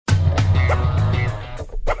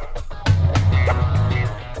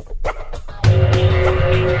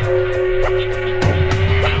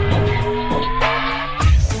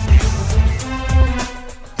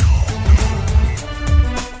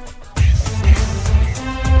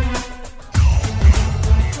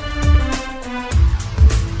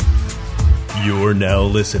You're now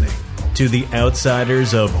listening to the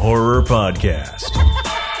Outsiders of Horror podcast.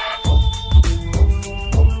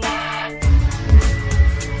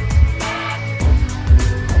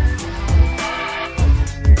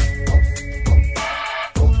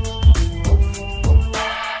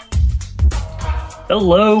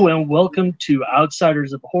 Hello and welcome to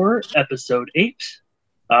Outsiders of Horror, episode 8.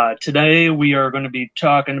 Today we are going to be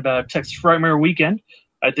talking about Texas Frightmare Weekend.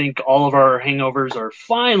 I think all of our hangovers are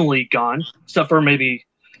finally gone, except for maybe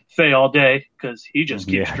Faye all day, because he just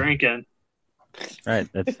keeps drinking. Right,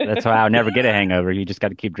 that's why I'll never get a hangover. You just got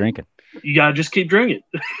to keep drinking. You got to just keep drinking.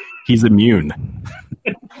 He's immune.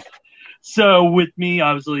 So with me,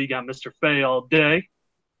 obviously, you got Mr. Faye all day.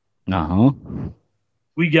 Uh-huh.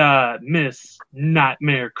 We got Miss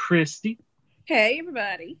Nightmare Christie. Hey,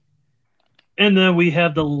 everybody. And then we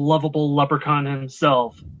have the lovable leprechaun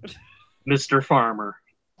himself, Mr. Farmer.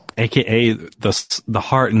 AKA the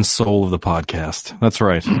heart and soul of the podcast. That's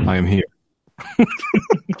right. I am here.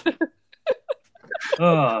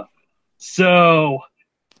 So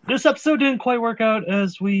this episode didn't quite work out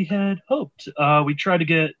as we had hoped. We tried to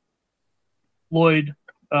get Lloyd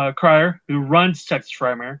Cryer, who runs Texas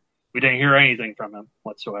Frightmare. We didn't hear anything from him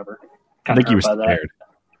whatsoever. I think he was scared.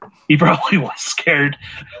 He probably was scared,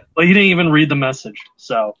 but he didn't even read the message.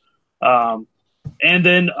 So, and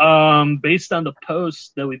then based on the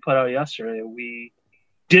post that we put out yesterday, we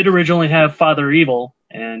did originally have Father Evil,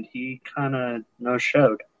 and he kind of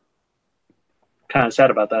no-showed. Kind of sad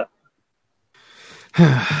about that.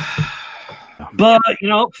 But,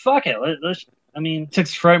 fuck it.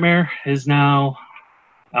 Texas Frightmare is now,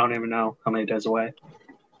 I don't even know how many days away.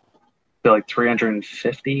 Feel like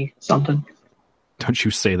 350 something. Don't you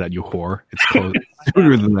say that, you whore. It's close.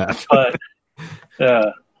 Sooner than that.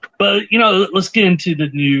 But let's get into the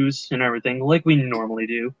news and everything like we normally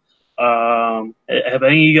do. Have any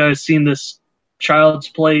of you guys seen this Child's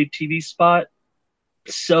Play TV spot?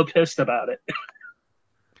 So pissed about it.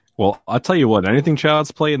 Well, I'll tell you what. Anything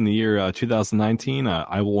Child's Play in the year 2019,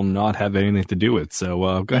 I will not have anything to do with.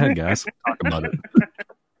 So go ahead, guys. Talk about it.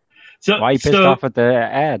 So why are you pissed off with the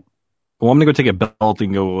ad? Well, I'm gonna go take a belt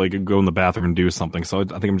and go in the bathroom and do something. So I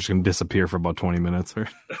think I'm just gonna disappear for about 20 minutes.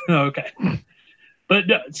 Okay. But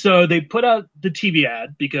so they put out the TV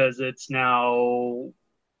ad because it's now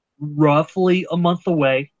roughly a month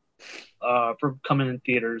away from coming in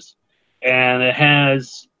theaters, and it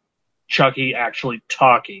has Chucky actually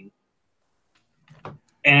talking.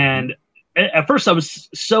 And at first I was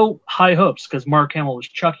so high hopes because Mark Hamill was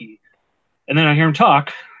Chucky, and then I hear him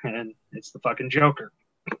talk, and it's the fucking Joker.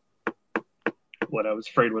 What I was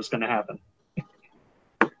afraid was going to happen.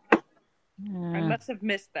 I must have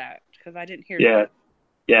missed that because I didn't hear it.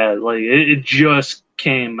 Yeah, like it just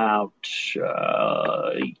came out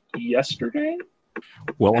yesterday.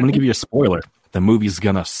 Well, I'm going to give you a spoiler. The movie's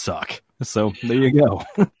going to suck. So there you go.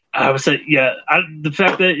 I would say, the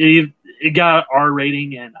fact that it got R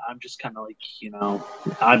rating, and I'm just kind of like,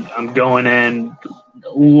 I'm going in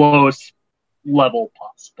lowest level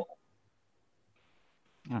possible.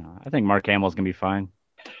 I think Mark Hamill's gonna be fine.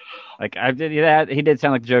 Like he did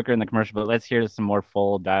sound like the Joker in the commercial, but let's hear some more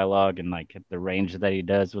full dialogue and like the range that he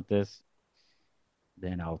does with this.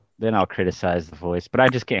 Then I'll criticize the voice, but I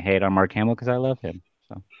just can't hate on Mark Hamill because I love him.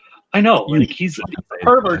 So I know, he's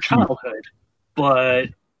part of our childhood, but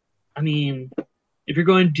if you're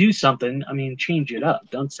going to do something, change it up.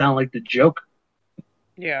 Don't sound like the Joker.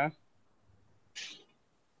 Yeah.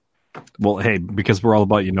 Well, hey, because we're all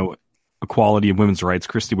about equality and women's rights.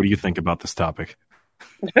 Christy, what do you think about this topic?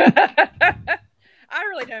 I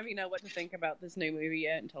really don't even know what to think about this new movie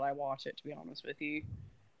yet until I watch it, to be honest with you.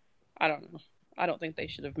 I don't know. I don't think they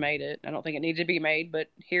should have made it. I don't think it needed to be made,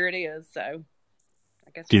 but here it is, so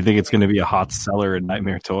I guess. Do you think it's going to be a hot seller in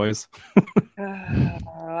Nightmare Toys?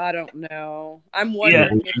 I don't know. I'm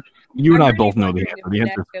wondering. Yeah, you and I both know the answer. The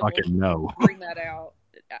answer is fucking no. Bring that out.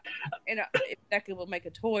 And if NECA will make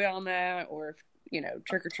a toy on that, or if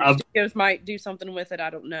Trick or Treat Studios might do something with it. I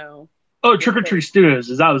don't know. Oh, Trick or Treat Studios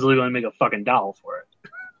is obviously going to make a fucking doll for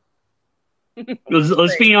it.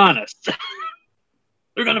 Let's be honest.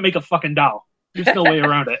 They're going to make a fucking doll. There's no way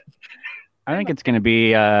around it. I think it's going to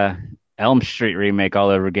be Elm Street remake all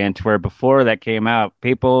over again, to where before that came out,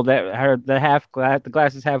 people that are the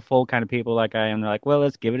glasses half full kind of people like I am, they're like, well,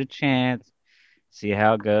 let's give it a chance. See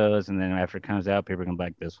how it goes, and then after it comes out, people are going to be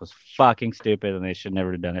like, this was fucking stupid, and they should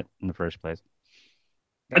never have done it in the first place.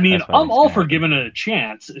 I'm all for giving it a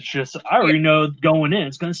chance. It's just, I already know going in,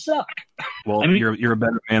 it's going to suck. Well, you're a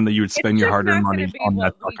better man that you would spend your hard-earned money on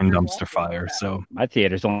that fucking dumpster fire. So my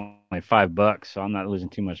theater's only $5, so I'm not losing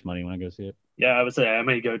too much money when I go see it. Yeah, I would say I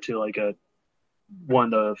may go to like a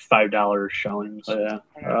one of the $5 showings. So, yeah.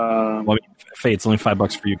 Well, I mean, Faye, it's only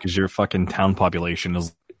 $5 for you because your fucking town population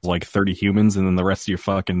is like 30 humans, and then the rest of your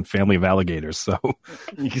fucking family of alligators. So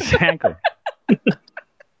Exactly. Jesus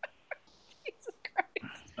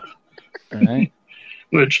Christ. Right?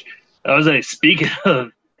 Which I was like, speaking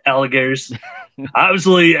of alligators,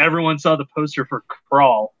 obviously everyone saw the poster for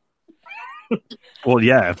Crawl. well,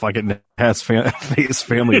 yeah, if like it has Faye's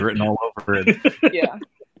family written all over it. Yeah.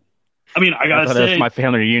 I mean, I I gotta thought that was say, my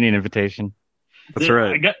family reunion invitation. That's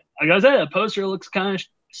right. I gotta say, that poster looks kind of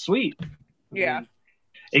sweet. Yeah.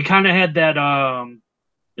 It kind of had that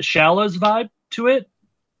the Shallows vibe to it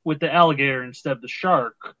with the alligator instead of the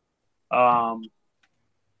shark.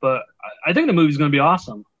 But I think the movie's going to be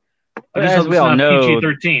awesome. As we all know,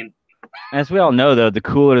 PG-13. As we all know, though, the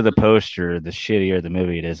cooler the poster, the shittier the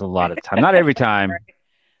movie it is. A lot of the time, not every time,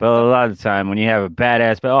 but a lot of the time, when you have a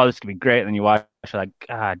badass, but oh, this could be great, and then you watch, you're like,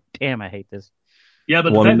 God damn, I hate this. Yeah,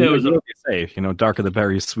 but well, the fact that it was darker the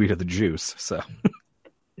berry, sweeter the juice. So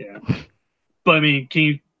yeah. But I mean, can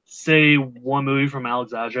you say one movie from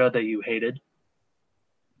Alexandra that you hated?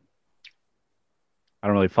 I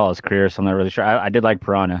don't really follow his career, so I'm not really sure. I did like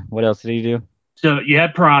Piranha. What else did he do? So you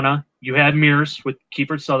had Piranha, you had Mirrors with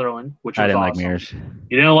Kiefer Sutherland, which was I didn't awesome. like Mirrors.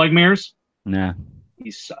 You didn't like Mirrors? No, He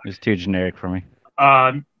sucked. it was too generic for me.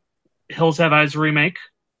 Hills Have Eyes remake,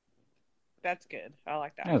 That's good. I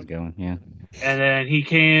like that. That was a good one, yeah. and then he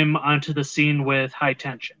came onto the scene with High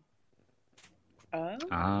Tension. Oh,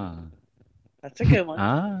 Ah. that's a good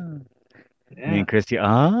one. Yeah. Me and Christy,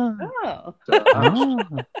 ah. Oh. So, Ah.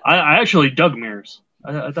 I actually dug Mirrors.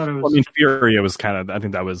 I thought it was. I mean, Furia was kind of. I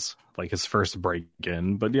think that was like his first break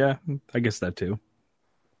in, but yeah, I guess that too.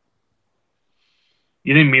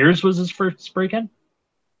 You think Mirrors was his first break in?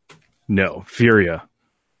 No, Furia.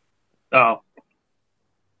 Oh,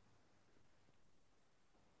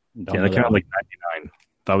 Don't Yeah, know that came out that. like '99.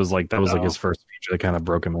 That was like his first feature that kind of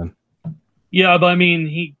broke him in. yeah, but I mean,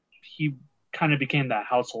 he kind of became that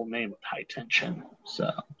household name with High Tension.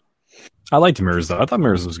 So I liked Mirrors though. I thought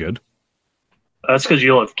Mirrors was good. that's because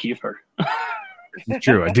you love Kiefer. It's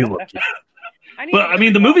true, I do love it. But I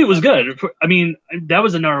mean, the movie was good. I mean, that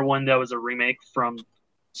was another one that was a remake from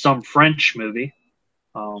some French movie.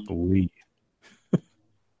 Oui.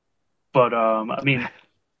 But I mean,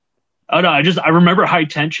 I don't know. I remember High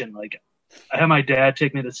Tension. Like, I had my dad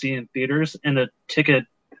take me to see it in theaters, and the ticket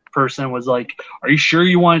person was like, "Are you sure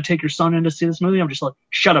you want to take your son in to see this movie?" I'm just like,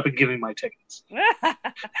 "Shut up and give me my tickets."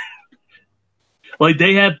 Like,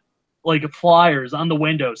 they had like flyers on the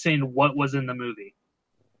window saying what was in the movie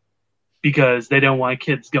because they don't want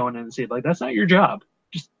kids going in and see it. Like, that's not your job.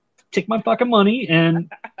 Just take my fucking money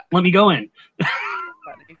and let me go in.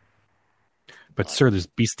 But sir, there's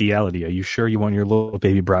bestiality. Are you sure you want your little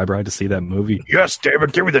baby bride to see that movie? Yes,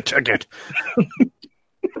 David, give me the ticket.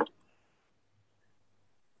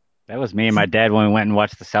 That was me and my dad when we went and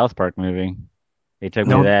watched the South Park movie. He took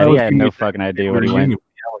me No, to that. that He was had me. no fucking idea what he went.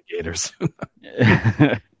 Alligators.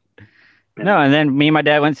 No, and then me and my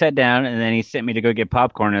dad went and sat down, and then he sent me to go get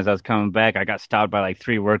popcorn. As I was coming back, I got stopped by like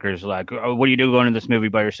 3 workers, like, "Oh, what do you do going to this movie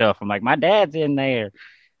by yourself?" I'm like, "My dad's in there,"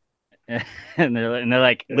 and they're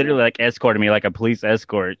like literally like escorting me like a police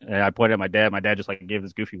escort. And I pointed at my dad. My dad just like gave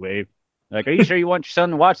this goofy wave, like, "Are you sure you want your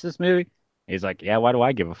son to watch this movie?" He's like, "Yeah, why do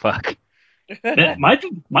I give a fuck?" My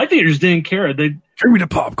theaters didn't care. They Bring me the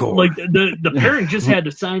popcorn. like the parent just had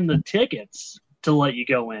to sign the tickets to let you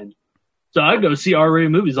go in. So I go see R-rated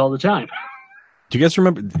movies all the time. Do you guys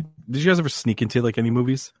remember? Did you guys ever sneak into like any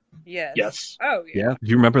movies? Yes. Yes. Oh, yeah. Yeah. Do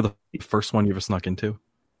you remember the first one you ever snuck into?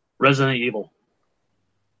 Resident Evil.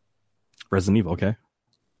 Resident Evil. Okay.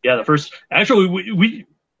 Yeah, the first. Actually, we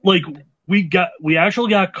actually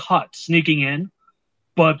got caught sneaking in,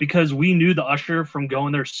 but because we knew the usher from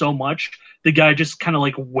going there so much, the guy just kind of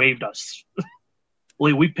like waved us.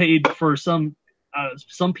 Like, we paid for some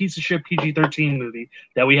piece of shit PG-13 movie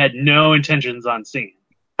that we had no intentions on seeing,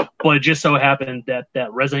 but it just so happened that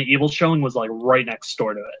that Resident Evil showing was like right next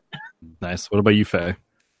door to it. Nice. What about you, Faye?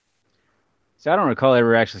 So I don't recall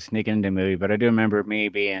ever actually sneaking into a movie, but I do remember me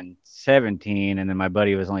being 17, and then my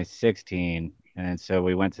buddy was only 16, and so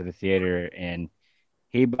we went to the theater, and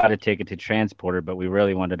he bought a ticket to Transporter, but we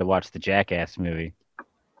really wanted to watch the Jackass movie,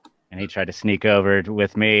 and he tried to sneak over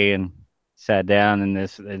with me and sat down, and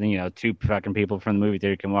this, you know, 2 fucking people from the movie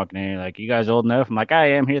theater come walking in, like, "You guys old enough?" I'm like,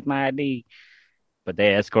 "I am. Here's my ID." But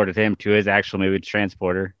they escorted him to his actual movie,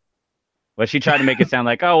 Transporter. But she tried to make it sound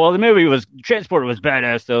like, "Oh, well, the Transporter was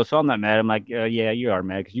badass, though, so I'm not mad." I'm like, yeah, you are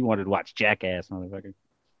mad, because you wanted to watch Jackass, motherfucker.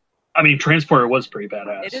 I mean, Transporter was pretty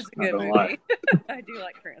badass. It is a not good gonna lie. movie. I do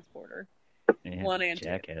like Transporter. Yeah, One and two.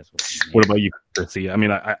 Jackass. What about you, Chrissy? I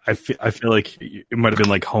mean, I feel like it might have been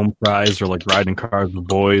like Home Fries or like Riding Cars with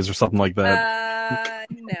Boys or something like that.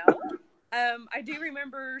 No. I do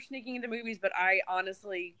remember sneaking into movies, but I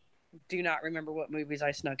honestly do not remember what movies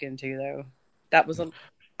I snuck into, though.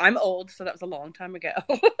 I'm old, so that was a long time ago.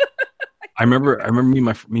 I remember me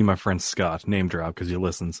and my friend Scott, name drop because he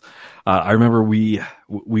listens. I remember we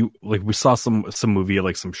saw some movie at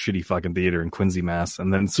like some shitty fucking theater in Quincy, Mass.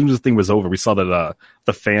 And then as soon as the thing was over, we saw that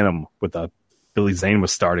the Phantom with Billy Zane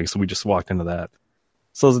was starting, so we just walked into that.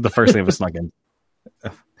 So that was the first thing I snuck in.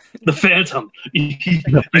 The Phantom. You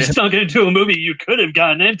snuck into a movie you could have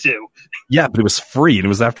gotten into. Yeah, but it was free, and it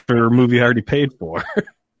was after a movie I already paid for.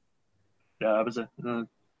 Yeah, it was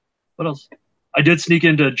what else? I did sneak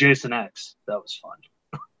into Jason X. That was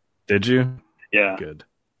fun. Did you? Yeah. Good.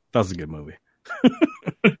 That was a good movie.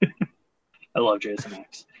 I love Jason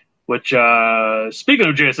X. Which, speaking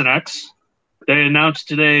of Jason X, they announced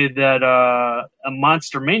today that a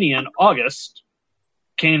Monster Mania in August,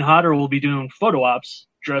 Kane Hodder will be doing photo ops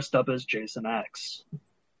dressed up as Jason X.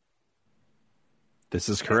 This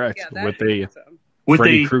is correct. Yeah, With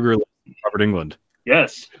Freddy Krueger, Robert Englund.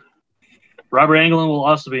 Yes. Robert Englund will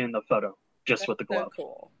also be in the photo, just with the glove. So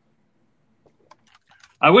cool.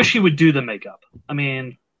 I wish he would do the makeup. I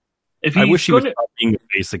mean, if I wish he would stop being a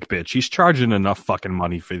basic bitch. He's charging enough fucking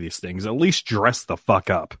money for these things. At least dress the fuck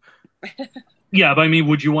up. Yeah, but I mean,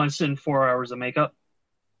 would you want to sit in 4 hours of makeup?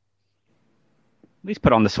 At least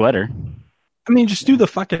put on the sweater. I mean, just do the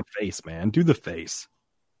fucking face, man. Do the face.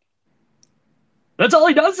 That's all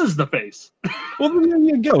he does is the face. Well, there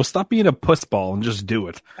you go. Stop being a pussball and just do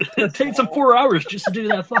it. It takes him 4 hours just to do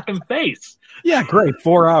that fucking face. Yeah, great.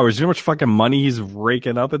 4 hours. You know how much fucking money he's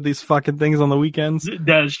raking up at these fucking things on the weekends?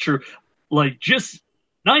 That is true. Like, just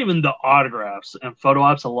not even the autographs and photo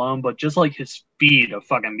ops alone, but just like his speed of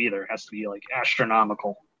fucking be there has to be like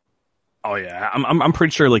astronomical. Oh yeah, I'm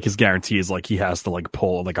pretty sure like his guarantee is like he has to like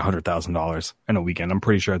pull like $100,000 in a weekend. I'm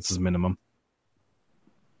pretty sure it's his minimum.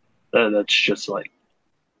 That's just like,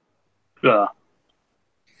 Well,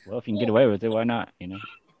 if you can get away with it, why not? You know.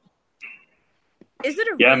 Is it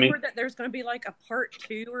a rumor that there's going to be like a part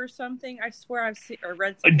 2 or something? I swear I've seen or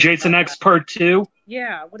read something Jason about X that. Part 2.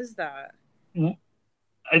 Yeah, what is that?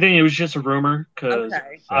 I think it was just a rumor because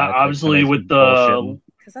Okay. obviously with the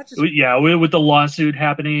with the lawsuit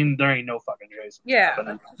happening, there ain't no fucking Jason. Yeah,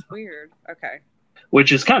 happening. that's just weird. Okay.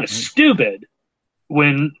 Which is kind of stupid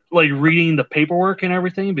when like reading the paperwork and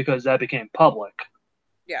everything because that became public.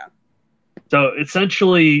 Yeah. So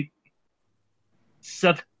essentially,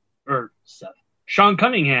 Sean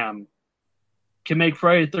Cunningham can make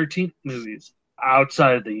Friday the 13th movies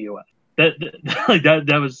outside of the U.S.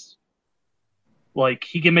 That was like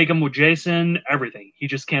he can make them with Jason, everything. He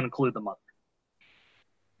just can't include the mother.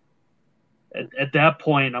 At that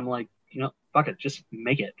point, I'm like, fuck it, just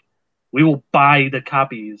make it. We will buy the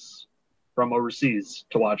copies from overseas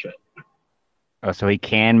to watch it. Oh, so he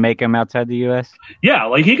can make them outside the U.S.? Yeah,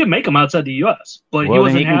 like he can make them outside the U.S., but well, he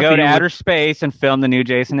wasn't then he can happy go to with... outer space and film the new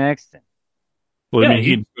Jason X. Well, I mean,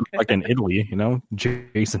 he'd like in Italy,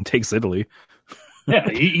 Jason takes Italy. Yeah,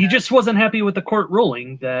 he just wasn't happy with the court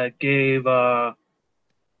ruling that gave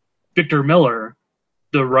Victor Miller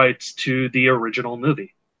the rights to the original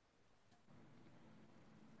movie.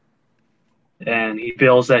 And he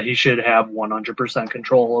feels that he should have 100%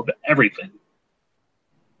 control of everything.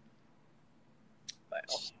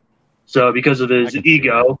 So because of his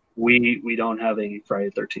ego, we don't have any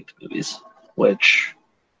Friday the 13th movies. Which,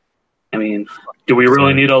 I mean, do we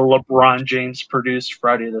really need a LeBron James produced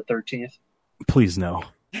Friday the 13th? Please no.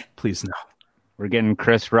 Please no. We're getting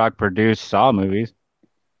Chris Rock produced Saw movies.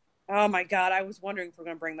 Oh my God, I was wondering if we're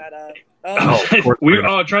going to bring that up.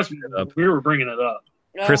 Trust me, we were bringing it up.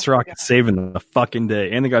 Chris Rock is saving the fucking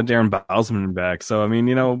day, and they got Darren Bousman back. So I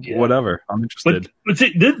mean, whatever. I'm interested. But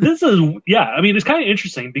see, this is I mean, it's kind of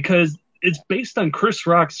interesting because it's based on Chris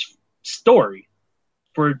Rock's story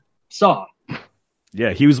for Saw.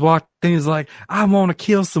 Yeah, he was walking. He's like, I want to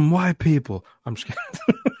kill some white people. I'm just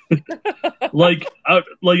kidding. like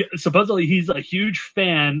supposedly he's a huge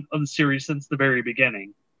fan of the series since the very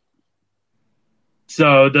beginning.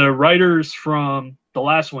 So the writers from the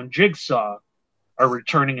last one, Jigsaw, are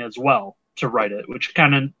returning as well to write it, which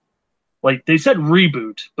kind of like they said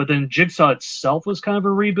reboot, but then Jigsaw itself was kind of a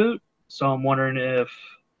reboot. So I'm wondering if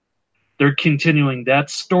they're continuing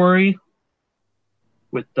that story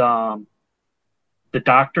with the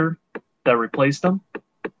doctor that replaced him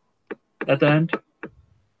at the end.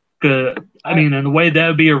 I mean, in a way, that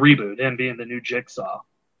would be a reboot, him being the new Jigsaw.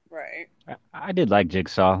 Right. I did like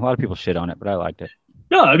Jigsaw. A lot of people shit on it, but I liked it.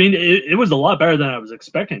 No, I mean, it was a lot better than I was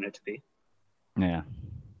expecting it to be. Yeah,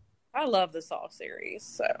 I love the Saw series,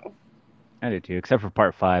 so I do too. Except for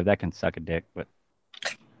part 5, that can suck a dick, but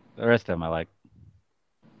the rest of them I like.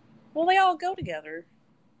 well, they all go together.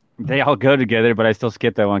 They all go together, but I still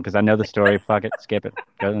skip that one because I know the story. Fuck it, skip it.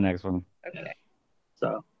 Go to the next one. Okay.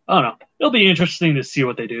 So I don't know. It'll be interesting to see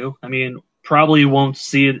what they do. I mean, probably won't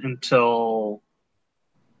see it until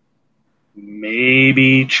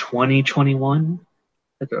maybe 2021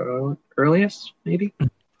 at the earliest, maybe.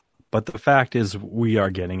 But the fact is, we are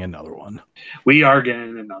getting another one. We are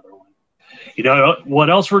getting another one. You know what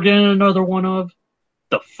else we're getting another one of?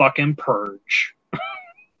 The fucking Purge.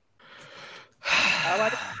 I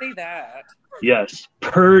like to see that. Yes,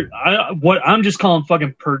 I'm just calling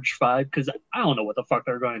fucking Purge 5 because I don't know what the fuck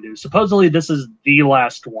they're going to do. Supposedly this is the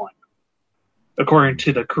last one, according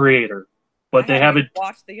to the creator. But they haven't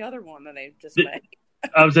watched the other one that they just made.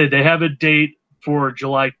 I would say they have a date for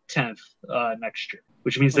July 10th next year,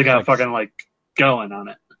 which means they got fucking like going on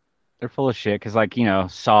it. They're full of shit because, like, you know,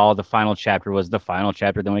 Saw, the final chapter was the final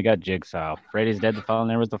chapter. Then we got Jigsaw. Freddy's Dead, the final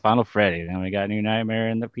there was the final Freddy. Then we got New Nightmare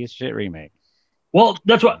and the piece of shit remake. Well,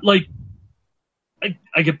 that's what, like,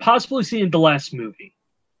 I could possibly see in the last movie.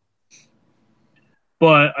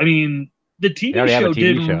 But, I mean, the TV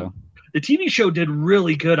show did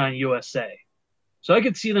really good on USA. So I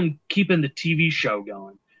could see them keeping the TV show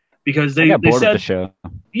going. Because they got bored said, with the show.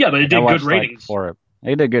 Yeah, but it did good ratings.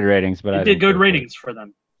 It did good ratings, but it did good ratings for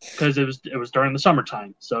them. Because it was during the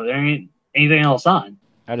summertime. So there ain't anything else on.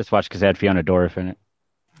 I just watched because it had Fiona Dorff in it.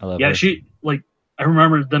 I love her. She, like, I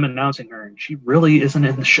remember them announcing her, and she really isn't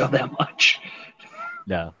in the show that much.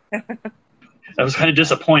 No. I was kind of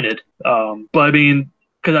disappointed. But I mean,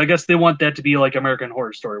 because I guess they want that to be like American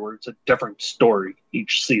Horror Story, where it's a different story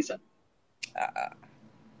each season.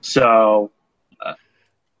 So, I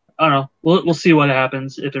don't know. We'll see what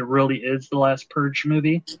happens if it really is the last Purge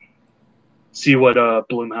movie. See what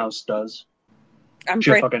Blumhouse does. I'm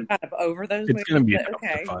kind of over those movies. It's going to be a dumpster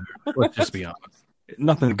okay. fire. Let's just be honest.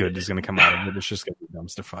 Nothing good is going to come out of it. It's just going to be a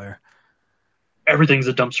dumpster fire. Everything's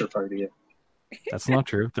a dumpster fire to you. That's not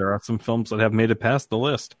true. There are some films that have made it past the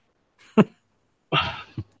list.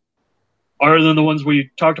 Other than the ones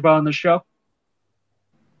we talked about on the show?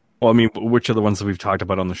 Well, I mean, which are the ones that we've talked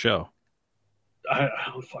about on the show? I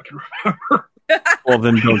don't fucking remember. Well,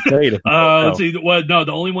 then don't say it. Let's see. Well, no,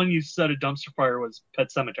 the only one you said a dumpster fire was Pet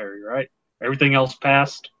Sematary, right? Everything else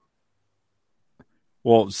passed?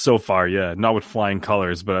 Well, so far, yeah. Not with flying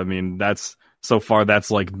colors, but I mean, that's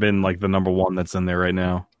like been like the number one that's in there right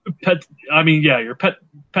now. Your Pet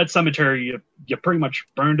Sematary, you pretty much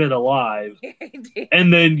burned it alive,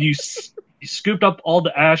 and then you scooped up all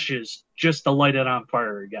the ashes just to light it on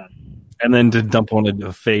fire again, and then to dump one of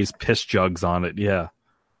the phase piss jugs on it. Yeah.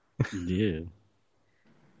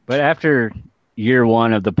 But after year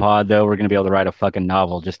one of the pod, though, we're going to be able to write a fucking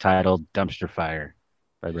novel just titled Dumpster Fire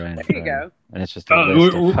by Brian. There you go. And it's just a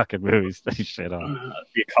list of fucking movies that you shit on.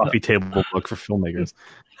 Be a coffee table book for filmmakers.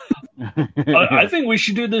 I think we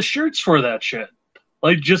should do the shirts for that shit.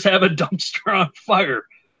 Like, just have a dumpster on fire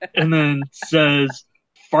and then says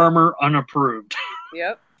farmer unapproved.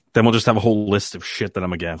 Yep. Then we'll just have a whole list of shit that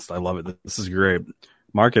I'm against. I love it. This is great.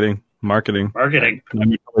 Marketing.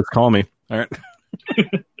 Let's call me. All right.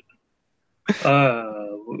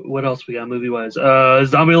 What else we got movie-wise?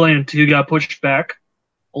 Zombieland 2 got pushed back.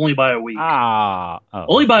 Only by a week.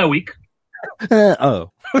 Only by a week.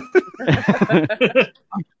 Oh.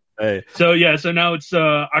 Hey. So now it's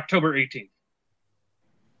October 18th.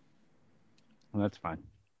 Well, that's fine.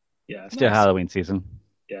 Yeah. Still Halloween season.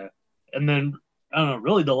 Yeah. And then, I don't know,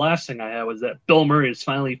 really the last thing I had was that Bill Murray has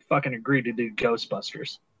finally fucking agreed to do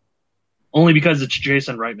Ghostbusters. Only because it's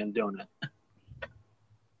Jason Reitman doing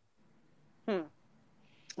it.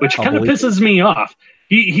 Which kind of pisses me off.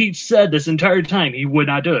 He said this entire time he would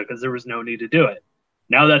not do it because there was no need to do it.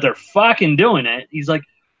 Now that they're fucking doing it, he's like,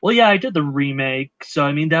 well, yeah, I did the remake, so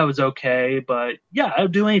I mean, that was okay, but yeah, I'll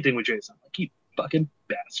do anything with Jason. Like, you fucking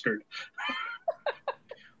bastard.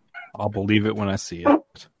 I'll believe it when I see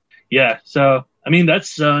it. Yeah, so, I mean,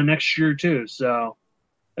 that's next year too, so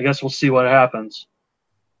I guess we'll see what happens.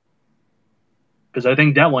 Because I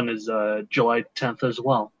think that one is July 10th as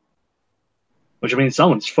well. Which, I mean,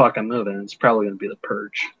 someone's fucking moving. It's probably going to be The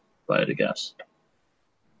Purge, if I had to guess.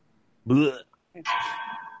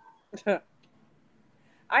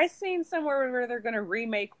 I seen somewhere where they're going to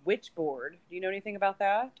remake Witchboard. Do you know anything about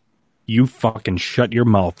that? You fucking shut your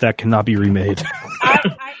mouth. That cannot be remade. I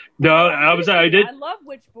did. I love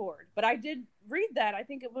Witchboard, but I did read that. I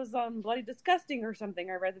think it was on Bloody Disgusting or something.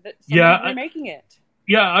 I read that someone's remaking it.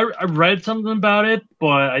 Yeah, I read something about it,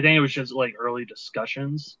 but I think it was just like early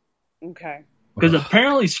discussions. Okay. Because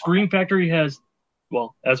apparently Scream Factory has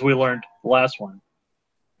well, as we learned the last one,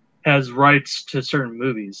 has rights to certain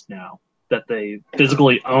movies now that they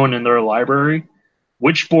physically own in their library.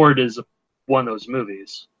 Witchboard is one of those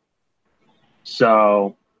movies.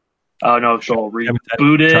 So I don't know if they'll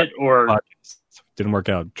reboot it or... Didn't work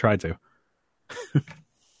out. Tried to.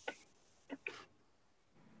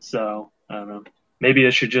 So, I don't know. Maybe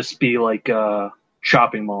it should just be like a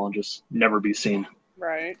shopping mall and just never be seen.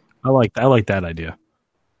 Right. I like that idea.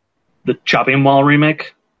 The shopping mall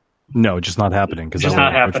remake? No, just not happening. Because just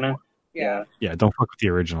not happening? Yeah. Yeah, don't fuck with the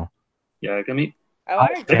original. Yeah, I mean...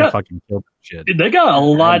 I can't fucking kill that shit. They got a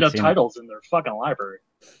lot of titles in their fucking library.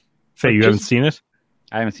 Faye, you haven't seen it?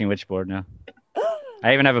 I haven't seen Witchboard, no.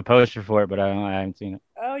 I even have a poster for it, but I haven't seen it.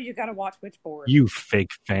 Oh, you gotta watch Witchboard. You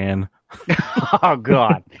fake fan. Oh,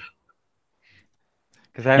 God.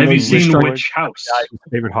 Have you seen Witch House? My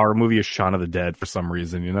favorite horror movie is Shaun of the Dead for some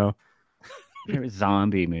reason, you know? Favorite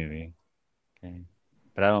zombie movie. Okay.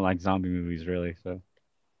 But I don't like zombie movies, really, so.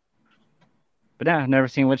 But no, I've never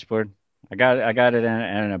seen Witchboard. I got it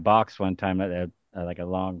in a box one time at like a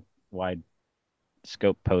long, wide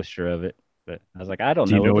scope poster of it. But I was like, I don't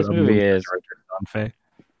know what this movie is.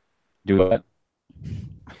 Do what? Do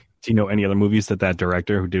you know any other movies that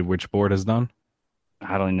director who did Witchboard has done?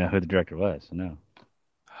 I don't even know who the director was. No.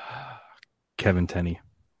 Kevin Tenney.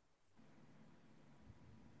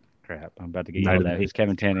 Crap, I'm about to get yelled at. Who's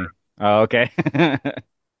Kevin Tenney? Oh, okay.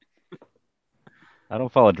 I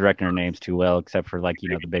don't follow director names too well, except for like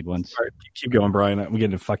the big ones. All right, keep going, Brian. I'm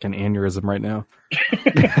getting a fucking aneurysm right now.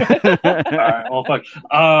 All right, well, fuck.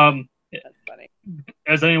 Yeah, funny.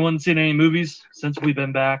 Has anyone seen any movies since we've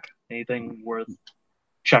been back? Anything worth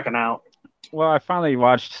checking out? Well, I finally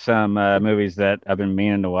watched some movies that I've been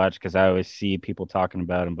meaning to watch because I always see people talking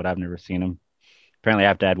about them, but I've never seen them. Apparently, I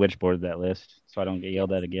have to add Witchboard to that list so I don't get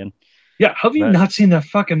yelled at again. Yeah, how have you not seen that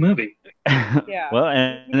fucking movie? Yeah. Well,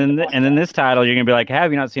 and then this title, you're gonna be like,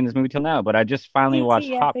 "Have you not seen this movie till now?" But I just finally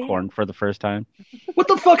watched Popcorn for the first time. What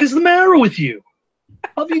the fuck is the matter with you?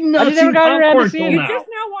 How have you not seen Popcorn till now? You just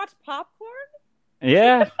now watched Popcorn?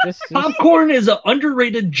 Yeah. Popcorn is an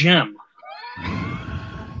underrated gem.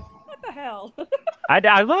 What the hell?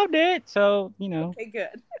 I loved it, so Okay,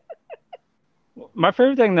 good. My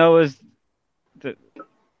favorite thing though is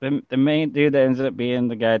the main dude that ends up being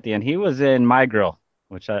the guy at the end. He was in My Girl,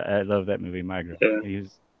 which I love that movie, My Girl. Yeah.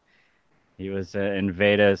 He was in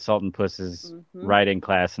Veda Sultan Puss's writing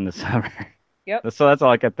class in the summer. Yep. So that's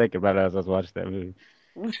all I kept thinking about as I was watching that movie.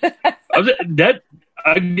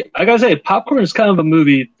 I gotta say, Popcorn is kind of a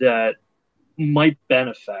movie that might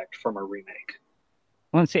benefit from a remake.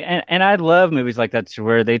 Well, see, and I love movies like that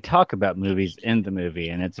where they talk about movies in the movie,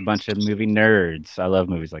 and it's a bunch of movie nerds. I love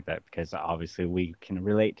movies like that because obviously we can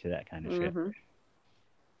relate to that kind of shit. And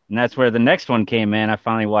that's where the next one came in. I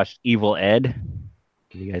finally watched Evil Ed.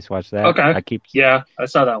 Did you guys watch that? Okay. Yeah, I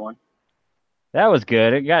saw that one. That was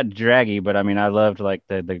good. It got draggy, but I mean, I loved like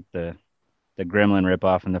the Gremlin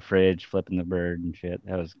ripoff in the fridge, flipping the bird and shit.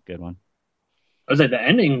 That was a good one. I was like, the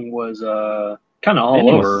ending was kind of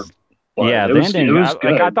all over. Yeah, the ending. It was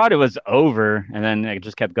good. I thought it was over, and then it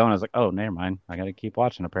just kept going. I was like, oh, never mind. I got to keep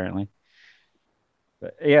watching, apparently.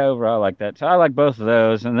 But yeah, overall, I like that. So I like both of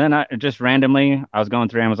those. And then I just randomly, I was going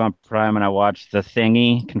through Amazon Prime, and I watched The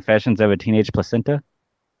Thingy: Confessions of a Teenage Placenta.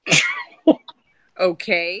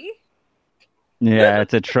 Okay. Yeah,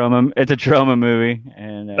 it's a trauma movie,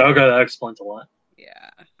 and okay, that explains a lot. Yeah.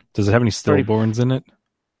 Does it have any stillborns in it?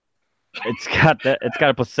 It's got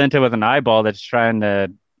a placenta with an eyeball that's trying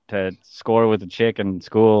to score with a chick in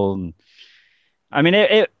school. And, I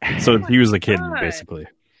mean, So he was a kid, basically.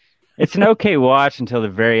 It's an okay watch until the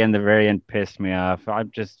very end. The very end pissed me off.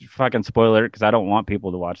 I'm just fucking spoiler because I don't want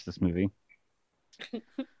people to watch this movie.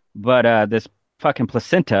 But this fucking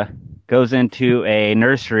placenta goes into a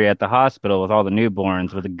nursery at the hospital with all the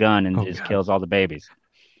newborns with a gun and just kills all the babies.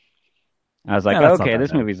 I was like, okay,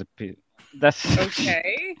 this movie's that's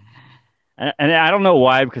okay. And I don't know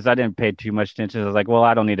why, because I didn't pay too much attention. I was like, well,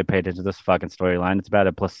 I don't need to pay attention to this fucking storyline. It's about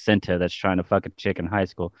a placenta that's trying to fuck a chick in high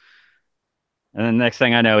school. And then next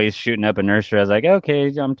thing I know, he's shooting up a nursery. I was like, okay,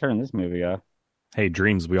 I'm turning this movie off. Hey,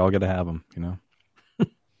 dreams, we all got to have them, you know?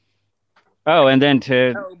 Oh, and then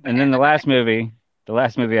the last movie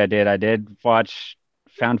I did watch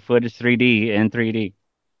found footage 3D in 3D.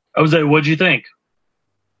 I was like, what'd you think?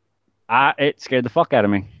 It scared the fuck out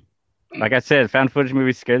of me. Like I said, found footage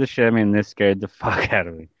movies scared the shit out of me, and this scared the fuck out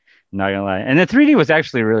of me. I'm not gonna lie. And the 3D was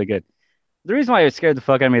actually really good. The reason why it scared the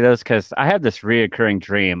fuck out of me though is because I have this reoccurring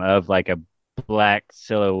dream of like a black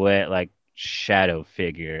silhouette, like shadow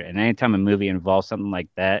figure, and anytime a movie involves something like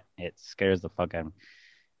that, it scares the fuck out of me.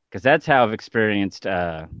 Because that's how I've experienced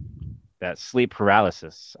that sleep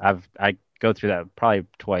paralysis. I go through that probably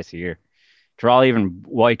twice a year. I'll even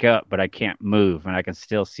wake up, but I can't move, and I can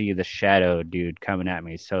still see the shadow dude coming at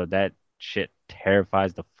me. So that shit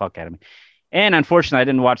terrifies the fuck out of me. And unfortunately, I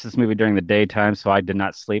didn't watch this movie during the daytime, so I did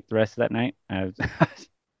not sleep the rest of that night. I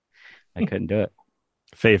couldn't do it.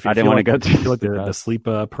 Faye, if I didn't want to go if you through like the sleep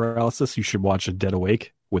paralysis, you should watch Dead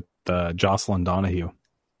Awake with Jocelyn Donahue.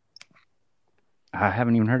 I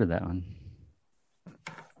haven't even heard of that one.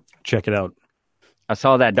 Check it out. I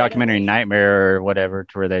saw that documentary Nightmare or whatever,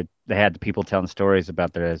 to where they had the people telling stories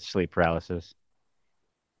about their sleep paralysis,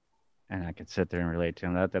 and I could sit there and relate to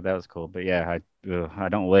them. That was cool. But yeah, I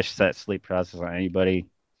don't wish that sleep paralysis on anybody.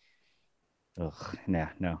 Ugh,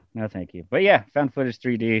 no, thank you. But yeah, found footage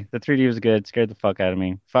 3D. The 3D was good. Scared the fuck out of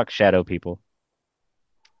me. Fuck shadow people.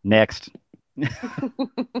 Next.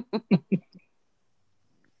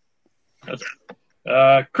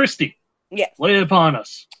 Christy. Yes. Lay it upon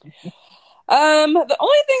us. The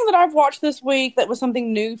only thing that I've watched this week that was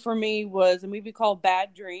something new for me was a movie called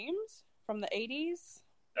Bad Dreams from the 80s.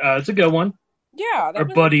 It's a good one. Yeah. Our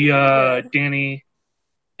buddy Danny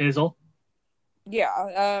Hazel. Yeah.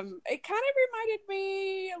 It kind of reminded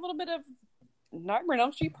me a little bit of Nightmare on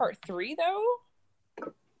Elm Street Part 3, though.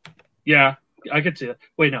 Yeah, I could see it.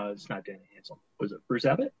 Wait, no, it's not Danny Hazel. Was it Bruce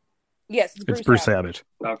Abbott? Yes, It's Bruce Abbott.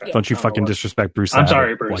 Okay. Yeah. Don't you fucking disrespect Bruce I'm Abbott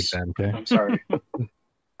sorry, Bruce. like that, okay? I'm sorry.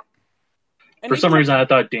 And For some even reason, I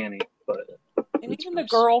thought Danny, but and it's even the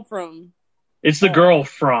Bruce. girl from It's the girl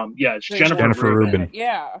from it's Jennifer Rubin.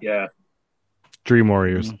 Yeah. Yeah, Dream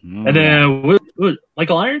Warriors. Mhm. and then what,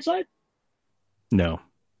 Michael Ironside? No.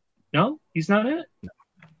 No, he's not in it.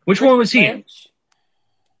 Which one was he in? Lynch.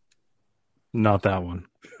 Not that one.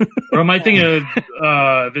 Or am I thinking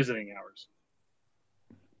of Visiting Hours?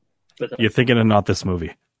 But, You're thinking of not this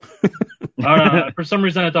movie. for some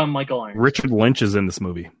reason, I thought Michael Ironside. Richard Lynch is in this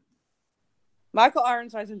movie. Michael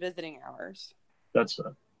Ironside's in Visiting Hours. That's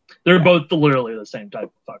they're both literally the same type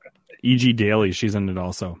of fucking. E.G. Daly, she's in it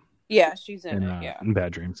also. Yeah, she's in it. Yeah. In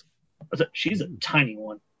Bad Dreams. She's a tiny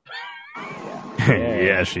one.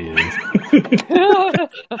 Yeah, she is.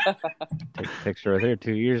 Took a picture of her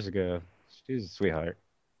 2 years ago. She's a sweetheart.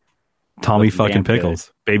 Tommy Looking fucking damn good.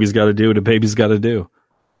 Pickles. Baby's got to do what a baby's got to do.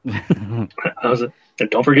 How's it? And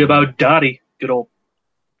don't forget about Dottie, good old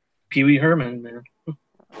Pee Wee Herman, man.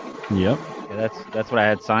 Yep. Yeah, that's what I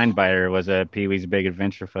had signed by her, was a Pee Wee's Big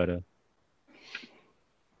Adventure photo.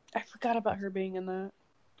 I forgot about her being in that.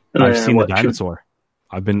 I've seen the dinosaur.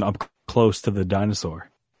 I've been up close to the dinosaur.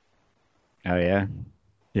 Oh yeah,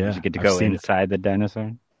 Yeah. did you get to I've go seen it. inside the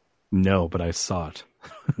dinosaur? No, but I saw it.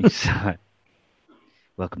 You saw it.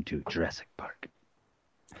 Welcome to Jurassic Park.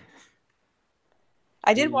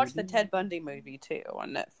 I did watch the Ted Bundy movie too on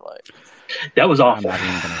Netflix. That was I'm awful. not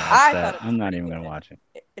even gonna watch I that. thought it was I'm not pretty even good. gonna watch it.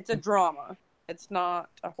 It's a drama. It's not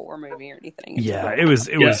a horror movie or anything. It's a Yeah, drama.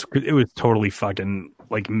 it was totally fucking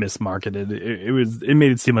like mismarketed. It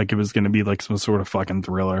made it seem like it was going to be like some sort of fucking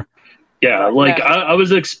thriller. Yeah, like Yeah. I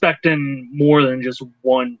was expecting more than just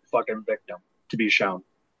one fucking victim to be shown.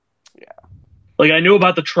 Yeah. Like I knew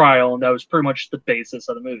about the trial, and that was pretty much the basis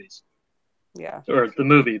of the movies Yeah. or the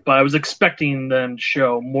movie. But I was expecting them to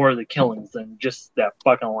show more of the killings than just that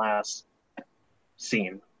fucking last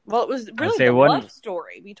scene. Well, it was really say the one- love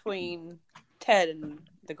story between Ted and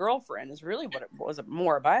the girlfriend is really what it was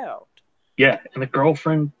more about. Yeah, and the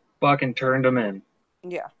girlfriend fucking turned him in.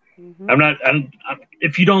 Yeah. Mm-hmm. I'm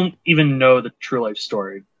if you don't even know the true life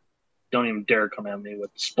story, don't even dare come at me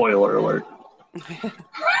with spoiler alert.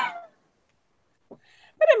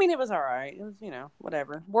 But I mean, it was all right. It was,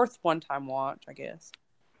 whatever. Worth one-time watch, I guess.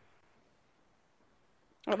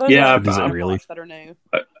 Those Yeah, are but- Is it really? that are new.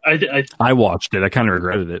 I watched it. I kind of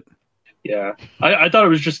regretted it. Yeah, I thought it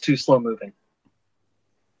was just too slow moving.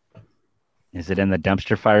 Is it in the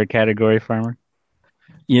dumpster fire category, Farmer?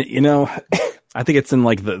 You know, I think it's in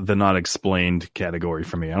like the not explained category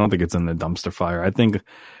for me. I don't think it's in the dumpster fire. I think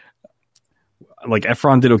like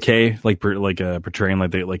Efron did okay, portraying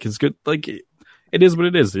like it's good. Like it is what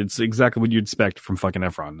it is. It's exactly what you'd expect from fucking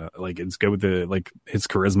Efron. Like it's good with his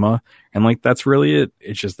charisma, and like that's really it.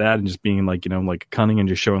 It's just that, and just being like cunning and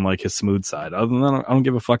just showing like his smooth side. Other than that, I don't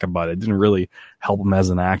give a fuck about it. It didn't really help him as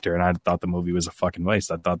an actor, and I thought the movie was a fucking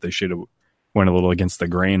waste. I thought they should have went a little against the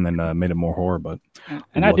grain and made it more horror. But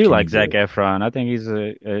And I what do can like you Zac do? Efron. I think he's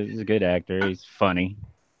a good actor. He's funny.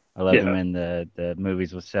 I love Yeah. him in the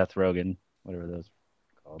movies with Seth Rogen, whatever those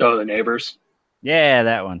are called. Oh, The Neighbors. Yeah,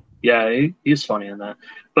 that one. Yeah, he's funny in that.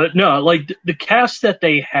 But no, like the cast that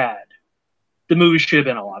they had, the movie should have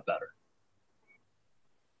been a lot better.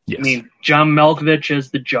 Yes. I mean, John Malkovich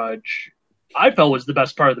as the judge, I felt was the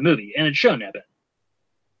best part of the movie, and it shouldn't have been.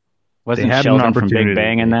 Wasn't had an Sheldon from Big opportunity.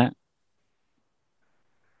 Bang in that?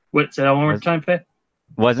 Wait, say that one more time, Faye?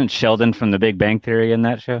 Wasn't Sheldon from The Big Bang Theory in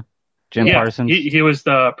that show? Jim Yeah, Parsons? he was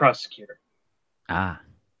the prosecutor. Ah.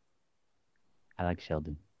 I like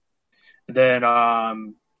Sheldon. And then,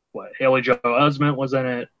 Haley Joel Osment was in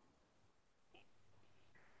it.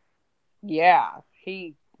 Yeah.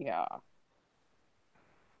 I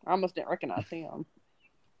almost didn't recognize him.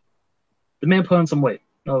 The man put on some weight.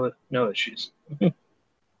 No issues.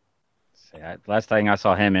 Last thing I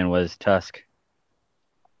saw him in was Tusk.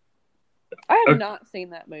 I have not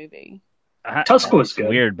seen that movie. Tusk was good.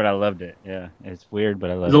 Weird, but I loved it. Yeah, it's weird, but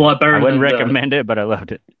I loved it. It's a lot better. I wouldn't than recommend it, but I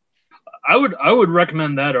loved it. I would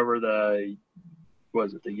recommend that over the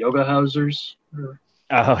Yoga Housers?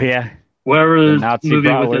 Oh yeah, Whatever the the Nazi movie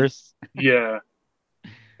bratwurst. Yeah.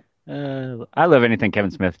 I love anything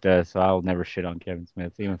Kevin Smith does, so I'll never shit on Kevin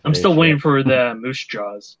Smith. Even if I'm still waiting for the Moose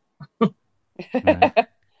Jaws. Right.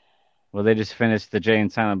 Well, they just finished the Jay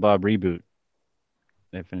and Silent Bob reboot.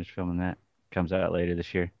 They finished filming that. Comes out later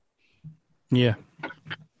this year. Yeah.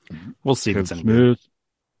 We'll see if Kevin it's any Smith. good.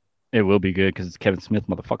 It will be good because it's Kevin Smith,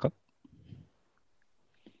 motherfucker.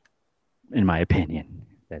 In my opinion,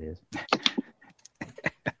 that is.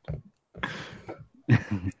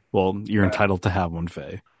 Well, you're entitled to have one,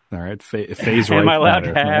 Faye. All right? Faye's right. Am I allowed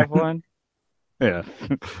matter, to have right? one? Yeah.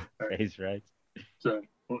 Faye's right. So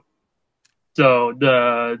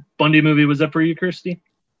the Bundy movie, was that for you, Kirsty?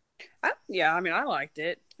 Yeah, I mean, I liked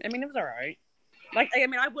it. I mean, it was all right. I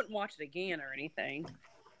wouldn't watch it again or anything.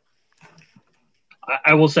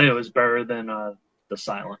 I will say it was better than The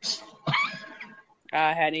Silence.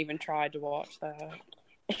 I hadn't even tried to watch that.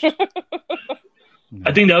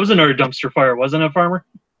 I think that was another dumpster fire, wasn't it, Farmer?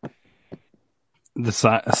 The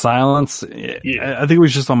Silence, Yeah. I think it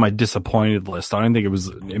was just on my disappointed list. I don't think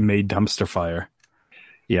it made dumpster fire.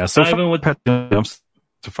 Yeah, so Not even with dumpster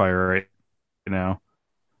fire right now.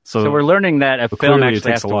 So we're learning that a film clearly it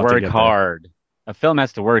actually takes has a to lot to work get there. hard. A film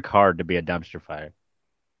has to work hard to be a dumpster fire.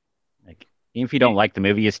 Like, even if you don't like the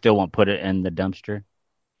movie, you still won't put it in the dumpster.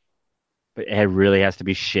 But it really has to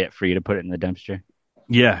be shit for you to put it in the dumpster.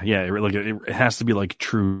 Yeah. It has to be like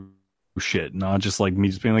true shit, not just like me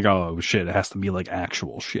just being like, oh shit. It has to be like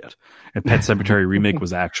actual shit. And Pet Sematary remake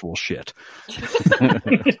was actual shit.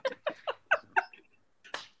 Okay.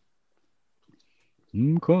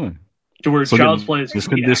 to where So Child's again, Play is there's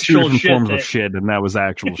the two actual different shit. forms of shit, and that was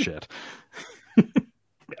actual shit.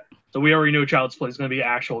 So we already know Child's Play is going to be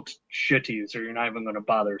actual shit to you, so you're not even going to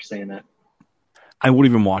bother saying that. I won't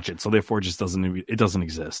even watch it, so therefore it just doesn't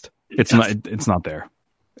exist. It's not there.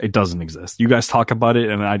 It doesn't exist. You guys talk about it,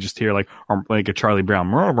 and I just hear like a Charlie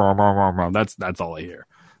Brown. That's all I hear.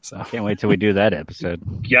 So Can't wait till we do that episode.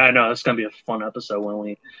 Yeah, I know. It's going to be a fun episode when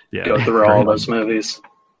we yeah, go through all those movies.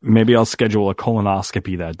 Maybe I'll schedule a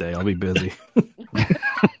colonoscopy that day. I'll be busy.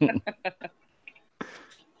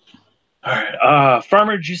 All right.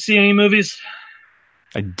 Farmer, did you see any movies?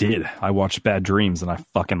 I did. I watched Bad Dreams, and I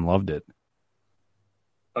fucking loved it.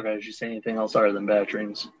 Okay, did you see anything else other than Bad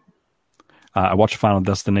Dreams? I watched Final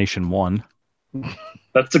Destination 1.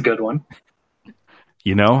 That's a good one.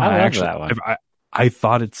 You know, I love actually, that one. I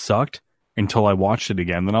thought it sucked until I watched it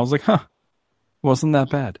again. Then I was like, huh, wasn't that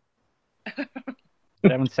bad.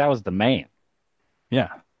 Devin Sow's the man. Yeah.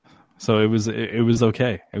 So it was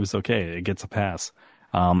okay. It was okay. It gets a pass.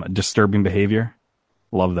 Disturbing Behavior.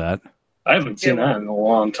 Love that. I haven't seen that in a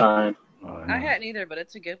long time. I hadn't either, but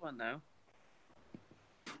it's a good one, though.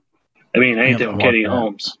 I mean, anything with Katie that.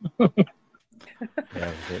 Holmes.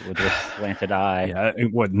 Yeah, with the slanted eye. Yeah.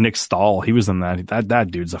 What, Nick Stahl? He was in that. That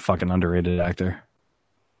dude's a fucking underrated actor.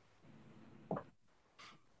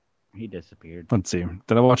 He disappeared. Let's see.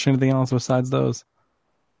 Did I watch anything else besides those?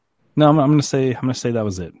 No, I'm gonna say that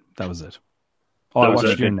was it. That was it. Oh, I That was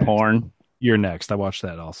watched it. You're Next. Porn. You're Next. I watched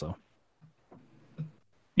that also.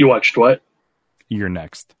 You watched what? You're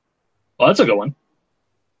Next. Oh, that's a good one.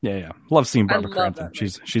 Yeah. Love seeing I Barbara love Crampton. that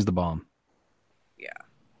movie. She's the bomb. Yeah.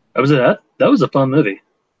 That was a fun movie.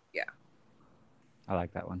 I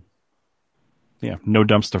like that one. Yeah. No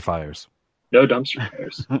dumpster fires. No dumpster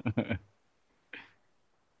fires.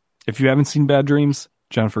 If you haven't seen Bad Dreams,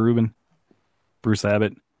 Jennifer Rubin, Bruce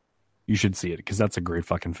Abbott, you should see it because that's a great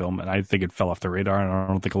fucking film. And I think it fell off the radar, and I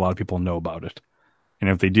don't think a lot of people know about it. And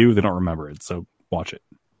if they do, they don't remember it. So watch it.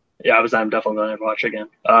 Yeah, I'm definitely going to watch again.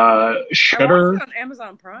 I Shutter. watched it on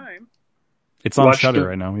Amazon Prime. It's on Watched Shudder it.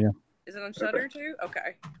 right now. Yeah. Is it on Shudder too?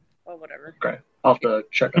 Okay. Well, whatever. Okay, I'll have to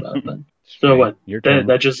check it out then. So what? Your turn.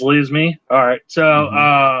 That just leaves me. All right.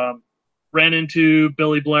 So ran into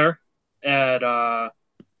Billy Blair at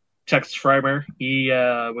Texas Frightmare. He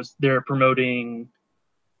was there promoting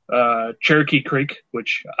Cherokee Creek,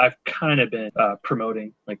 which I've kind of been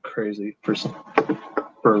promoting like crazy for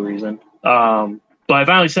a reason. But I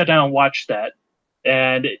finally sat down and watched that,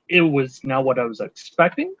 and it was not what I was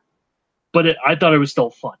expecting, but I thought it was still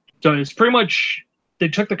fun. So it's pretty much, they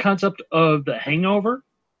took the concept of The Hangover,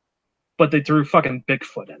 but they threw fucking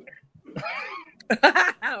Bigfoot in there.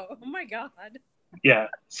 Oh my god. Yeah.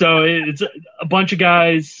 So it's a bunch of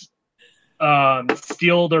guys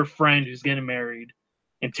steal their friend who's getting married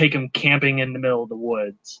and take him camping in the middle of the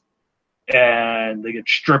woods. And they get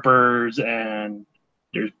strippers and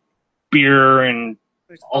there's beer and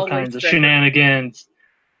There's all always kinds of strippers. shenanigans.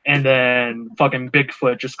 And then fucking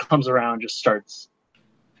Bigfoot just comes around and just starts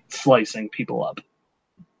slicing people up.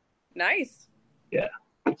 Nice. Yeah.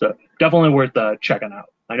 So definitely worth checking out.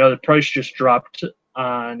 I know the price just dropped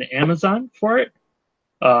on Amazon for it.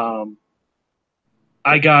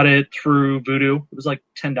 I got it through Vudu. It was like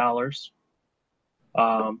 $10.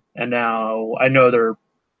 And now I know they're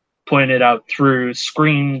putting it out through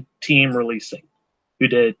Screen Team Releasing, who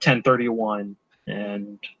did 1031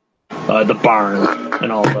 and The Barn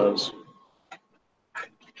and all those.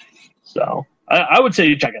 So I would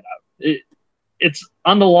say check it out. It's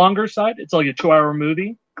on the longer side. It's like a 2-hour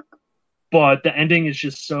movie, but the ending is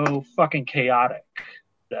just so fucking chaotic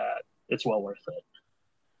that it's well worth it.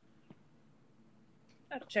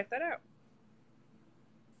 I have to check that out.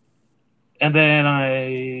 And then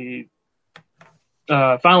I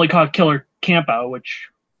finally caught Killer Campout, which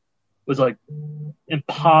was like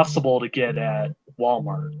impossible to get at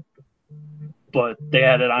Walmart, but they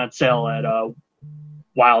had it on sale at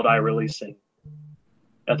Wild Eye Releasing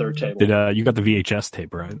at their table. Did you got the VHS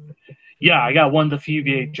tape, right? Yeah, I got one of the few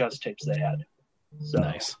VHS tapes they had. So,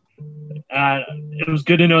 Nice. it was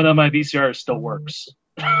good to know that my VCR still works.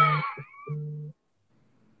 There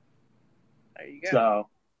you go. So,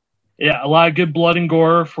 yeah, a lot of good blood and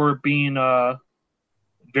gore for being a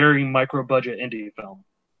very micro-budget indie film.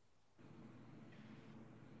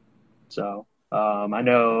 So, I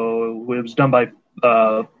know it was done by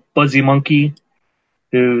Buzzy Monkey,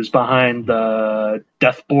 who's behind the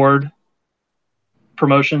Deathboard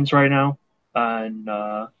promotions right now on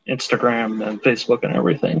Instagram and Facebook and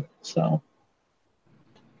everything. So,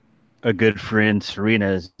 A good friend, Serena,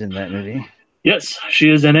 is in that movie. yes, she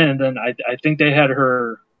is in it. And then I think they had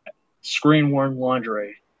her screen-worn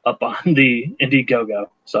lingerie up on the Indiegogo.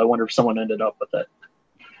 So I wonder if someone ended up with it.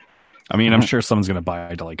 I mean, I'm sure someone's gonna buy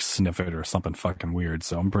it to like sniff it or something fucking weird.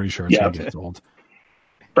 So I'm pretty sure it's gonna get sold.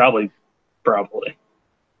 Probably.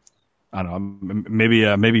 I don't know.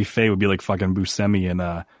 Maybe Faye would be like fucking Buscemi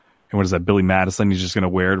and what is that? Billy Madison. He's just gonna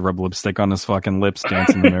wear it, rub lipstick on his fucking lips,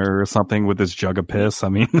 dance in the mirror or something with his jug of piss. I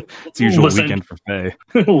mean, it's the usual weekend for Faye.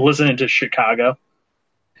 Listening to Chicago.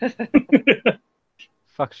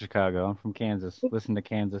 Fuck Chicago. I'm from Kansas. Listen to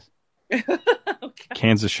Kansas.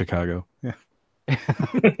 Kansas, Chicago. Yeah.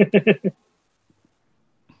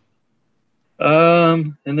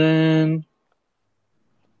 And then,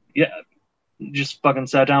 yeah, just fucking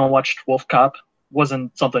sat down and watched Wolf Cop.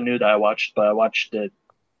 Wasn't something new that I watched, but I watched it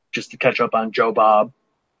just to catch up on Joe Bob.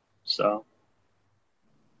 So,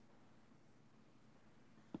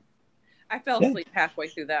 I fell asleep halfway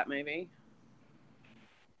through that movie.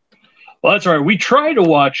 well, that's all right. We tried to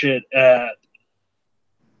watch it at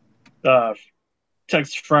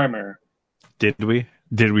Texas FRIGHTMARE. Did we?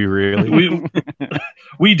 Did we really?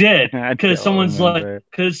 We did, I because don't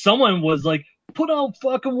remember. someone was like, put on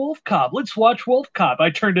fucking Wolf Cop. Let's watch Wolf Cop.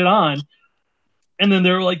 I turned it on, and then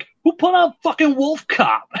they were like, who put on fucking Wolf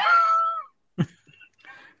Cop?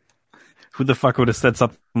 Who the fuck would have said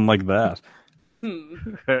something like that?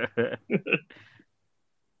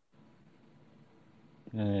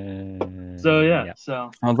 So yeah.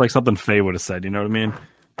 So Sounds like something Faye would have said. You know what I mean?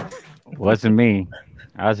 Wasn't me.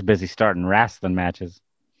 I was busy starting wrestling matches.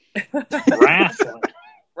 wrestling.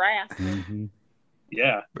 Wrath. Mm-hmm.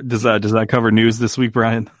 Yeah. Does that cover news this week,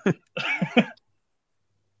 Brian?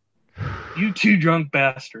 You two drunk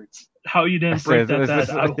bastards. How you didn't break that bad,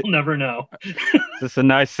 I will never know. This is a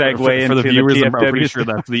nice segue for into the viewers. the I'm pretty TFW. sure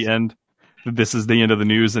that's the end. This is the end of the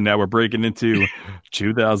news, and now we're breaking into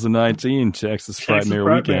 2019 Texas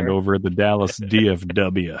Frightmare Weekend over at the Dallas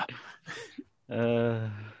DFW.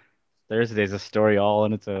 Thursday's a story all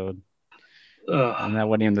on its own. And that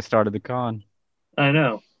wasn't even the start of the con. I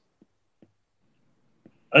know.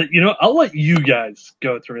 I'll let you guys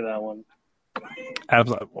go through that one.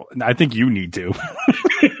 Absolutely. I think you need to.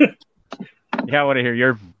 Yeah, I want to hear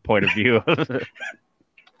your point of view.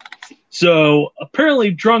 So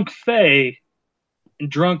apparently, Drunk Faye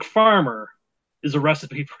and Drunk Farmer is a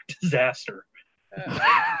recipe for disaster.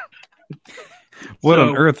 What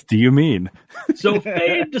on earth do you mean? So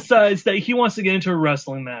Faye decides that he wants to get into a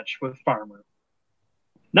wrestling match with Farmer.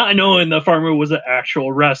 Not knowing that Farmer was an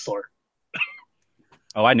actual wrestler.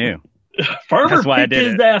 Oh, I knew. Farmer picked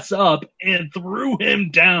his ass up and threw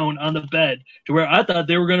him down on the bed to where I thought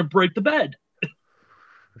they were going to break the bed.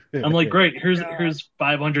 I'm like, great, here's $500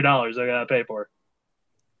 I got to pay for.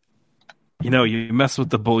 You know, you mess with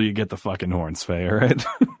the bull, you get the fucking horns, Faye, all right?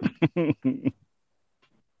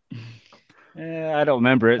 Yeah, I don't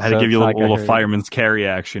remember it. I had to give you a little fireman's carry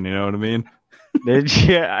action, you know what I mean? Did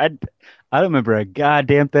you? I don't remember a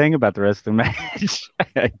goddamn thing about the rest of the match.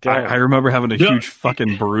 I remember having a huge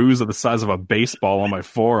fucking bruise of the size of a baseball on my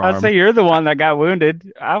forearm. I'd say you're the one that got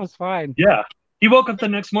wounded. I was fine. Yeah. He woke up the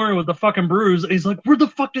next morning with a fucking bruise. And he's like, where the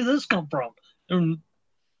fuck did this come from? And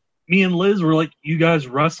me and Liz were like, you guys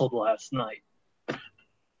wrestled last night.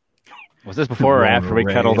 Was this before or after we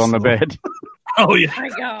cuddled on the bed? Oh, yeah. Oh, my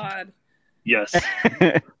God. Yes.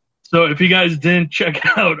 So if you guys didn't check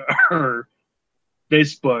out our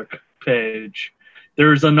Facebook page,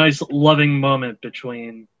 there's a nice loving moment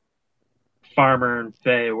between Farmer and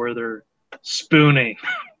Faye where they're spooning.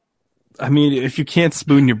 I mean, if you can't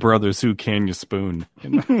spoon your brothers, who can you spoon? You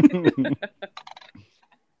know?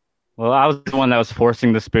 Well, I was the one that was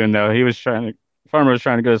forcing the spoon, though. Farmer was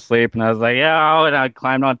trying to go to sleep, and I was like, yeah, and I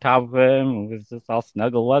climbed on top of him and was just all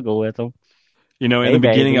snuggle-wuggle with him. You know, in the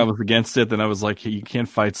beginning, I was against it. Then I was like, hey, you can't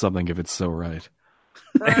fight something if it's so right.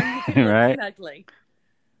 Right? Ugly.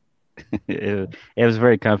 It was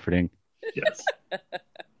very comforting. Yes.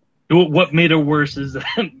 What made it worse is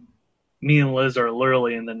that me and Liz are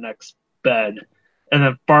literally in the next bed. And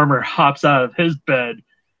then Farmer hops out of his bed,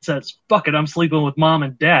 says, fuck it, I'm sleeping with Mom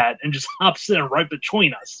and Dad, and just hops in right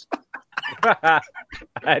between us.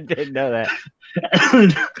 I didn't know that.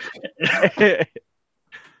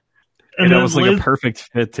 And that was like a perfect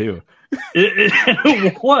fit, too.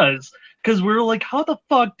 It was. Because we were like, how the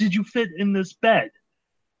fuck did you fit in this bed?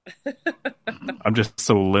 I'm just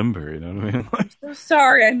so limber, you know what I mean? I'm so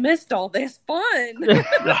sorry, I missed all this fun.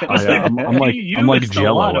 I'm like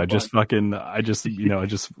Jello. I just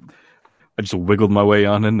wiggled my way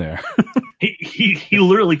on in there. He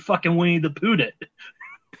literally fucking Winnie the Pooh'd it.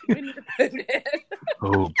 Winnie the Pooh'd it.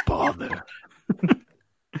 Oh, bother.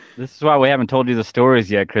 This is why we haven't told you the stories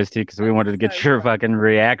yet, Christy, because we wanted to get your fucking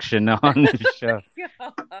reaction on the show.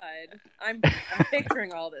 God, I'm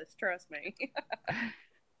picturing all this. Trust me.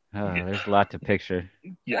 Oh, there's a lot to picture.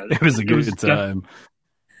 Yeah, it was a good time.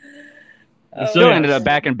 He still ended up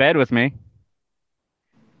back in bed with me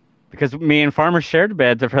because me and Farmer shared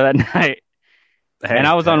beds for that night. Hey, and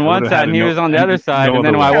I was on one side and he was on the other side. And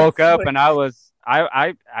then when I woke up and I for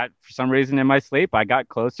some reason in my sleep, I got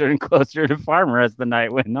closer and closer to Farmer as the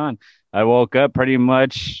night went on. I woke up pretty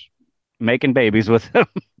much making babies with him.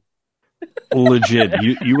 Legit.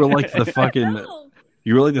 You were like the fucking...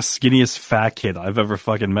 You were like the skinniest fat kid I've ever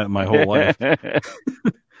fucking met in my whole life. That's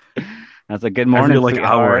a good morning. Every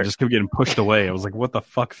hour, I just kept getting pushed away. I was like, what the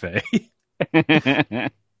fuck, Faye?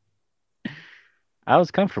 I was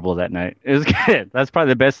comfortable that night. It was good. That's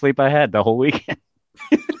probably the best sleep I had the whole weekend.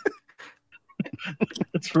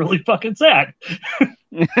 It's really fucking sad.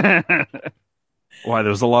 Why? There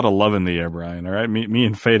was a lot of love in the air, Brian. All right, me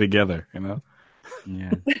and Faye together. You know.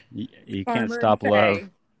 Yeah, you can't stop love.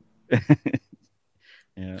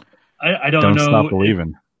 Yeah, I don't know. Stop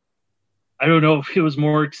believing. I don't know if he was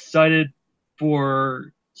more excited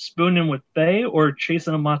for spooning with Faye or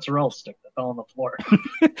chasing a mozzarella stick that fell on the floor.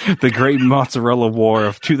 The great mozzarella war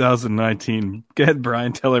of 2019. Go ahead,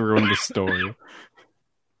 Brian. Tell everyone the story.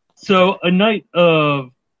 So a night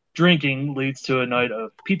of drinking leads to a night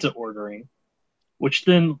of pizza ordering, which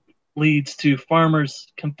then leads to Farmer's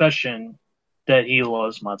confession that he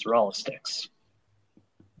loves mozzarella sticks.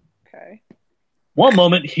 Okay. One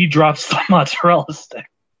moment, he drops the mozzarella stick.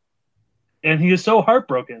 And he is so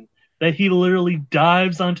heartbroken that he literally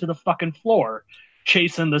dives onto the fucking floor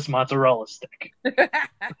chasing this mozzarella stick.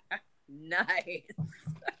 Nice.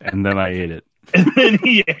 And then I ate it. And then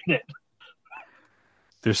he ate it.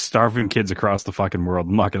 There's starving kids across the fucking world.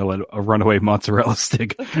 I'm not going to let a runaway mozzarella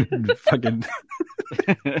stick fucking...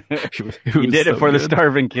 You did it for the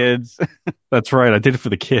starving kids. That's right. I did it for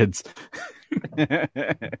the kids.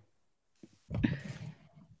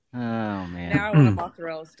 Oh, man. Now I want a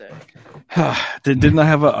mozzarella stick. Didn't I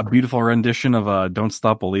have a beautiful rendition of Don't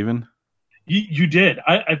Stop Believing? You did.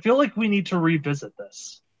 I feel like we need to revisit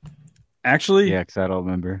this. Actually, yeah, because I don't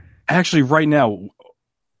remember. Actually, right now,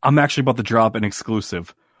 I'm actually about to drop an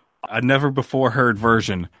exclusive. A never before heard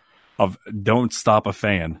version of Don't Stop a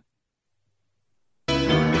Fan.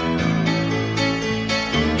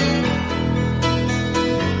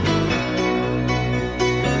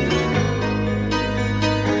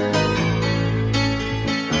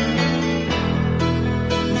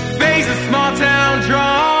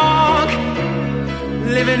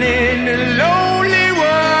 living in a lonely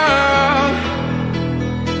world.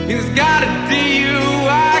 He's got a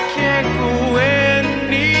DUI, can't go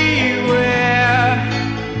anywhere.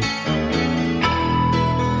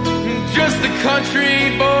 Just a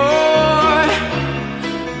country boy,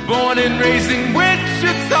 born and raised in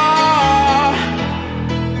Wichita.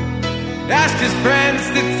 Asked his friends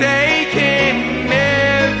to take him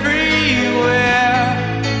everywhere.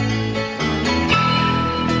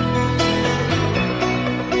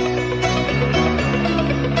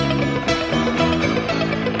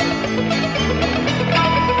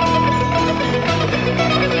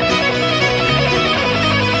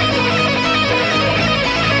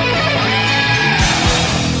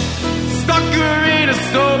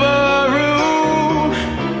 Sober room,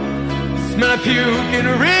 smell of puke and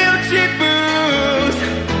real cheap booze.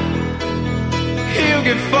 He'll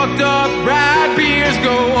get fucked up, ride beers,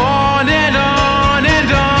 go on and on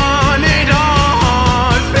and on and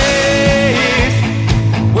on. Face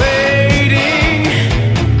waiting,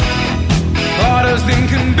 orders in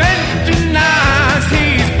convention eyes.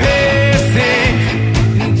 He's pacing,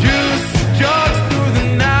 juice jugs through the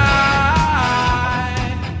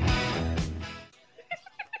night.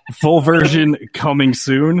 Full version coming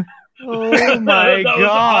soon. Oh my That was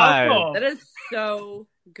god! awesome. That is so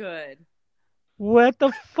good. What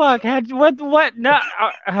the fuck? What? No,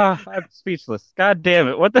 I'm speechless. God damn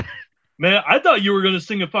it! What the? Man, I thought you were going to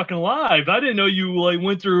sing it fucking live. I didn't know you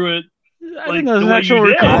went through it. I Like, didn't know it was the an way actual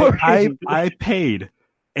you did. recording. I paid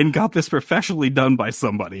and got this professionally done by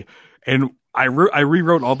somebody, and I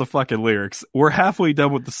rewrote all the fucking lyrics. We're halfway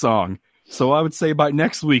done with the song, so I would say by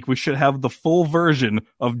next week we should have the full version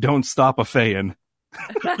of "Don't Stop a Fayin'."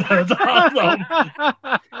 That's awesome.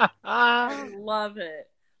 I love it.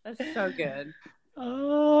 That's so good.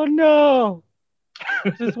 Oh no!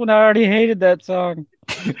 Just when I already hated that song.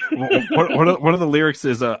 One of the lyrics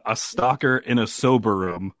is a stalker in a sober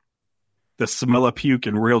room. The smell of puke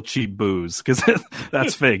and real cheap booze, because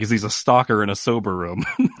that's fake. Because he's a stalker in a sober room.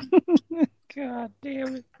 God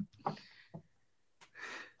damn it!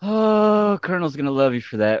 Oh, Colonel's gonna love you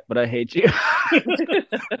for that, but I hate you.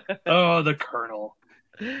 Oh, the Colonel.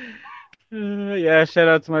 Yeah, shout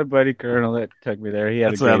out to my buddy Colonel that took me there. He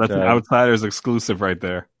had That's a great that's an time. Outsiders exclusive right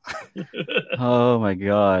there. Oh my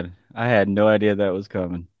god, I had no idea that was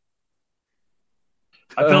coming.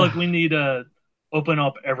 I feel like we need to open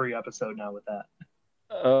up every episode now with that.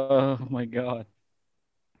 Oh my god,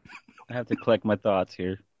 I have to collect my thoughts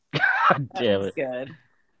here. God damn That's it, good.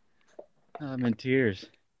 I'm in tears.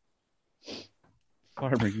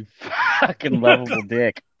 Farmer, you fucking lovable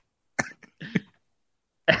dick.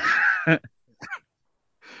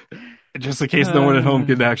 Just in case no one at home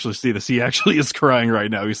can actually see this, he actually is crying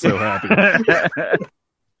right now. He's so happy. I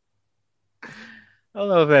don't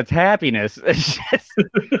know if that's happiness. It's just...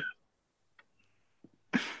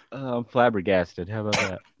 I'm flabbergasted. How about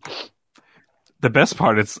that? The best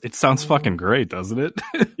part, it sounds fucking great, doesn't it?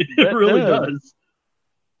 It really does.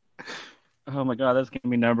 Oh my god, that's gonna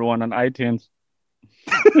be number one on iTunes.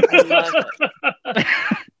 I love it.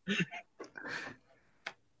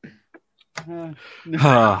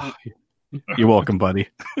 Ah, you're welcome, buddy.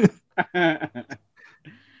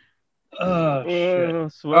 Oh,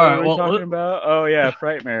 shit. So what All right, were we well, talking about? Oh yeah,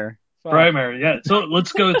 Frightmare. Fuck. Primary, yeah. So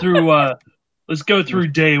let's go through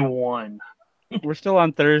day one. We're still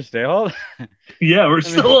on Thursday. Hold. Yeah, we're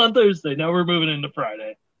still on Thursday. Now we're moving into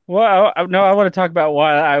Friday. Well, I want to talk about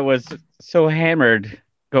why I was so hammered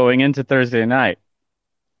going into Thursday night.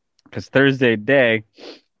 Because Thursday day,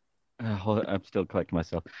 hold on, I'm still collecting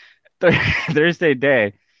myself. Thursday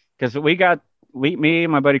day, because me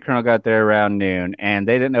and my buddy Colonel got there around noon, and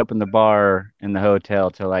they didn't open the bar in the hotel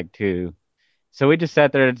till like 2. So we just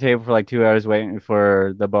sat there at a table for like 2 hours waiting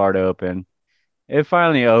for the bar to open. It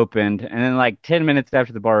finally opened, and then like 10 minutes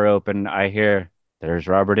after the bar opened, I hear, "There's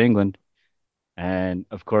Robert England." And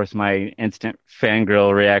of course, my instant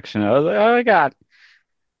fangirl reaction, I was like, "Oh my God."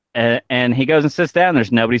 And he goes and sits down.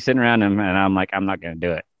 There's nobody sitting around him, and I'm like, I'm not going to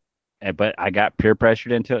do it. But I got peer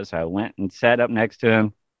pressured into it, so I went and sat up next to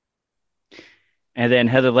him. And then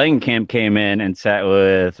Heather Langenkamp came in and sat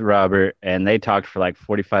with Robert, and they talked for like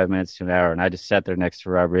 45 minutes to an hour. And I just sat there next to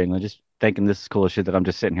Robert England, just thinking this is cool shit that I'm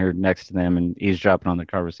just sitting here next to them and eavesdropping on the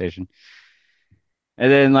conversation.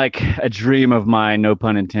 And then, like, a dream of mine, no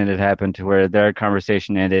pun intended, happened to where their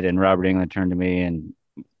conversation ended, and Robert England turned to me, and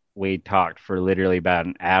we talked for literally about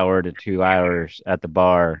an hour to 2 hours at the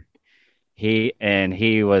bar. He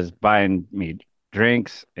was buying me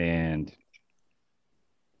drinks, and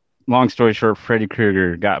long story short, Freddy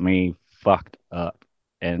Krueger got me fucked up.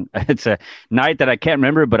 And it's a night that I can't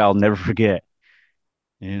remember, but I'll never forget.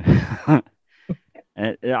 And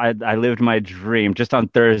And I lived my dream just on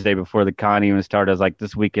Thursday before the con even started. I was like,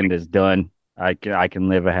 this weekend is done. I can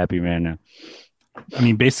live a happy man now. I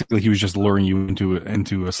mean, basically, he was just luring you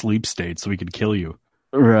into a sleep state so he could kill you.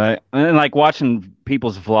 Right. And then, like, watching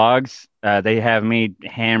people's vlogs, they have me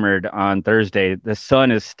hammered on Thursday. The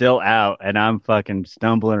sun is still out, and I'm fucking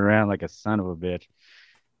stumbling around like a son of a bitch.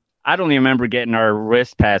 I don't even remember getting our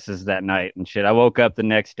wrist passes that night and shit. I woke up the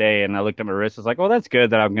next day, and I looked at my wrist. I was like, well, that's good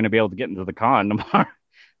that I'm going to be able to get into the con tomorrow.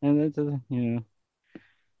 And that's,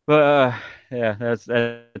 But, yeah,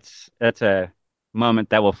 that's a moment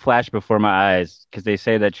that will flash before my eyes because they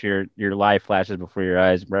say that your life flashes before your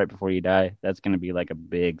eyes right before you die. That's going to be like a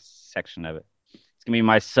big section of it. It's going to be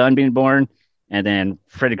my son being born and then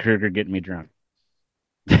Freddy Krueger getting me drunk.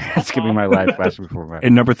 That's going to be my life flashing before my eyes.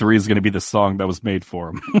 And number 3 is going to be the song that was made for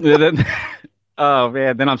him. Oh,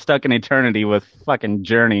 man. Then I'm stuck in eternity with fucking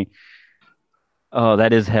Journey. Oh,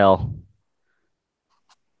 that is hell.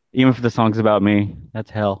 Even if the song's about me,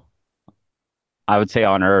 that's hell. I would say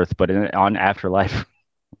on Earth, but on Afterlife.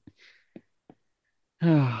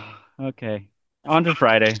 Okay. On to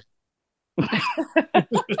Friday.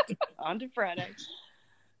 On to Friday.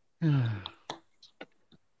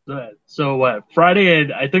 So what?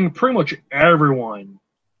 Friday, I think pretty much everyone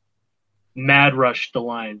mad rushed the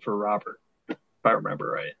line for Robert, if I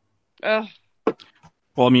remember right.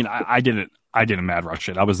 Well, I mean, I didn't mad rush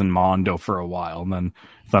it. I was in Mondo for a while, and then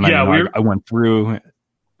I went through.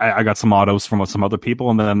 I got some autos from some other people,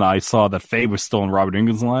 and then I saw that Faye was still in Robert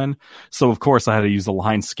England's line. So, of course, I had to use the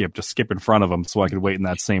line skip to skip in front of him so I could wait in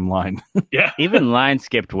that same line. Yeah. Even line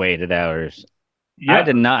skipped waited hours. Yeah. I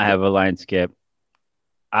did not have a line skip.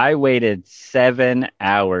 I waited 7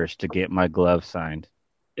 hours to get my glove signed.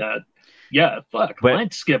 Yeah, fuck. But, line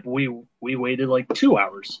skip, we waited like 2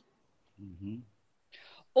 hours. Mm-hmm.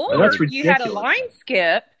 Or that's you had a ridiculous. line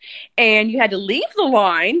skip and you had to leave the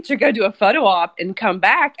line to go do a photo op and come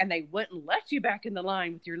back, and they wouldn't let you back in the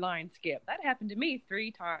line with your line skip. That happened to me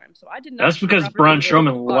 3 times. So I did not. That's because Braun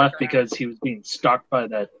Strowman left because he was being stalked by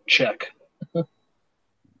that chick.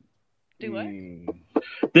 Do what?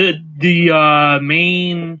 The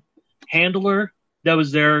main handler that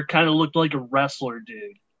was there kind of looked like a wrestler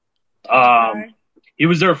dude. Okay. He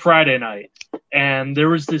was there Friday night, and there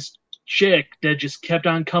was this chick that just kept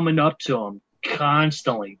on coming up to him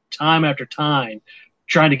constantly, time after time,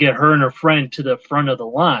 trying to get her and her friend to the front of the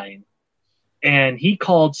line. And he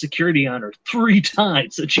called security on her 3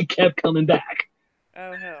 times, and she kept coming back.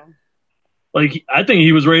 Oh, hell. Like, I think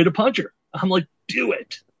he was ready to punch her. I'm like, do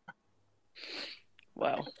it.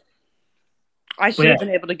 Well, I should have been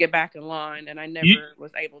able to get back in line, and I never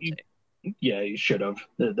was able to. Yeah, you should have.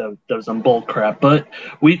 That was some bull crap. But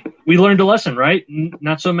we learned a lesson, right?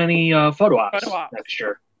 Not so many photo ops next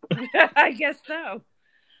year. I guess so.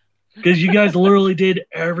 Because you guys literally did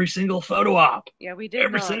every single photo op. Yeah, we did.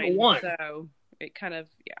 Every single one. So it kind of,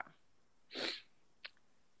 yeah.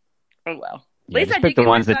 Oh, well. At Yeah, least just I pick did the get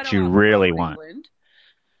ones my that photo you op really from want. England.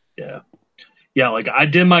 Yeah, like I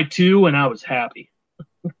did my 2 and I was happy.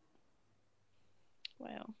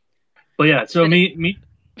 Well. But yeah, so me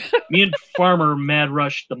and Farmer mad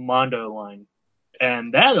rushed the Mondo line.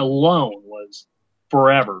 And that alone was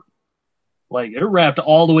forever. Like, it wrapped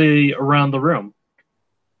all the way around the room.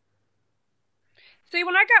 See,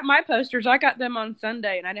 when I got my posters, I got them on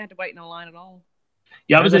Sunday, and I didn't have to wait in a line at all.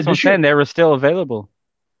 Yeah, I was That's what I'm saying. They were still available.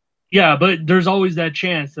 Yeah, but there's always that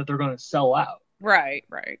chance that they're going to sell out. Right.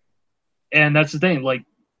 And that's the thing. Like,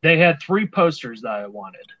 they had 3 posters that I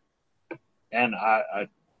wanted. And I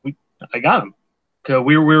got them. Because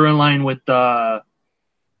we were in line with Amanda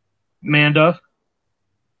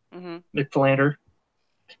McFlander.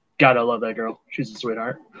 God, I love that girl. She's a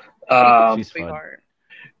sweetheart. She's Sweetheart.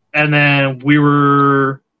 And then we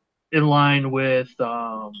were in line with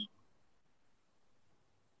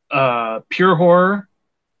Pure Horror,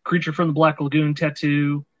 Creature from the Black Lagoon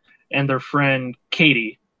Tattoo, and their friend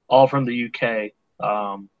Katie, all from the UK.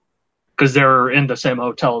 Because they're in the same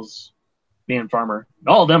hotels, me and Farmer.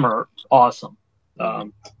 All of them are awesome.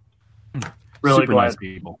 Really super glad. nice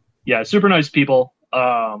people. Yeah, super nice people.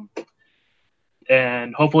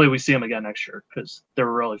 And hopefully we see them again next year because they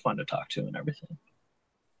were really fun to talk to and everything.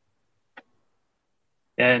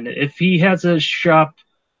 And if he has a shop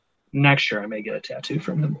next year, I may get a tattoo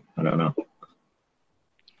from him. I don't know.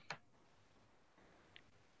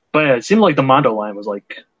 But yeah, it seemed like the Mondo line was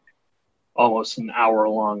like almost an hour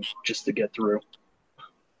long just to get through.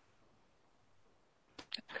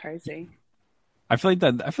 Crazy. I feel like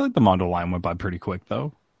the Mondo line went by pretty quick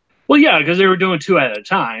though. Well, yeah, because they were doing 2 at a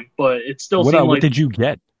time, but it still seemed like. What did you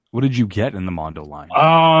get? What did you get in the Mondo line?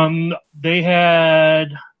 They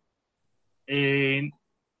had a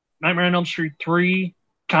Nightmare on Elm Street 3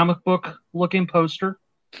 comic book looking poster.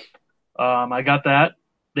 I got that.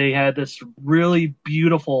 They had this really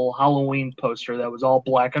beautiful Halloween poster that was all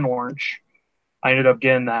black and orange. I ended up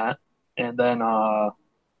getting that. And then a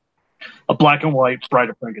black and white Bride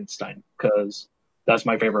of Frankenstein, because that's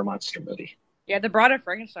my favorite monster movie. Yeah, the Bride of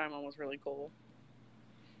Frankenstein one was really cool.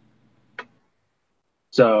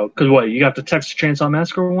 So, because what, you got the Texas Chainsaw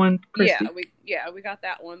Massacre one, Christy? We got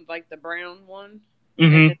that one, like the brown one,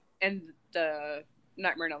 Mm-hmm. and the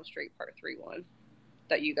Nightmare on Elm Street Part 3 one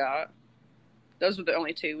that you got. Those were the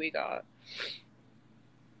only two we got.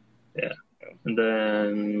 Yeah. And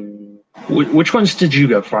then, which ones did you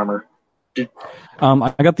get, Farmer?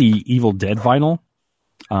 I got the Evil Dead vinyl.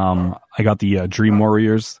 I got the Dream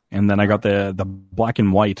Warriors, and then I got the black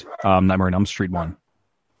and white Nightmare on Elm Street one.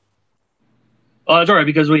 Oh, that's all right,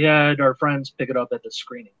 because we had our friends pick it up at the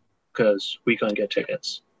screening because we couldn't get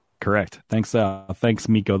tickets. Correct. Thanks,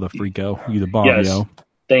 Miko the Freako. You the bomb, Yes. yo.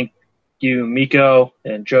 Thank you, Miko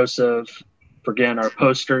and Joseph, for getting our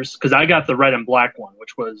posters. Because I got the red and black one,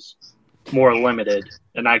 which was more limited,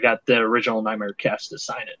 and I got the original Nightmare cast to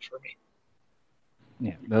sign it for me.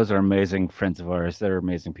 Yeah, those are amazing friends of ours. They're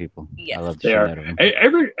amazing people. Yes. I love the They shit are. out of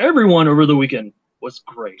them. Everyone over the weekend was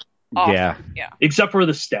great, Awesome. Yeah. except for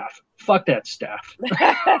the staff. Fuck that staff.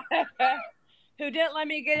 Who didn't let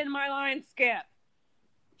me get in my line, Skip?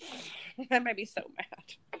 That made me so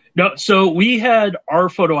mad. No, so we had our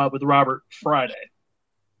photo out with Robert Friday.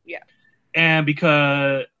 Yeah. And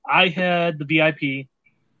because I had the VIP,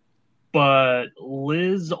 but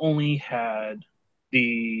Liz only had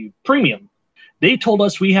the premium, they told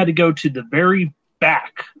us we had to go to the very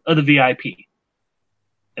back of the VIP.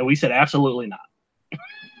 And we said, absolutely not.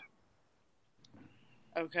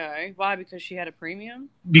 Okay. Why? Because she had a premium?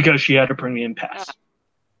 Because she had a premium pass.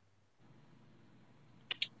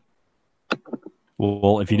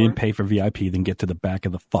 Well, if you didn't pay for VIP, then get to the back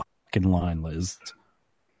of the fucking line, Liz.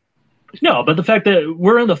 No, but the fact that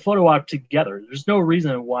we're in the photo op together, there's no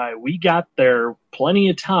reason why we got there plenty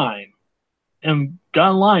of time and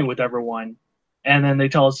got in line with everyone, and then they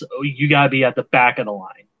tell us, oh, you got to be at the back of the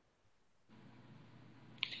line.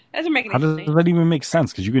 Doesn't make any How does sense. that even make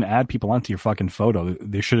sense? Because you can add people onto your fucking photo.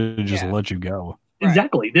 They should have just let you go. Right.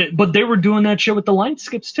 Exactly. But they were doing that shit with the line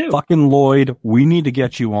skips, too. Fucking Lloyd, we need to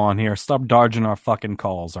get you on here. Stop dodging our fucking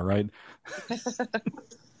calls, all right?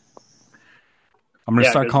 I'm gonna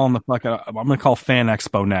start calling the fucking. I'm gonna call Fan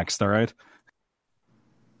Expo next, all right?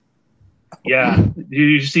 Yeah. Did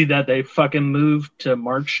you see that they fucking moved to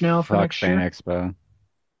March now for Fuck next Fan year? Expo.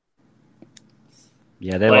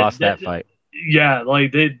 Yeah, they Like, lost that fight. Yeah,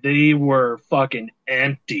 like they were fucking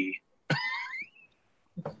empty.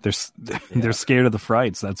 They're scared of the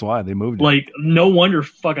frights. That's why they moved. Like, no wonder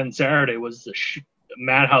fucking Saturday was the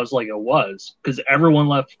madhouse like it was, because everyone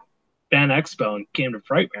left Fan Expo and came to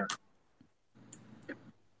Frightmare.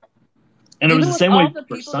 And it was the same way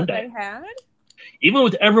for Sunday. That they had? Even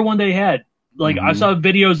with everyone they had, like I saw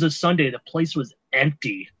videos this Sunday, the place was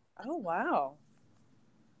empty. Oh, wow.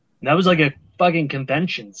 And that was like a fucking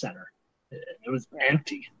convention center. It was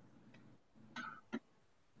empty.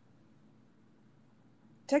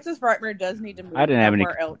 Texas Frightmare does need to move I didn't have any-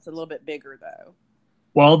 somewhere else a little bit bigger, though.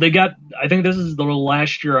 Well, they got. I think this is the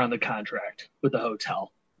last year on the contract with the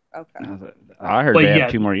hotel. Okay. I heard But they yeah.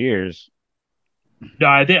 have 2 more years. No,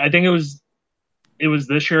 I think it was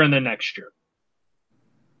this year and then next year.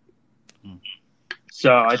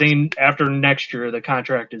 So I think after next year the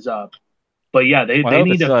contract is up. But yeah, they I hope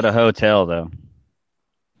need it's still at a hotel though.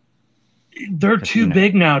 They're too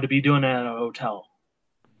big now to be doing that at a hotel.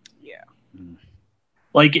 Yeah.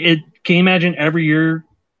 Like, can you imagine every year,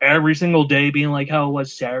 every single day being like how it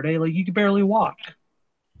was Saturday? Like, you could barely walk.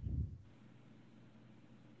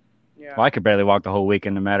 Yeah. Well, I could barely walk the whole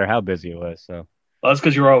weekend, no matter how busy it was. So Well, that's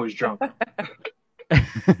because you were always drunk.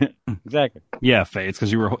 exactly. Yeah, Faye, it's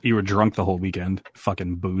because you were drunk the whole weekend.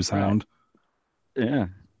 Fucking booze hound. Yeah,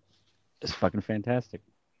 it's fucking fantastic.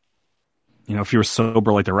 You know, if you were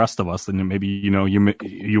sober like the rest of us, then maybe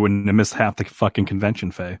you wouldn't have missed half the fucking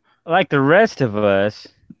convention, Faye. Like the rest of us.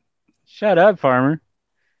 Shut up, Farmer.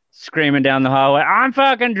 Screaming down the hallway. I'm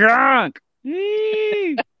fucking drunk.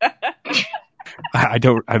 Yee! I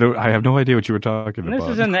have no idea what you were talking And this about.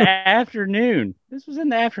 was in the afternoon.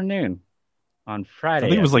 On Friday. I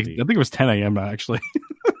think it was 10 a.m. actually.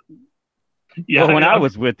 Yeah, Well, when I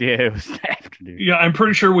was with you, it was the afternoon. Yeah, I'm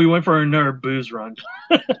pretty sure we went for another booze run.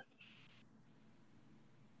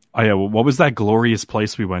 Oh yeah, what was that glorious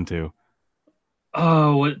place we went to?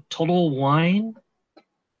 Oh, what, Total Wine?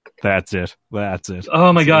 That's it.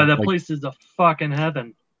 Oh my god, that like, place is a fucking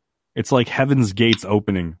heaven. It's like Heaven's Gates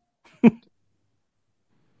opening.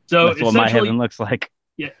 So That's what my essentially, heaven looks like.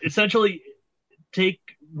 yeah, essentially, take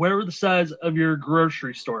whatever the size of your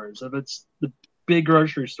grocery store is. If it's the big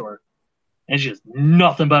grocery store, and it's just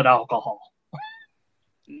nothing but alcohol.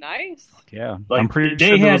 Nice. Yeah. Like, I'm pretty they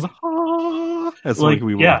sure there had, was as like,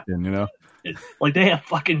 we yeah. walked in, you know. like they had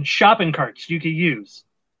fucking shopping carts you could use.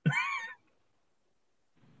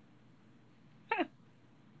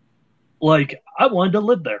 Like, I wanted to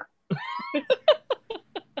live there.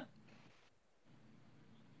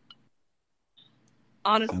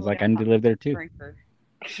 Honestly, Sounds like I need to live there too. drinker.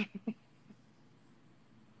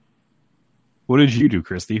 What did you do,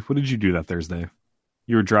 Christy? What did you do that Thursday?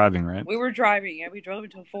 You were driving, right? We were driving. Yeah, we drove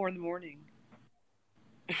until 4 a.m.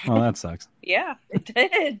 Oh, that sucks. Yeah, it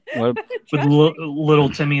did. What, With Trust me. little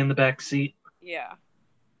Timmy in the back seat. Yeah.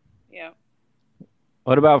 Yeah.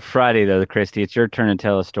 what about Friday though, Christy? It's your turn to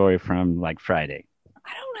tell a story from like Friday.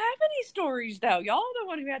 I don't have any stories though. Y'all are the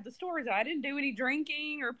one who had the stories. I didn't do any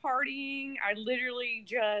drinking or partying. I literally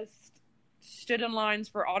just stood in lines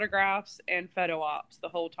for autographs and photo ops the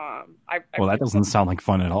whole time. Well, that doesn't sound like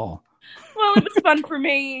fun at all. Well, it was fun for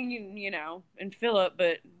me, and, you know, and Philip,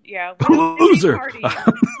 but yeah. Loser.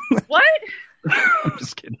 What? I'm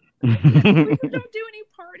just kidding. We don't do any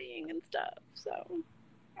partying and stuff, so.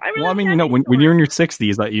 Well, I mean, you know, when you're in your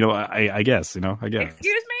 60s, like, you know, I guess, you know, I guess.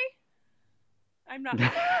 Excuse me? I'm not.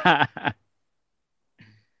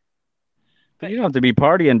 You don't have to be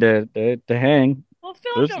partying to hang. Well,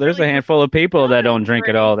 Philip There's a handful of people that don't drink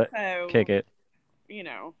at all that kick it. You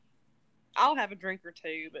know, I'll have a drink or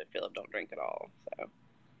two, but Philip don't drink at all.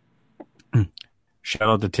 So. Shout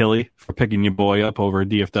out to Tilly for picking your boy up over at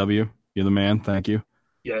DFW. You're the man. Thank you.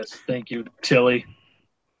 Yes, thank you, Tilly.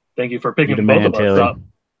 Thank you for picking You're the both man, of us Tilly. up.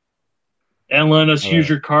 And letting us All use right.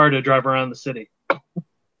 your car to drive around the city.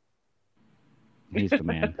 He's the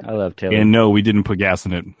man. I love Tilly. And no, we didn't put gas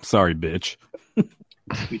in it. Sorry, bitch.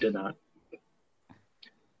 We did not.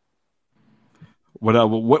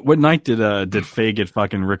 What night did Faye get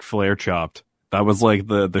fucking Ric Flair chopped? That was like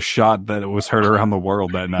the shot that was heard around the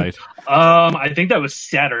world that night. I think that was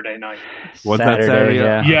Saturday night. Was that Saturday?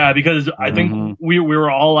 Yeah. Yeah, because I think Mhm. we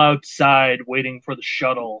were all outside waiting for the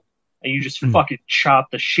shuttle, and you just fucking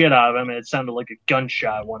chopped the shit out of him, and it sounded like a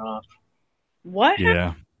gunshot went off. What?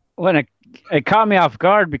 Yeah. When it caught me off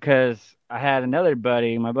guard because I had another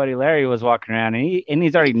buddy, my buddy Larry, was walking around, and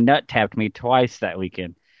he's already nut tapped me twice that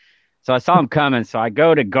weekend. So I saw him coming, so I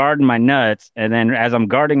go to guard my nuts, and then as I'm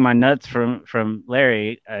guarding my nuts from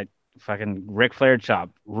Larry, a fucking Ric Flair chop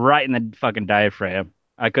right in the fucking diaphragm.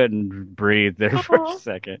 I couldn't breathe there for a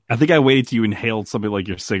second. I think I waited till you inhaled something like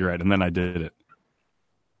your cigarette, and then I did it.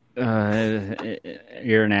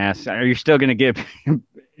 You're an ass. Are you still gonna get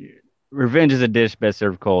revenge is a dish best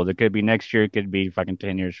served cold? It could be next year. It could be fucking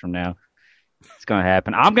 10 years from now. It's gonna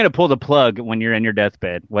happen. I'm gonna pull the plug when you're in your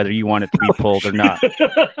deathbed, whether you want it to be pulled or not.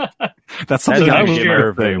 That's something That's I not would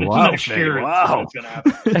sure. say. There's Wow, no sure Faye, wow. it's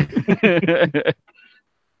gonna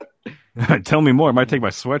happen. Tell me more. I might take my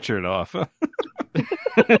sweatshirt off.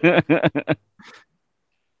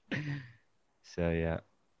 So yeah,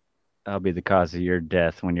 I'll be the cause of your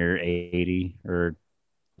death when you're 80 or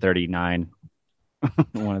 39.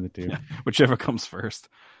 One of the two. Whichever comes first.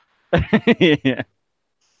 Yeah.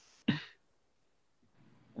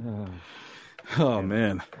 Oh,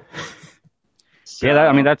 man. Yeah,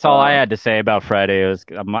 I mean that's all I had to say about Friday. It was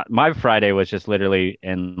my Friday was just literally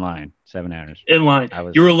in line, 7 hours. In line. I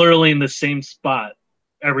You were literally in the same spot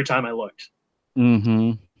every time I looked.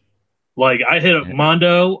 Mm-hmm. Like, I hit up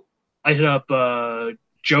Mondo, I hit up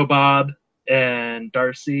Joe Bob and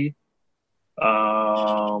Darcy.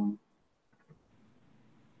 And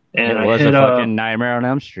It was I a hit fucking Nightmare on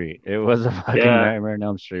Elm Street. It was a fucking Nightmare on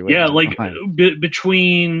Elm Street. yeah, like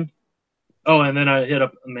between. Oh, and then I hit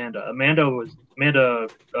up Amanda. Amanda,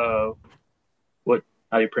 what?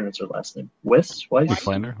 How do you pronounce her last name? Weiss?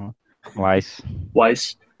 Flander, huh? Weiss.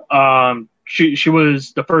 She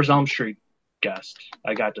was the first Elm Street guest.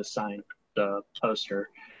 I got to sign the poster,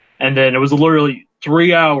 and then it was literally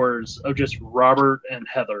 3 hours of just Robert and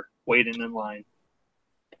Heather waiting in line.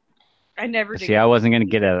 I never did. See, I wasn't gonna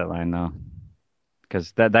get out of that line though,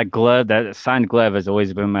 because that glove, that signed glove, has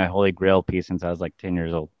always been my holy grail piece since I was like 10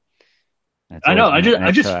 years old. That's I know. always been- I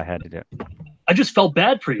that's just what I had to do. I just felt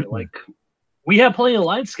bad for you. Like, we had plenty of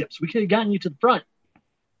line skips. We could have gotten you to the front.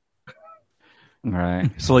 Right.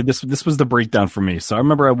 So like this was the breakdown for me. So I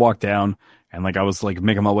remember I walked down and like I was like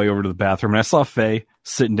making my way over to the bathroom and I saw Faye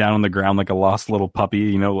sitting down on the ground like a lost little puppy,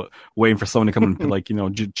 you know, waiting for someone to come and like, you know,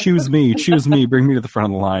 choose me, bring me to the front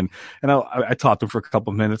of the line. And I talked to him for a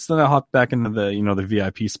couple of minutes. Then I hopped back into the, you know, the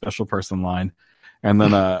VIP special person line. And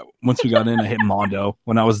then once we got in, I hit Mondo.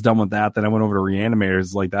 When I was done with that, then I went over to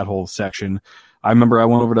Reanimators, like that whole section. I remember I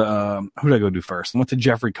went over to who did I go do first? I went to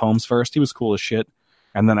Jeffrey Combs first. He was cool as shit.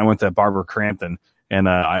 And then I went to Barbara Crampton, and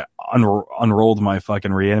I unrolled my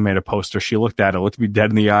fucking Reanimator poster. She looked at it, looked me dead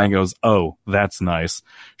in the eye, and goes, "Oh, that's nice."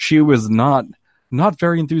 She was not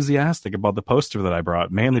very enthusiastic about the poster that I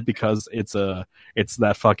brought, mainly because it's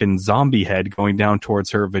that fucking zombie head going down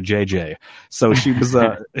towards her vajayjay. So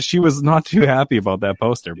she was not too happy about that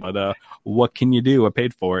poster. But what can you do? I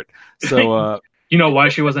paid for it. So you know why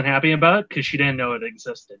she wasn't happy about it? Because she didn't know it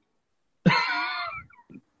existed.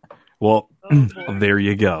 Well, there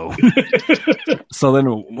you go. So then,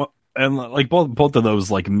 and like both of those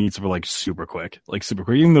like meets were like super quick.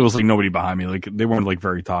 Even though there was like nobody behind me, like they weren't like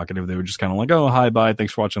very talkative. They were just kind of like, "Oh, hi, bye,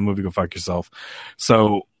 thanks for watching the movie. Go fuck yourself."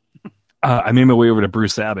 So I made my way over to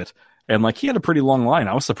Bruce Abbott, and like he had a pretty long line.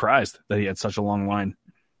 I was surprised that he had such a long line.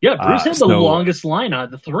 Yeah, Bruce had the longest line out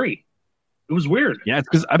of the three. It was weird. Yeah,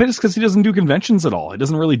 I bet it's because he doesn't do conventions at all. He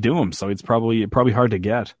doesn't really do them, so it's probably hard to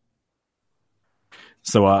get.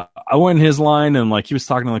 So I went in his line, and like he was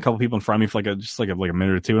talking to a couple people in front of me for just like a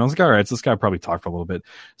minute or two, and I was like, all right, so this guy probably talked for a little bit.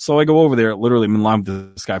 So I go over there, literally I'm in line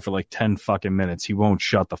with this guy for like 10 fucking minutes. He won't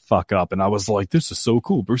shut the fuck up, and I was like, this is so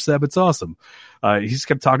cool. Bruce Abbott's awesome. He just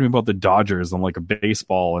kept talking to me about the Dodgers and like a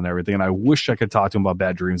baseball and everything, and I wish I could talk to him about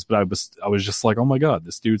Bad Dreams, but I was just like, oh my god,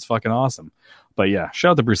 this dude's fucking awesome. But yeah,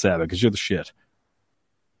 shout out to Bruce Abbott because you're the shit.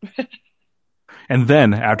 And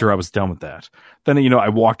then after I was done with that, then, I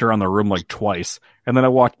walked around the room like twice, and then I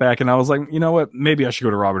walked back and I was like, you know what? Maybe I should go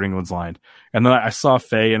to Robert Englund's line. And then I saw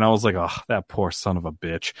Faye and I was like, oh, that poor son of a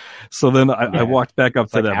bitch. So then I walked back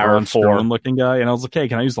up to that Braun Strowman looking guy, and I was like, hey,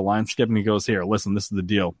 can I use the line skip? And he goes, here, listen, this is the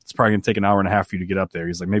deal. It's probably going to take an hour and a half for you to get up there.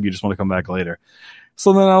 He's like, maybe you just want to come back later.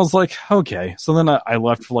 So then I was like, okay. So then I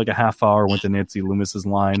left for like a half hour, went to Nancy Loomis's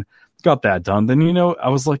line, got that done. Then, I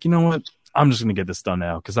was like, you know what? I'm just going to get this done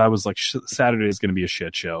now, because I was like, Saturday is going to be a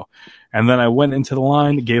shit show. And then I went into the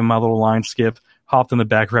line, gave him my little line skip, hopped in the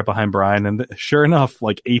back right behind Brian, and sure enough,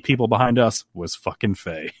 like 8 people behind us was fucking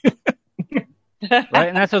Faye. Right,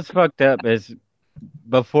 and that's what's fucked up is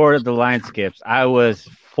before the line skips, I was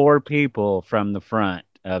 4 people from the front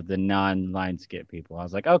of the non-line skip people. I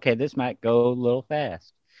was like, okay, this might go a little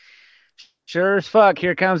fast. Sure as fuck,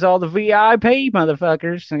 here comes all the VIP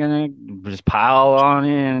motherfuckers. They're gonna just pile on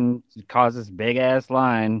in and cause this big ass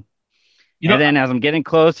line. And then as I'm getting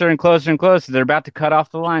closer and closer and closer, they're about to cut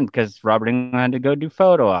off the line because Robert Englund had to go do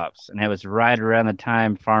photo ops. And it was right around the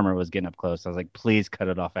time Farmer was getting up close. I was like, please cut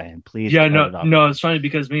it off at him. Please cut it off. No, it's funny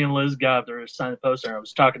because me and Liz got up there to sign the poster. I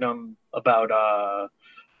was talking to him about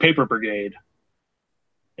Paper Brigade.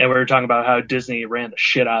 And we were talking about how Disney ran the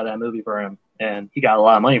shit out of that movie for him. And he got a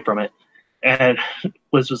lot of money from it. And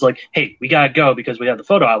Liz was like, hey, we got to go because we had the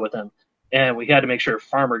photo out with him. And we had to make sure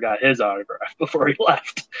Farmer got his autograph before he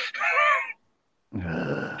left.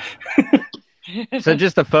 So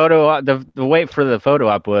just the photo, the wait for the photo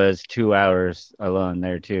op was 2 hours alone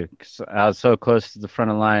there too. 'Cause I was so close to the front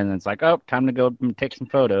of the line, and it's like, oh, time to go take some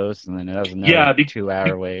photos, and then it was another 2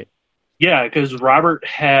 hour wait. Yeah, because Robert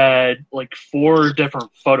had like 4 different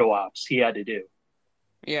photo ops he had to do.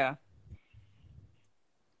 Yeah.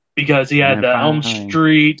 Because he had the Elm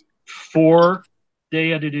Street 4 they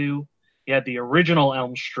had to do. He had the original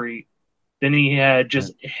Elm Street. Then he had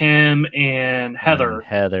just him and Heather.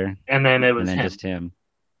 And then it was him. Just him.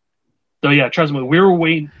 So yeah, trust me, we were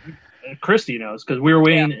waiting. Christy knows because we were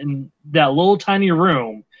waiting in that little tiny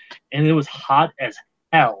room, and it was hot as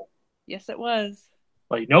hell. Yes, it was.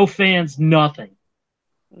 Like no fans, nothing.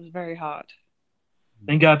 It was very hot.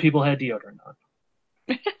 Thank God people had deodorant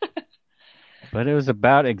on. But it was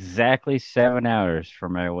about exactly 7 hours for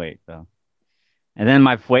my wait, though. And then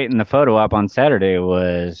my wait in the photo op on Saturday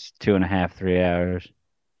was 2.5, 3 hours.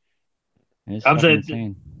 I'm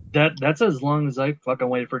saying that's as long as I fucking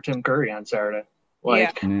waited for Tim Curry on Saturday.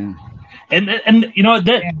 Like, yeah. And you know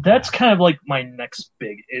that's kind of like my next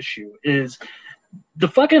big issue is the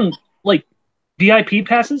fucking like VIP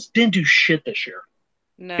passes didn't do shit this year.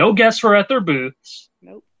 No guests were at their booths.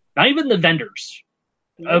 Nope. Not even the vendors.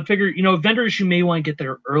 I figure, vendors, you may want to get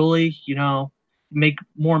there early, make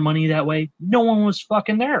more money that way. No one was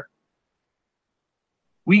fucking there.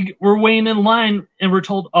 We were waiting in line and we're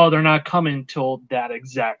told, oh, they're not coming till that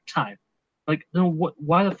exact time. Like, no,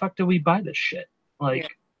 why the fuck did we buy this shit? Like, yeah.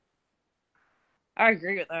 I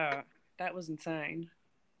agree with that. That was insane.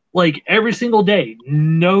 Like, every single day,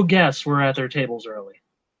 no guests were at their tables early.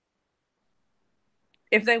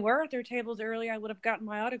 If they were at their tables early, I would have gotten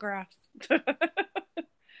my autograph.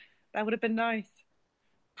 That would have been nice.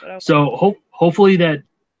 So hopefully that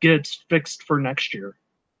gets fixed for next year.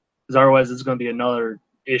 because otherwise it's going to be another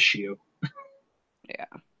issue. Yeah.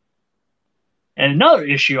 And another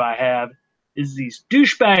issue I have is these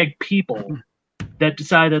douchebag people that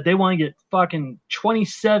decide that they want to get fucking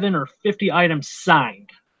 27 or 50 items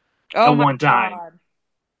signed at one time. God.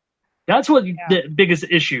 That's what the biggest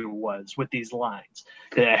issue was with these lines.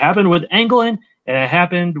 It happened with Anglin, and it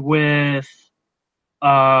happened with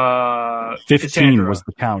 15 Cassandra. was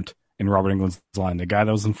the count in Robert Englund's line. The guy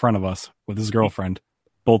that was in front of us with his girlfriend,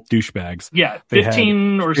 both douchebags. Yeah, They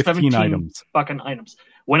 15 had or 17 items. fucking items.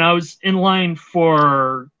 When I was in line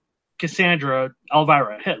for Cassandra,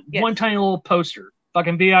 Elvira had one tiny little poster,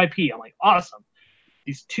 fucking VIP. I'm like, awesome.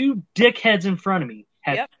 These two dickheads in front of me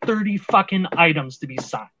had 30 fucking items to be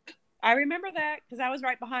signed. I remember that because I was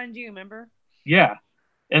right behind you, remember? Yeah.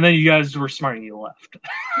 And then you guys were smart and you left.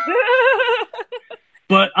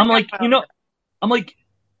 But I'm like,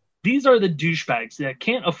 these are the douchebags that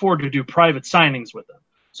can't afford to do private signings with them.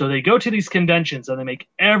 So they go to these conventions and they make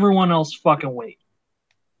everyone else fucking wait.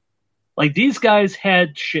 Like, these guys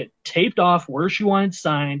had shit taped off where she wanted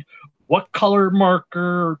signed, what color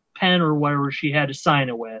marker, pen, or whatever she had to sign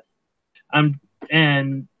it with.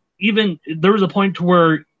 And even there was a point to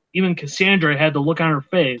where even Cassandra had the look on her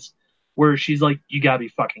face where she's like, you gotta be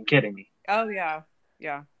fucking kidding me. Oh, yeah.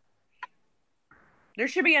 Yeah. There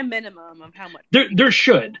should be a minimum of how much. There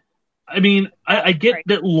should. I mean, I get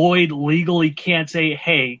that Lloyd legally can't say,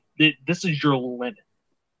 hey, this is your limit.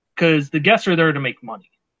 Because the guests are there to make money.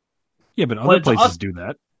 Yeah, but other places do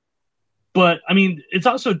that. But, I mean, it's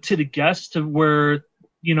also to the guests to where,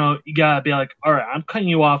 you gotta be like, all right, I'm cutting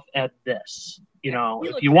you off at this.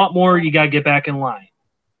 If you want more, you gotta get back in line.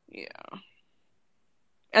 Yeah.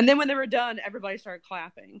 And then when they were done, everybody started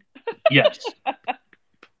clapping. Yes.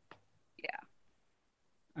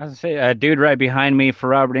 I was gonna say, a dude right behind me for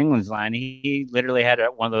Robert Englund's line, he literally had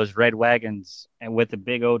one of those red wagons and with a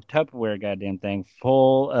big old Tupperware goddamn thing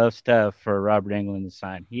full of stuff for Robert Englund to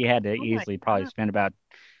sign. He had to easily probably spend about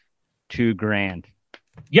 $2,000.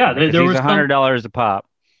 Yeah, there was $100 a pop.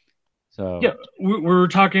 So yeah, we were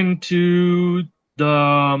talking to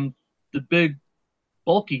the big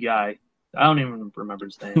bulky guy. I don't even remember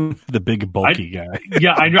his name. The big bulky guy.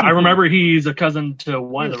 Yeah, I remember he's a cousin to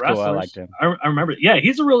one of the wrestlers. Cool. I liked him. I remember. Yeah,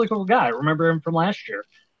 he's a really cool guy. I remember him from last year.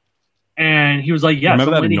 And he was like, yeah.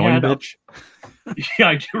 Remember that annoying bitch? Yeah,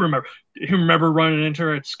 I do remember. You remember running into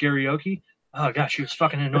her at karaoke? Oh, gosh, she was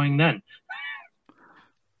fucking annoying then.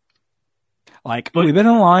 Like, we've been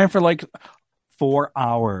in line for like 4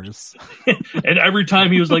 hours. And every time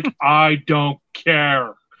he was like, I don't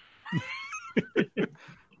care.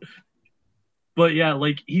 But yeah,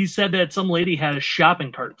 like he said that some lady had a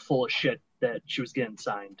shopping cart full of shit that she was getting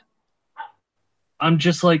signed. I'm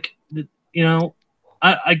just like,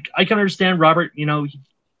 I can understand Robert,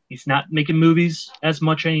 he's not making movies as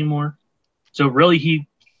much anymore. So really he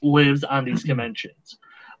lives on these conventions.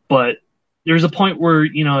 But there's a point where,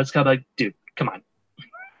 it's kind of like, dude, come on.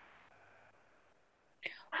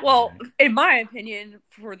 Well, in my opinion,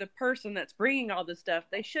 for the person that's bringing all this stuff,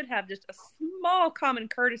 they should have just a small common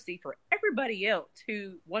courtesy for everybody else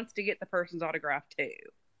who wants to get the person's autograph too.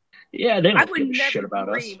 Yeah, they I don't would give a never shit about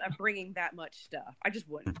us. dream of bringing that much stuff. I just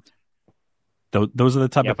wouldn't. Those are the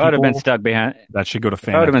type of if I would people have been stuck behind, that should go to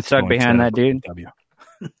fan. If I would have been stuck behind that dude,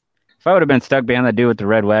 if I would have been stuck behind that dude with the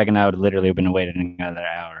red wagon, I would literally have been waiting another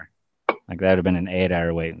hour. Like that would have been an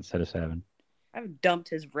 8-hour wait instead of 7. I've dumped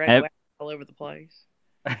his red wagon all over the place.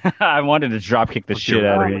 I wanted to drop kick the shit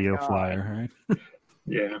out of him. Radio flyer, right?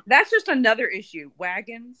 Yeah. That's just another issue.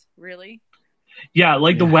 Wagons, really? Yeah,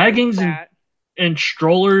 like the wagons and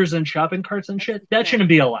strollers and shopping carts and shit, that shouldn't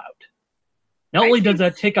be allowed. Not only does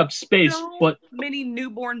that take up space, but many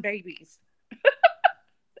newborn babies.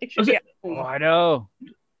 They should be I know.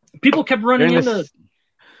 People kept running into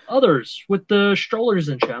others with the strollers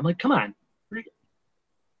and shit. I'm like, come on.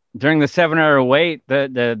 During the 7-hour wait,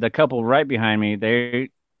 the couple right behind me, they're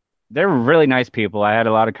really nice people. I had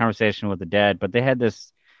a lot of conversation with the dad, but they had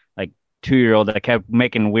this like 2-year-old that kept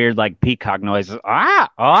making weird like peacock noises. Ah!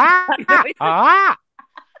 I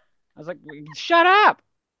was like, shut up!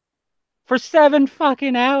 For 7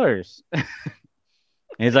 fucking hours.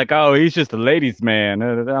 He's like, oh, he's just a ladies' man.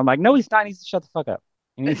 I'm like, no, he's not. He needs to shut the fuck up.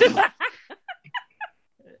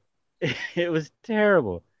 It was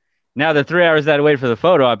terrible. Now, the 3 hours that I waited for the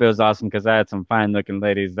photo op, it was awesome because I had some fine-looking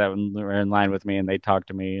ladies that were in line with me, and they talked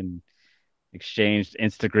to me and exchanged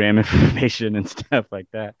Instagram information and stuff like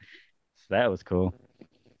that. So that was cool.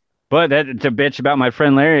 But to bitch about my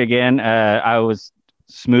friend Larry again, I was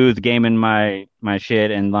smooth gaming my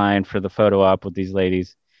shit in line for the photo op with these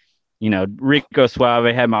ladies. Rico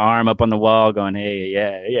Suave had my arm up on the wall going, hey,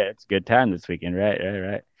 yeah, it's a good time this weekend,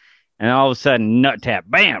 right. And all of a sudden, nut tap,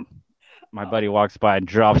 bam! My buddy walks by and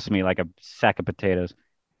drops me like a sack of potatoes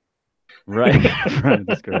right in front of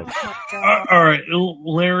this girl. All right,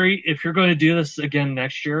 Larry, if you're going to do this again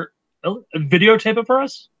next year, videotape it for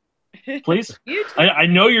us, please. I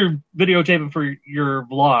know you're videotaping for your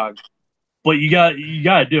vlog, but you got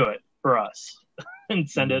to do it for us and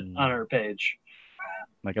send it on our page.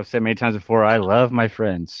 Like I've said many times before, I love my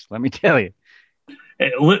friends. Let me tell you.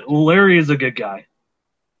 Hey, Larry is a good guy.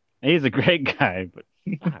 He's a great guy, but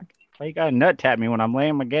fuck, why you gotta nut tap me when I'm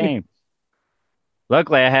laying my game?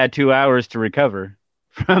 Luckily, I had 2 hours to recover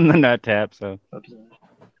from the nut tap, so.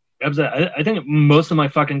 I think most of my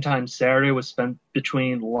fucking time Saturday was spent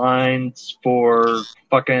between lines for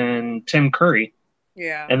fucking Tim Curry.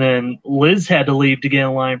 Yeah. And then Liz had to leave to get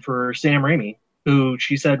in line for Sam Raimi, who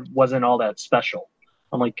she said wasn't all that special.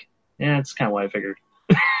 I'm like, yeah, it's kind of what I figured.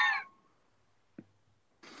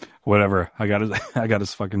 Whatever. I got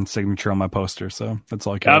his fucking signature on my poster, so that's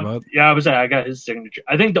all I care about. Yeah, I got his signature.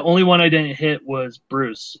 I think the only one I didn't hit was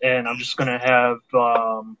Bruce, and I'm just gonna have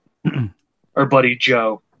our buddy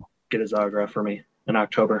Joe get his autograph for me in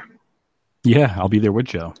October. Yeah, I'll be there with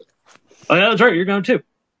Joe. Oh yeah, that's right. You're going too.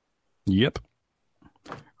 Yep.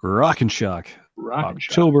 Rock and Shock. Rock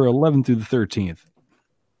Shock. October 11th through the 13th.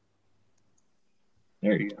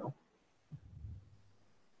 There you go.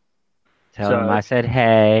 Tell him I said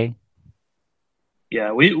hey.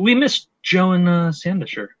 Yeah, we missed Joe and Sam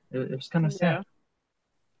this year. It was kind of sad.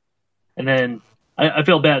 And then I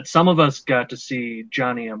feel bad. Some of us got to see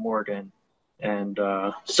Johnny and Morgan, and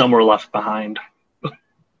some were left behind.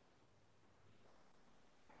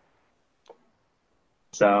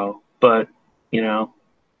 So, but, you know,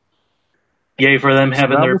 yay for them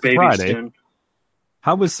having their baby Friday. soon.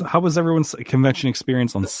 How was everyone's convention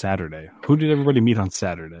experience on Saturday? Who did everybody meet on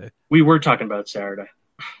Saturday? We were talking about Saturday.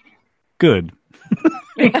 Good.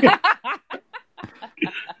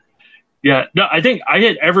 Yeah, no, I think I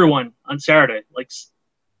hit everyone on Saturday. Like,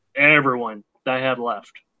 everyone that I had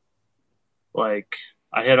left. Like,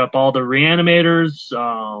 I hit up all the Reanimators,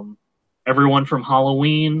 everyone from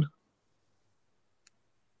Halloween,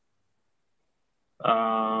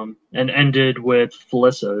 and ended with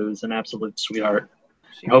Felissa, who's an absolute sweetheart.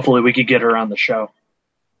 Hopefully we could get her on the show.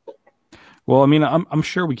 Well, I mean, I'm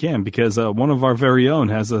sure we can, because one of our very own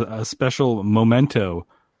has a special memento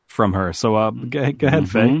from her. So go ahead,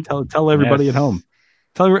 Faye. Tell everybody at home.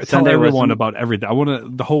 Tell everyone about everything. I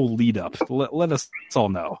want the whole lead up. Let us all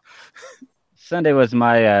know. Sunday was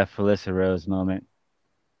my Felissa Rose moment.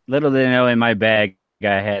 Little did I know, in my bag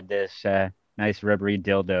I had this nice rubbery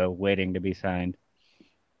dildo waiting to be signed.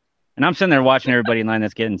 And I'm sitting there watching everybody in line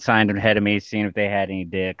that's getting signed ahead of me, seeing if they had any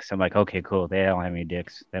dicks. I'm like, okay, cool. They don't have any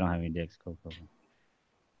dicks. Cool.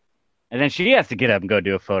 And then she has to get up and go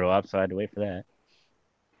do a photo op, so I had to wait for that.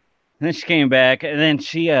 And then she came back, and then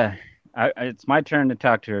she, it's my turn to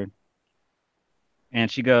talk to her. And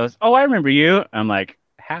she goes, oh, I remember you. I'm like,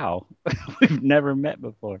 how? We've never met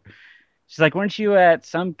before. She's like, weren't you at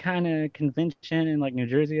some kind of convention in like New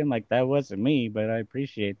Jersey? I'm like, that wasn't me, but I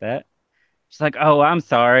appreciate that. She's like, oh, I'm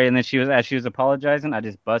sorry. And then as she was apologizing, I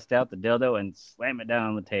just bust out the dildo and slam it down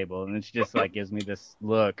on the table. And then she just like gives me this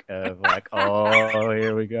look of like, oh,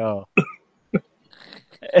 here we go.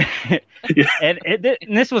 and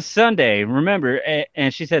this was Sunday, remember?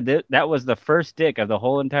 And she said that was the first dick of the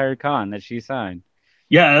whole entire con that she signed.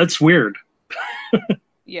 Yeah, that's weird.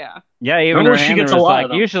 Yeah. Yeah, even her she gets was a lot like,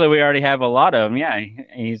 of them. usually we already have a lot of them. Yeah, and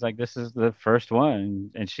he's like, this is the first one,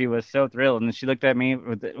 and she was so thrilled. And then she looked at me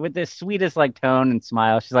with the sweetest like tone and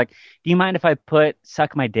smile. She's like, "Do you mind if I put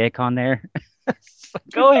suck my dick on there?" Like,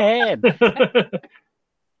 go ahead.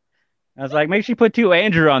 I was like, make sure you put 2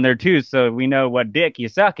 Andrew on there too, so we know what dick you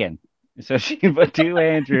sucking. So she put 2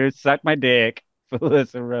 Andrews, suck my dick,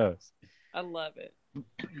 Felissa Rose. I love it.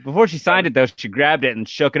 Before she signed it, though, she grabbed it and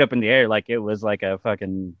shook it up in the air like it was like a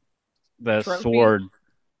fucking the Trophy. sword.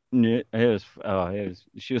 It was.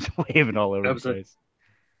 She was waving all over the place.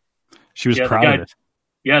 She was proud of it.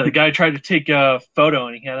 Yeah, the guy tried to take a photo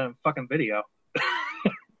and he had a fucking video.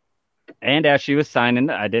 And as she was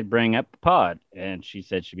signing, I did bring up the pod, and she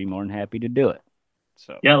said she'd be more than happy to do it.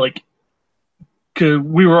 So yeah, like, 'cause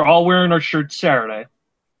we were all wearing our shirts Saturday.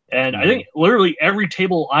 And I think literally every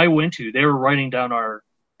table I went to, they were writing down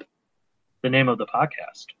the name of the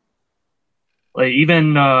podcast. Like,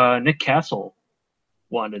 even Nick Castle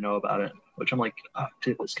wanted to know about it, which I'm like, oh,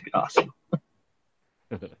 dude, this could be awesome.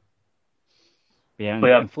 And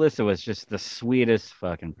Felissa was just the sweetest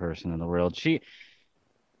fucking person in the world. She,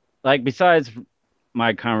 like, besides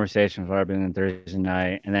my conversation with Arbin on Thursday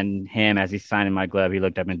night, and then him as he's signing my glove, he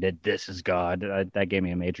looked up and did, "This is God." That gave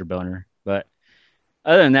me a major boner. But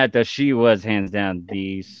Other than that, though, she was hands down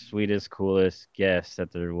the sweetest, coolest guest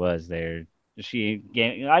that there was there. She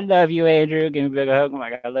gave, I love you, Andrew. Give me a big hug. I'm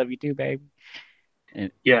like, I love you too, baby.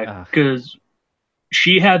 And Yeah, because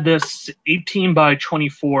she had this 18 by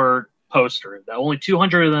 24 poster that only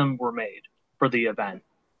 200 of them were made for the event.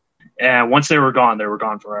 And once they were gone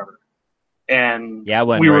forever. And yeah, I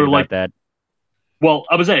wasn't we worried were about like, that. well,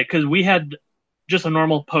 I was saying, because we had just a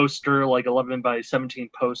normal poster, like 11 by 17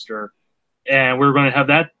 poster, and we were going to have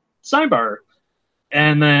that sidebar.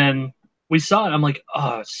 And then we saw it. I'm like,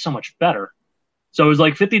 oh, it's so much better. So it was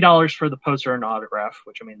like $50 for the poster and autograph,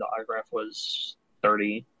 which I mean, the autograph was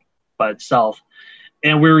 $30 by itself.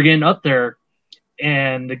 And we were getting up there,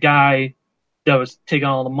 and the guy that was taking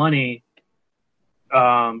all the money,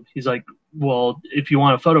 he's like, well, if you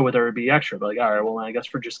want a photo with her, it'd be extra. But like, all right, well, I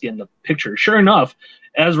guess we're just getting the picture. Sure enough,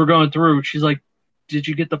 as we're going through, she's like, did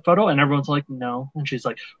you get the photo? And everyone's like, no. And she's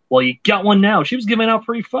like, well, you got one now. She was giving out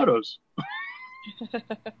free photos.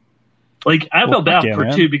 Like, I felt bad for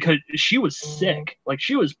her, too, because she was sick. Like,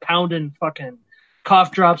 she was pounding fucking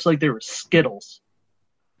cough drops like they were Skittles.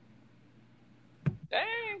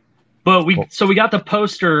 Dang. But we got the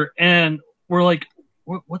poster, and we're like,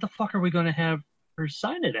 what the fuck are we going to have her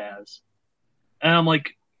sign it as? And I'm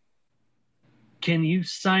like, can you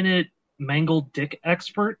sign it Mangled Dick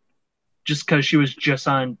Expert? Just because she was just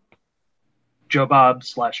on Joe Bob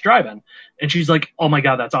 / Drive-In. And she's like, oh my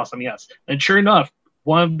God, that's awesome, yes. And sure enough,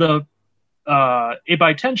 one of the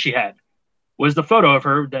 8x10 she had was the photo of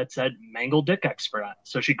her that said Mangled Dick Expert on it.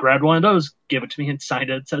 So she grabbed one of those, gave it to me, and signed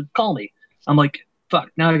it and said, call me. I'm like, fuck,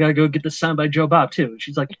 now I gotta go get this signed by Joe Bob too. And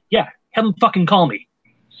she's like, yeah, have him fucking call me.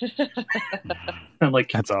 I'm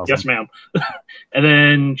like, That's awesome. yes, ma'am. And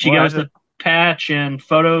then she got us the patch and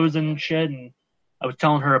photos and shit. And I was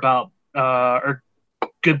telling her about our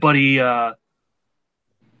good buddy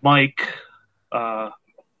Mike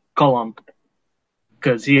Cullum,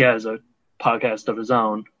 because he has a podcast of his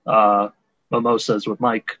own, Mimosas with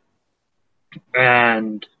Mike,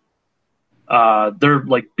 and they're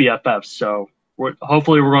like BFFs. So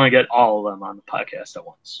hopefully we're going to get all of them on the podcast at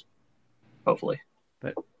once. Hopefully.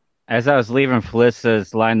 But as I was leaving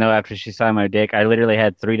Felicia's line, though, after she saw my dick, I literally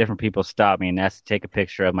had 3 different people stop me and ask to take a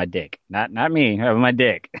picture of my dick. Not me, of my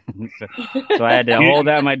dick. so I had to hold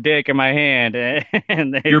out my dick in my hand.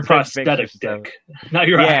 And they your took prosthetic pictures, dick, not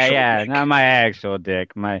your actual dick. not my actual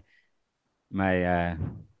dick. My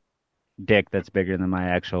dick that's bigger than my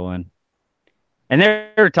actual one. And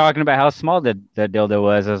they were talking about how small the dildo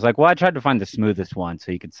was. I was like, well, I tried to find the smoothest one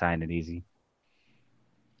so you could sign it easy.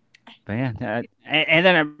 But yeah, and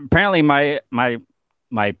then apparently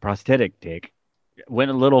my prosthetic dick went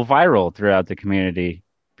a little viral throughout the community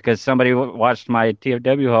because somebody watched my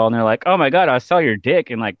TFW haul and they're like, "Oh my God, I saw your dick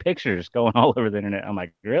in like pictures going all over the internet." I'm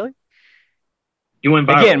like, "Really?" You went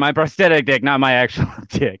viral. Again, my prosthetic dick, not my actual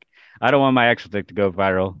dick. I don't want my actual dick to go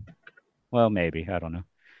viral. Well, maybe, I don't know.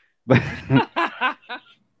 But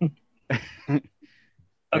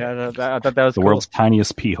yeah, I thought that was the cool. world's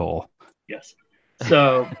tiniest pee hole. Yes.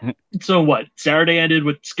 So what? Saturday ended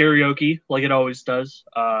with karaoke, like it always does.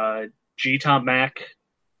 G. Tom Mac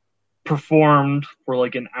performed for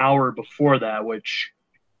like an hour before that, which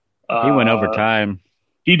he went over time.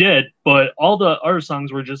 He did, but all the other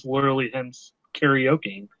songs were just literally him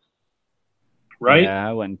karaokeing. Right? Yeah,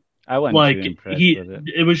 I wasn't like too impressed with it.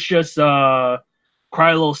 It was just "Cry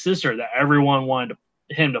Little Sister" that everyone wanted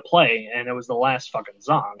him to play, and it was the last fucking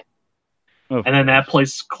song. Oh, and then that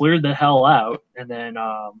place cleared the hell out, and then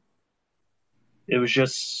it was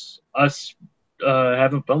just us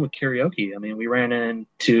having fun with karaoke. I mean, we ran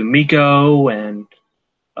into Miko and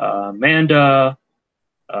Amanda.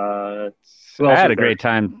 I had a great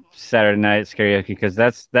time Saturday night karaoke because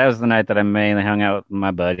that was the night that I mainly hung out with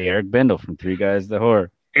my buddy Eric Bindle from Three Guys the Whore.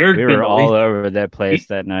 We were all over that place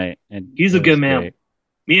that night. And he's a good man. Great.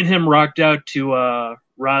 Me and him rocked out to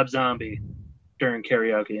Rob Zombie during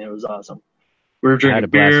karaoke, and it was awesome. We were drinking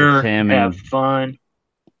beer, have fun.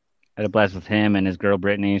 I had a blast with him and his girl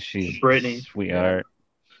Brittany. She's Brittany, sweetheart.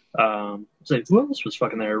 It's like, who else was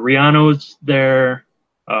fucking there? Rihanna was there.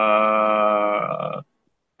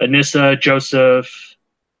 Anissa, Joseph.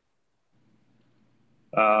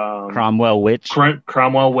 Cromwell Witch.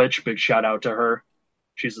 Cromwell Witch, big shout out to her.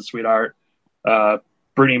 She's a sweetheart.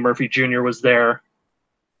 Brittany Murphy Jr. was there.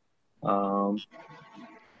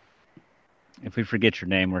 If we forget your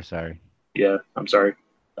name, we're sorry. Yeah, I'm sorry.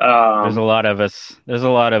 There's a lot of us. There's a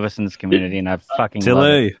lot of us in this community, and I fucking love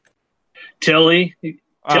it. Tilly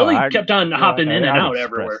kept on hopping in and out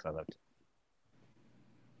everywhere.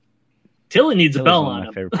 Tilly needs a bell on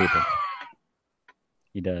him. Favorite people.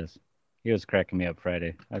 He does. He was cracking me up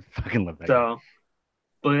Friday. I fucking love that guy.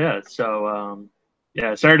 But yeah, so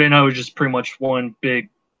Saturday night was just pretty much one big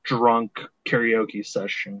drunk karaoke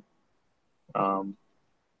session.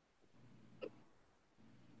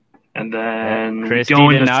 And then Christy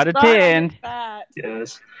going did to not attend.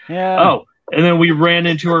 yes. Yeah. Oh, and then we ran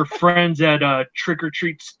into our friends at Trick or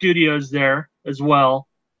Treat Studios there as well.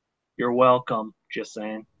 You're welcome. Just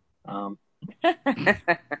saying. But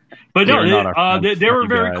no, they were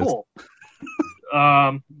very cool.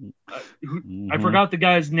 I forgot the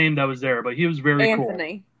guy's name that was there, but he was very cool.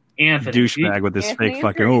 Anthony. Douchebag with this fake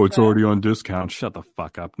fucking, it's already on discount. Shut the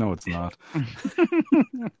fuck up. No, it's not.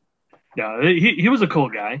 Yeah, he was a cool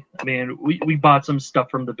guy. I mean, we bought some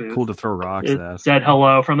stuff from the booth. Cool to throw rocks at. Said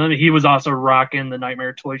hello from him. He was also rocking the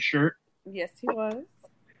Nightmare Toys shirt. Yes, he was.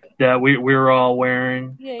 That we were all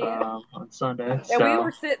wearing on Sunday. Yeah, we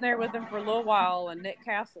were sitting there with him for a little while, and Nick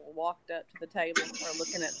Castle walked up to the table and started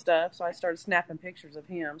looking at stuff, so I started snapping pictures of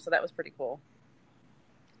him, so that was pretty cool.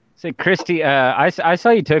 So, Christy, I saw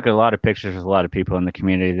you took a lot of pictures with a lot of people in the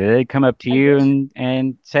community. Did they come up to you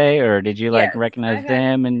and say, or did you recognize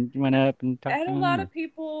them and went up and talked to them? I had a lot of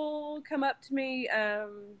people come up to me,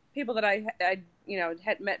 people that I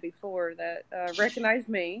hadn't met before that recognized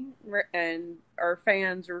me and are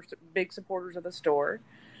fans or big supporters of the store.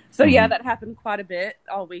 So, yeah, that happened quite a bit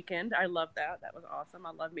all weekend. I love that. That was awesome.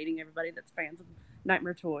 I love meeting everybody that's fans of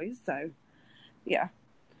Nightmare Toys. So, yeah.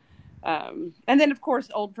 And then, of course,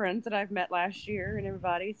 old friends that I've met last year and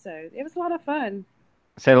everybody. So it was a lot of fun.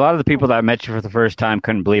 So a lot of the people that met you for the first time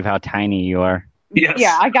couldn't believe how tiny you are. Yes.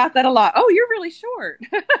 Yeah, I got that a lot. Oh, you're really short.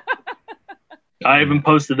 I even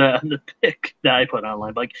posted that on the pic that I put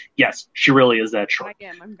online. Like, yes, she really is that short. I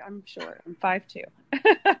am. I'm short. I'm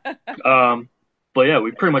 5'2". But yeah,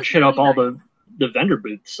 we pretty much hit up all the vendor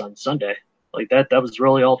booths on Sunday. Like that was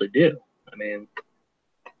really all to do. I mean.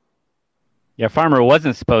 Yeah, Farmer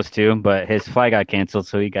wasn't supposed to, but his flight got canceled,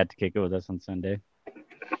 so he got to kick it with us on Sunday.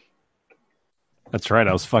 That's right.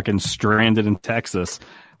 I was fucking stranded in Texas.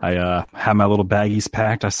 I had my little baggies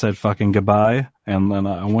packed. I said fucking goodbye, and then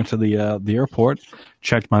I went to the airport,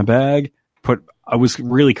 checked my bag. I was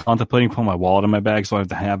really contemplating putting my wallet in my bag so I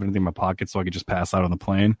didn't have to have anything in my pocket so I could just pass out on the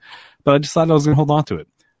plane. But I decided I was going to hold on to it.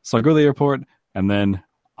 So I go to the airport, and then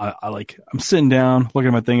I'm sitting down, looking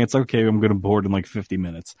at my thing. It's okay. I'm going to board in like 50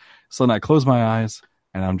 minutes. So then I close my eyes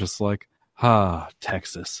and I'm just like,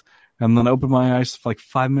 Texas. And then I open my eyes like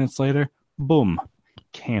 5 minutes later, boom,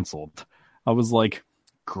 canceled. I was like,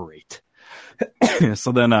 great.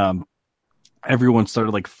 So then, everyone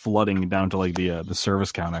started like flooding down to like the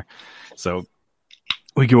service counter. So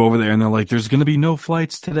we go over there and they're like, there's going to be no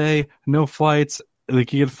flights today, no flights.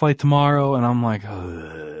 Like you get a flight tomorrow. And I'm like,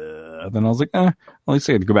 then I was like, at least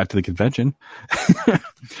I had to go back to the convention.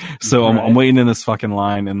 So right. I'm waiting in this fucking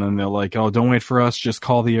line, and then they're like, oh, don't wait for us, just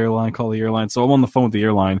call the airline. So I'm on the phone with the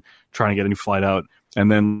airline trying to get a new flight out,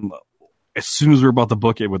 and then as soon as we're about to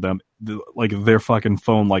book it with them, their fucking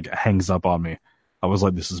phone like hangs up on me. I was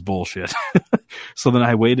like, this is bullshit. So then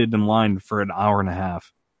I waited in line for an hour and a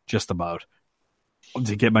half, just about,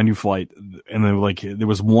 to get my new flight. And then like there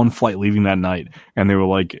was one flight leaving that night, and they were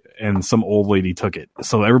like, and some old lady took it,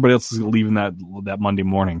 so everybody else is leaving that Monday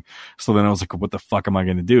morning. So then I was like, what the fuck am I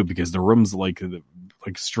gonna do, because the room's like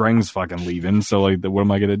Strang's fucking leaving, so like what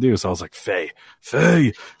am I gonna do? So I was like, Faye.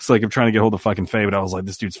 So like I'm trying to get hold of fucking Faye, but I was like,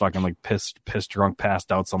 this dude's fucking like pissed drunk,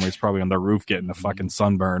 passed out somewhere. He's probably on the roof getting a fucking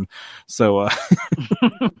sunburn. So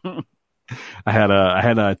I had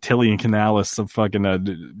a Tilly and Canales of fucking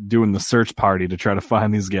doing the search party to try to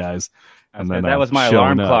find these guys. And then that was my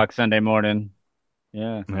alarm clock Sunday morning.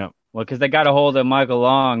 Yeah. Well, because they got a hold of Michael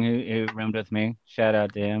Long, who roomed with me. Shout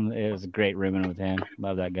out to him. It was a great rooming with him.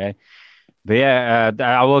 Love that guy. But yeah,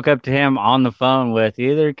 I woke up to him on the phone with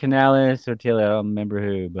either Canales or Tilly. I don't remember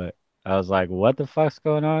who, but I was like, what the fuck's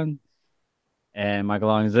going on? And Michael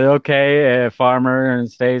Long is okay, Farmer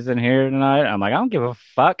stays in here tonight. I'm like, I don't give a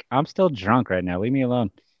fuck. I'm still drunk right now. Leave me alone.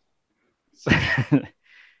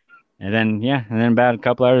 And then about a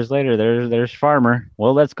couple hours later, there's Farmer.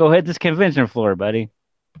 Well, let's go hit this convention floor, buddy.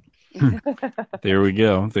 There we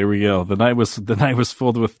go. The night was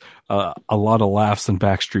filled with a lot of laughs and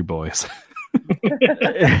Backstreet Boys.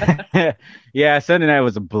 Yeah, Sunday night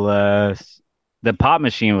was a blast. The pop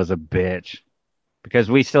machine was a bitch,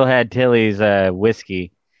 because we still had Tilly's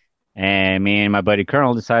whiskey, and me and my buddy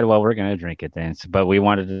Colonel decided, well, we're going to drink it then. But we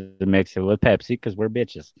wanted to mix it with Pepsi because we're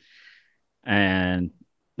bitches. And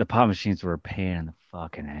the pop machines were a pain in the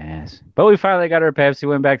fucking ass. But we finally got our Pepsi,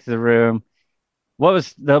 went back to the room. What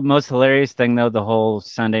was the most hilarious thing, though, the whole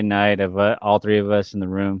Sunday night of all three of us in the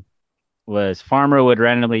room, was Farmer would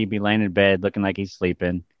randomly be laying in bed looking like he's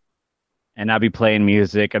sleeping. and I'd be playing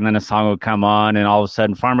music, and then a song would come on, and all of a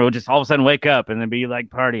sudden, Farmer would just all of a sudden wake up and then be like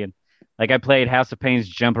partying. Like I played House of Pain's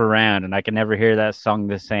Jump Around, and I can never hear that song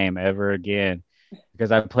the same ever again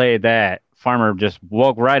because I played that. Farmer just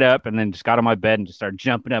woke right up and then just got on my bed and just started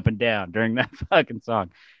jumping up and down during that fucking song.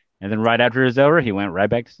 And then right after it was over, he went right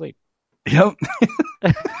back to sleep. Yep.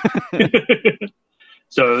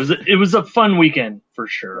 So it was a fun weekend for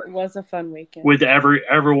sure. It was a fun weekend. With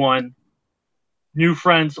everyone, new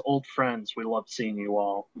friends, old friends. We love seeing you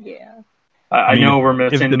all. Yeah. I know we're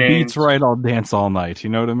missing if the names. beat's right, I'll dance all night. You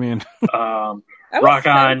know what I mean? I was Rock so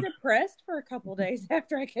on. depressed for a couple days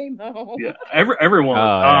after I came home. Yeah, everyone. Oh,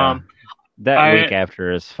 yeah. That I- week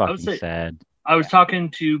after is I would fucking say- sad. I was talking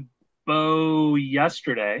to Bo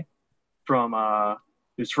yesterday from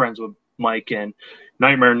who's friends with Mike and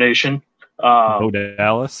Nightmare Nation. Oh,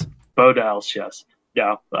 Dallas. Bo Dallas, yes.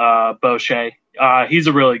 Yeah. Bo Shea. He's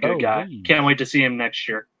a really good guy. Lee. Can't wait to see him next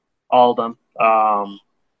year. All of them.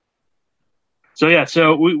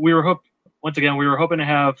 So we were hoping to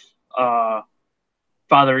have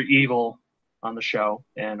Father Evil on the show,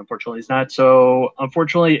 and unfortunately he's not. So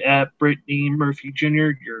unfortunately, at Brittany Murphy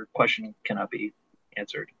Jr., your question cannot be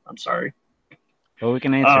answered. I'm sorry. Well, we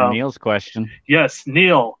can answer Neil's question. Yes,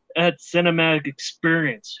 Neil at Cinematic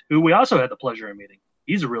Experience, who we also had the pleasure of meeting.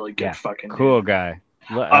 He's a really good fucking Cool dude. guy.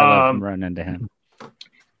 I love running into him.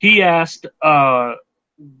 He asked,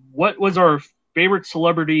 what was our favorite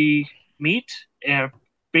celebrity meet and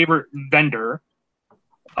favorite vendor?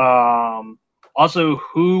 Also,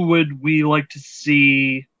 who would we like to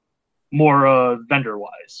see more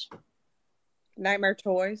vendor-wise? Nightmare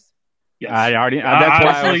Toys. Yes. I already. That's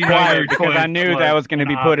why I was Obviously, quiet Nightmare because I Toys knew was that was going to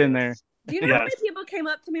be put in there. obvious. Do you know how many Yes. people came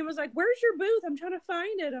up to me and was like, "Where's your booth? I'm trying to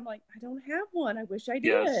find it." I'm like, "I don't have one. I wish I did."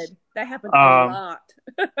 Yes. That happens a lot.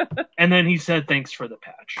 And then he said, "Thanks for the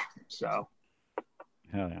patch." So,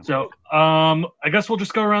 Hell yeah. I guess we'll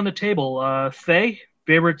just go around the table. Faye,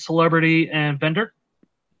 favorite celebrity and vendor?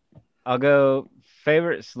 I'll go.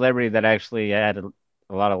 Favorite celebrity that actually had a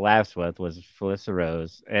lot of laughs with was Felissa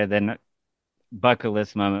Rose, and then bucket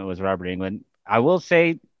list moment was Robert Englund. I will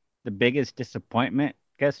say the biggest disappointment,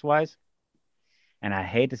 guest wise, and I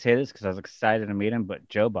hate to say this because I was excited to meet him, but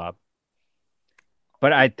Joe Bob.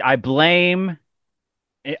 But I blame.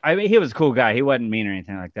 I mean, he was a cool guy. He wasn't mean or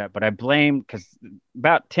anything like that. But I blame because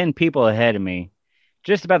about 10 people ahead of me,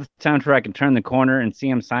 just about the time where I can turn the corner and see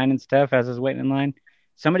him signing stuff as I was waiting in line.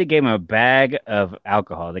 Somebody gave him a bag of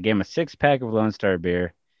alcohol. They gave him a 6-pack of Lone Star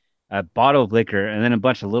beer, a bottle of liquor, and then a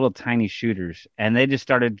bunch of little tiny shooters. And they just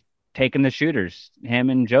started taking the shooters.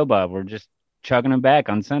 Him and Joe Bob were just chugging them back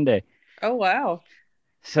on Sunday. Oh wow!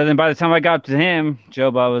 So then by the time I got to him,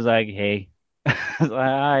 Joe Bob was like, "Hey,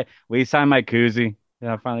 hi, will you sign my koozie?"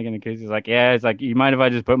 And I'm finally getting a koozie. He's like, "Yeah." It's like, "You mind if I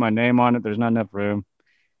just put my name on it? There's not enough room."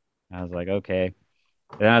 I was like, "Okay."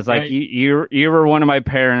 And I was like, Right. you were one of my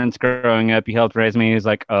parents growing up. You helped raise me. He's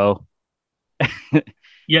like, "Oh."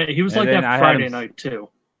 Yeah, he was And like then that I had Friday him- night too.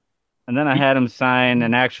 And then I had him sign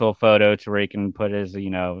an actual photo to where he can put his,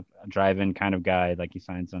 drive-in kind of guide, like he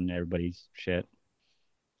signs on everybody's shit.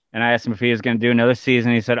 And I asked him if he was going to do another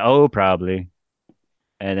season. He said, "Oh, probably."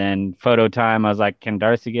 And then photo time, I was like, "Can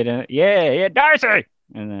Darcy get in it?" Yeah, Darcy!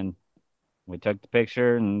 And then we took the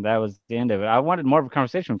picture, and that was the end of it. I wanted more of a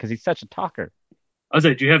conversation because he's such a talker. I was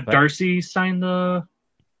like, do you have But- Darcy sign the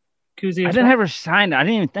koozie? I as didn't well? have her sign. I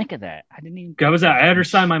didn't even think of that. I had her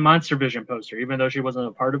sign my Monster Vision poster, even though she wasn't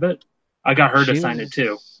a part of it. I got her to sign it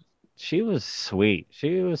too. She was sweet.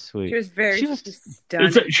 She was sweet. She was very She was-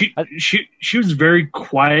 stunning. She was very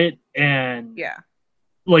quiet and Yeah.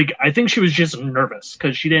 like I think she was just nervous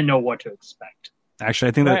because she didn't know what to expect. Actually,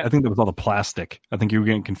 I think that was all the plastic. I think you were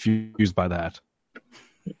getting confused by that.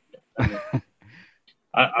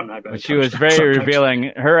 I'm not going But to. she was very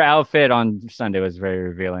revealing. Her outfit on Sunday was very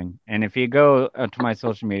revealing. And if you go to my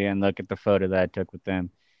social media and look at the photo that I took with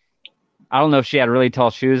them, I don't know if she had really tall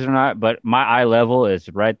shoes or not, but my eye level is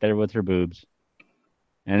right there with her boobs.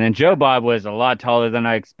 And then Joe Bob was a lot taller than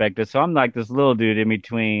I expected. So I'm like this little dude in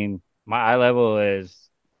between. My eye level is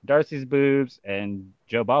Darcy's boobs and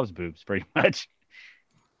Joe Bob's boobs, pretty much.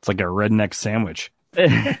 It's like a redneck sandwich.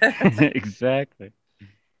 Exactly.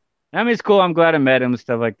 I mean, it's cool. I'm glad I met him and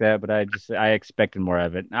stuff like that, but I expected more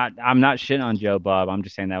of it. I'm not shitting on Joe Bob. I'm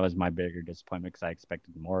just saying that was my bigger disappointment because I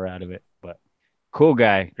expected more out of it. But cool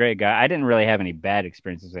guy, great guy. I didn't really have any bad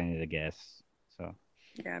experiences with any of the guests. So,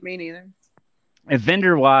 Yeah, me neither. if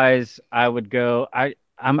vendor wise, I would go.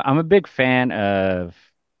 I'm a big fan of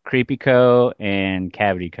Creepy Co. and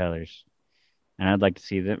Cavity Colors, and I'd like to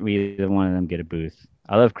see them either one of them get a booth.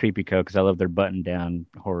 I love Creepy Co. because I love their button down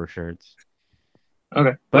horror shirts.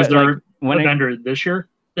 Okay. But Was there when a vendor this year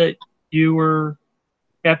that you were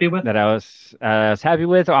happy with? That I was happy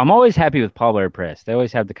with. I'm always happy with Paul Bear Press. They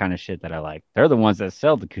always have the kind of shit that I like. They're the ones that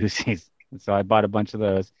sell the koozies, so I bought a bunch of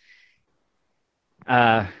those.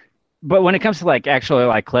 But when it comes to like actual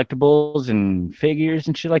like collectibles and figures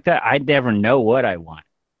and shit like that, I never know what I want.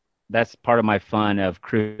 That's part of my fun of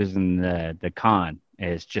cruising the con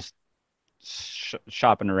is just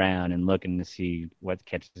shopping around and looking to see what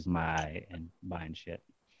catches my eye and buying shit.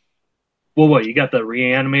 Well, what, you got the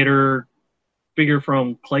Reanimator figure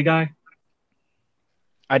from Clay Guy?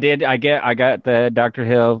 I did. I got the Dr.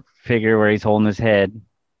 Hill figure where he's holding his head.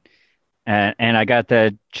 And I got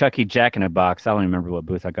the Chucky Jack in a Box. I don't remember what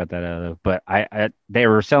booth I got that out of, but they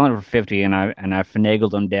were selling it for 50, and I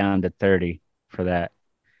finagled them down to 30 for that.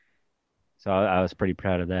 So I was pretty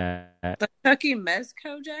proud of that. The Chucky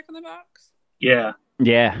Mezco Jack in the Box? Yeah.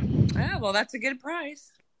 Yeah. Ah, well, that's a good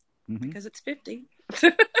price because it's 50.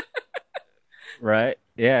 Right.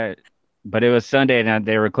 Yeah. But it was Sunday, and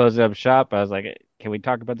they were closing up shop. I was like, "Can we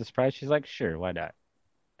talk about this price?" She's like, "Sure, why not?"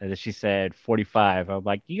 And then she said 45. I'm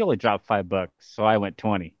like, "You only dropped $5," so I went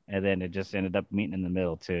 20, and then it just ended up meeting in the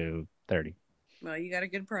middle to 30. Well, you got a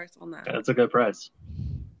good price on that. That's a good price.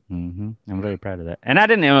 I'm very proud of that. And I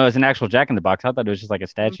didn't know it was an actual Jack in the Box. I thought it was just like a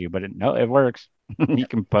statue, but no, it works. You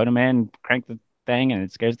can put them in, crank the thing, and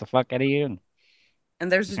it scares the fuck out of you.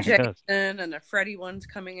 And there's a It Jason does. and a Freddy one's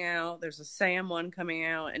coming out. There's a Sam one coming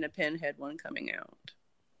out and a Pinhead one coming out.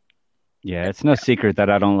 Yeah, it's no secret that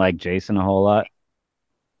I don't like Jason a whole lot.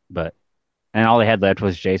 And all they had left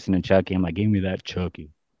was Jason and Chucky. I'm like, give me that Chucky.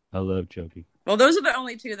 I love Chucky. Well, those are the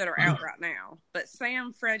only two that are out right now. But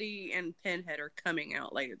Sam, Freddy, and Pinhead are coming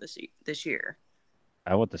out later this year.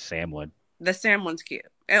 I want the Sam one. The Sam one's cute.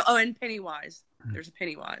 Oh, and Pennywise. There's a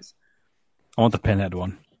Pennywise. I want the Pinhead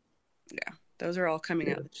one. Yeah, those are all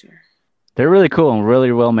coming out this year. They're really cool and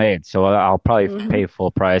really well made. So I'll probably pay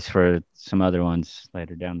full price for some other ones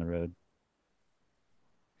later down the road.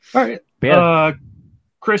 All right. But yeah.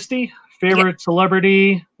 Christy, favorite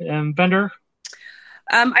celebrity and vendor?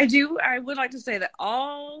 I would like to say that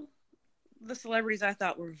all the celebrities I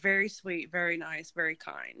thought were very sweet, very nice, very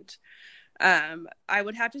kind. I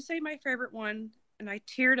would have to say my favorite one, and I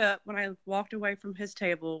teared up when I walked away from his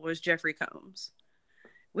table, was Jeffrey Combs.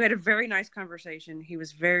 We had a very nice conversation. He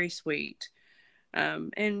was very sweet.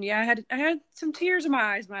 And yeah, I had some tears in my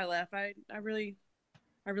eyes when I left. I really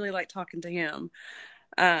liked talking to him.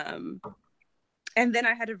 And then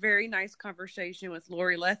I had a very nice conversation with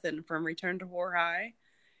Lori Lethin from Return to Horror High.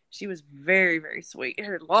 She was very, very sweet. I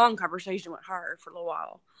had a long conversation with her for a little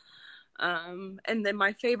while. And then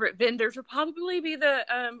my favorite vendors would probably be the,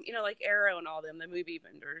 like Arrow and all them, the movie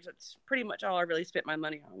vendors. That's pretty much all I really spent my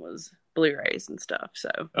money on was Blu-rays and stuff. So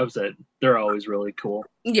I would say they're always really cool.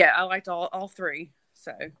 Yeah, I liked all three.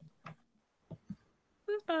 So that's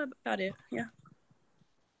about it. Yeah.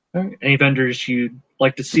 All right. Any vendors you'd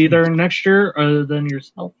like to see there next year other than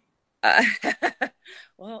yourself?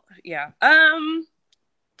 Well, yeah.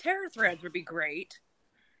 Terror Threads would be great.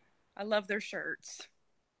 I love their shirts.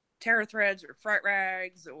 Terror Threads or Fright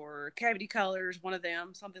Rags or Cavity Colors, one of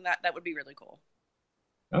them. Something that would be really cool.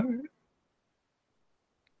 All right.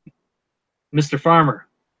 Mr. Farmer,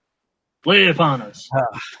 lay it upon us.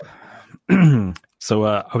 So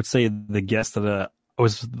I would say the guest that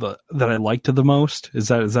I liked the most is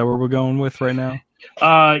that where we're going with right now?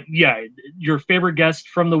 Yeah, your favorite guest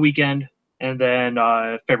from the weekend, and then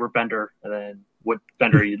favorite vendor, and then what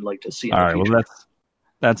vendor you'd like to see in All the right, future. well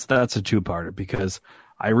that's a two-parter because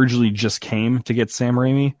I originally just came to get Sam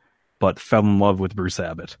Raimi, but fell in love with Bruce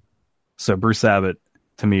Abbott. So Bruce Abbott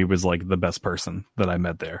to me was like the best person that I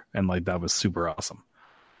met there, and like that was super awesome.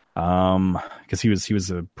 Because he was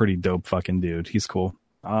a pretty dope fucking dude. He's cool.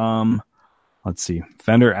 Let's see,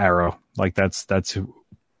 Fender Arrow, like that's them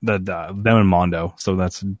and Mondo, so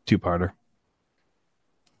that's a two-parter.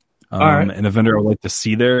 All right. And a vendor I would like to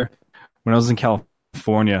see there. When I was in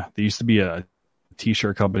California, there used to be a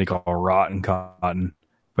t-shirt company called Rotten Cotton,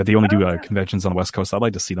 but they only do conventions on the West Coast. I'd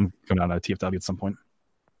like to see them come down to TFW at some point.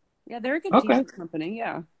 Yeah, they're a good t-shirt company.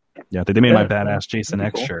 Yeah. Yeah, they made my badass Jason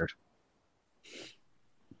X shirt.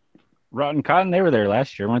 Rotten Cotton, they were there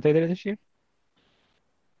last year. Weren't they there this year?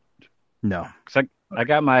 No. Cause I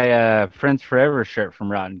got my Friends Forever shirt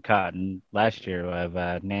from Rotten Cotton last year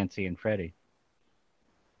of Nancy and Freddie.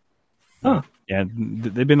 Huh. Yeah,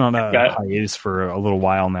 they've been on a hiatus for a little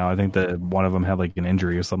while now. I think that one of them had like an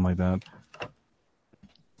injury or something like that.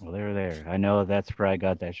 Well, they were there. I know that's where I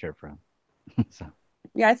got that shirt from. So.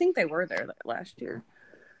 Yeah, I think they were there last year.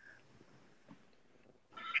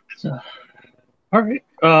 So, all right.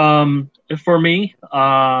 For me,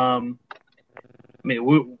 I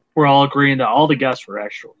mean, we're all agreeing that all the guests were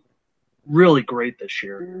actually really great this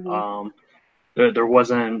year. Mm-hmm. There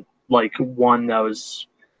wasn't like one that was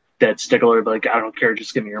that stickler, like I don't care,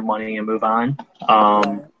 just give me your money and move on.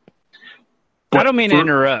 I don't mean to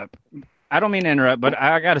interrupt. But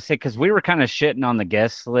I got to say, because we were kind of shitting on the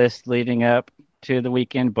guest list leading up to the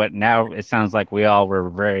weekend, but now it sounds like we all were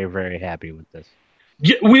very, very happy with this.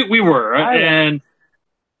 Yeah, we were, and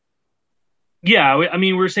yeah, I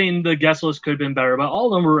mean, we're saying the guest list could have been better, but all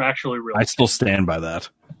of them were actually really. I still stand by that.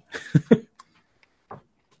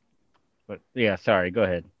 But yeah, sorry, go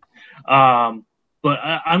ahead. But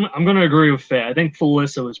I'm going to agree with Faye. I think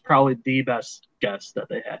Felissa was probably the best guest that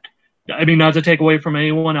they had. I mean, not to take away from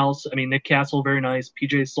anyone else. I mean, Nick Castle, very nice.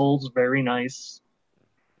 PJ Souls, very nice.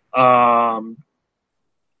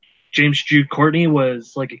 James Jude Courtney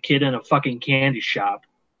was like a kid in a fucking candy shop.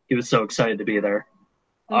 He was so excited to be there.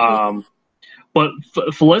 Mm-hmm. But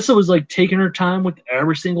Felissa was like taking her time with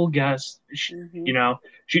every single guest. She, you know,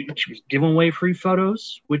 she was giving away free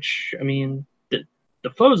photos, which, I mean, the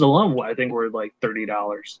photos alone, I think, were like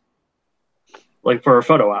 $30, like for a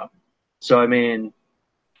photo op. So, I mean,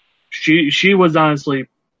 she was honestly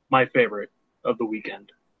my favorite of the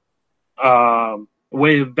weekend.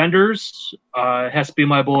 Way of vendors, it has to be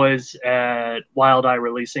my boys at Wild Eye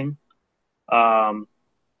Releasing. Not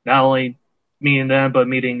only me and them, but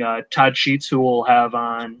meeting Todd Sheets, who we'll have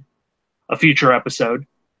on a future episode.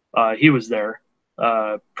 He was there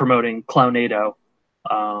promoting Clownado.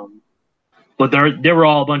 But they were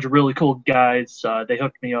all a bunch of really cool guys. They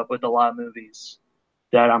hooked me up with a lot of movies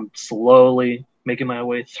that I'm slowly making my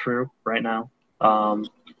way through right now.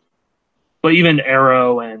 But even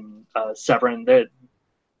Arrow and Severin,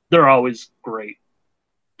 they're always great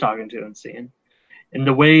talking to and seeing. And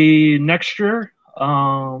the way next year,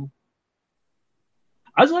 I'd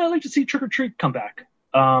like to see Trick or Treat come back.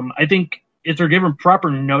 I think if they're given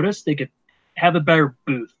proper notice, they could have a better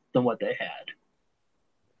booth than what they had.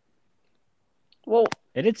 Well,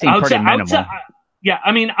 it did seem pretty minimal.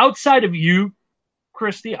 I mean, outside of you,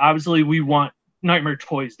 Christy, obviously we want Nightmare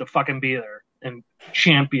Toys to fucking be there and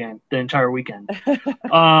champion the entire weekend.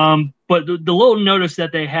 But the little notice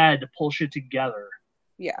that they had to pull shit together.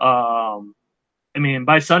 Yeah. I mean,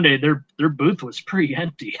 by Sunday, their booth was pretty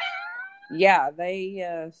empty. Yeah,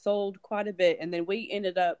 they sold quite a bit, and then we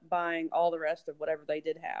ended up buying all the rest of whatever they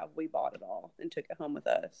did have. We bought it all and took it home with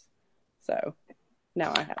us. So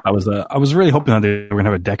now I have. I was really hoping that they were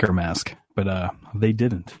gonna have a Decker mask, but they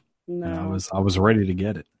didn't. No, and I was ready to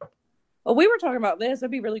get it. Well, we were talking about this.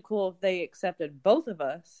 It'd be really cool if they accepted both of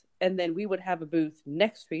us, and then we would have a booth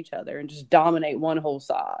next to each other and just dominate one whole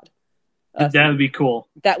side. That would be cool.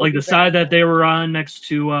 That would like be the side that they were on next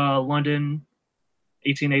to London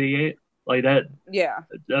 1888. Like that. Yeah.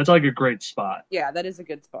 That's like a great spot. Yeah, that is a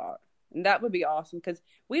good spot. And that would be awesome because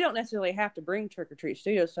we don't necessarily have to bring Trick or Treat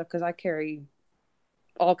Studio stuff because I carry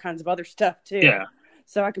all kinds of other stuff too. Yeah.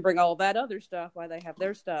 So I can bring all that other stuff while they have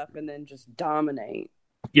their stuff and then just dominate.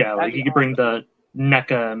 Yeah, like you could bring the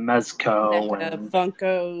NECA Mezco and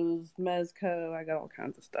Funkos, Mezco. I got all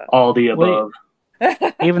kinds of stuff. All the above.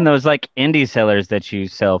 Even those like indie sellers that you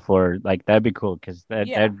sell for, like that'd be cool because that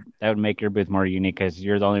would make your booth more unique because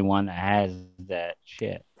you're the only one that has that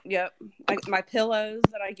shit. Yep, like my pillows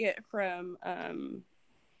that I get from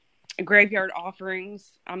Graveyard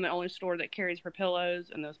Offerings. I'm the only store that carries her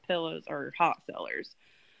pillows, and those pillows are hot sellers.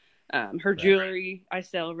 Her jewelry I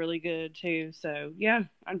sell really good too. So yeah,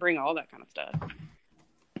 I'd bring all that kind of stuff.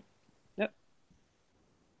 Yep.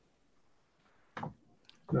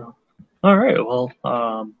 No. All right. Well,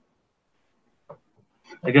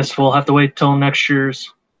 I guess we'll have to wait till next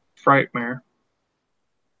year's Frightmare.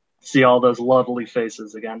 See all those lovely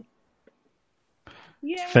faces again.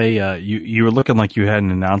 Yeah. Faye, you were looking like you had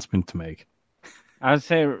an announcement to make. I would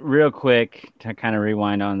say real quick to kind of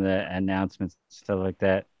rewind on the announcements and stuff like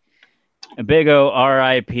that. A big O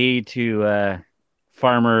RIP to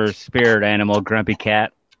farmer spirit animal Grumpy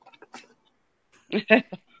Cat.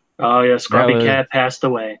 Oh yes, Grumpy Cat passed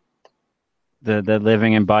away. The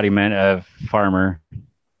living embodiment of farmer.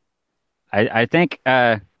 I think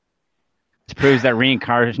this proves that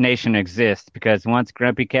reincarnation exists because once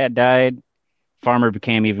Grumpy Cat died, farmer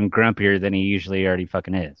became even grumpier than he usually already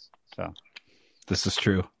fucking is. So this is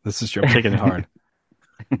true. I'm taking it hard.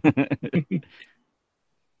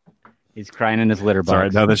 He's crying in his litter box. Sorry,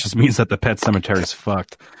 no, that just means that the pet cemetery is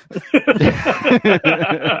fucked.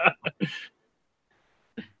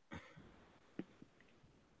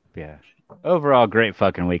 Yeah. Overall, great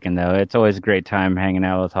fucking weekend, though. It's always a great time hanging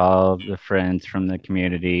out with all the friends from the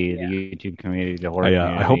community, the YouTube community, the horror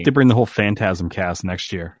community. I hope they bring the whole Phantasm cast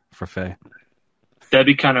next year for Faye. That'd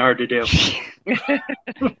be kind of hard to do.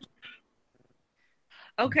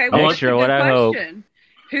 Okay, Well, well, Next year, that's a what good I hope. question.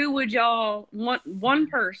 Who would y'all want? One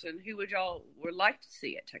person who would y'all would like to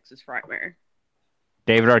see at Texas Frightmare?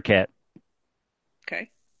 David Arquette. Okay.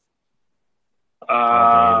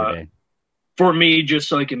 All day, every day. For me, just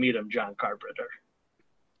so I can meet him, John Carpenter.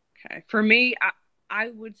 Okay. For me, I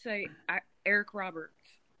would say Eric Roberts.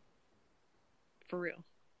 For real.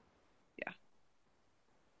 Yeah.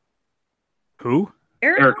 Who?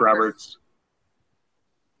 Eric Roberts.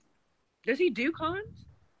 Does he do cons?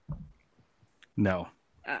 No.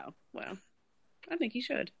 Oh, well. I think he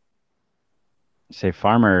should. Say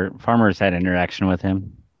Farmer's had interaction with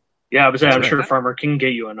him. Yeah, I'm That's sure right. Farmer can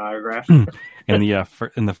get you an autograph. In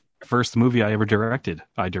the first movie I ever directed,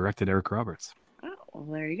 I directed Eric Roberts. Oh, well,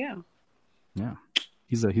 there you go. Yeah,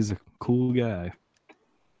 he's a cool guy.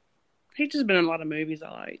 He's just been in a lot of movies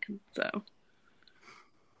I like. So.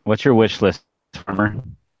 What's your wish list, Farmer,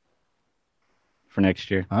 for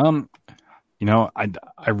next year? I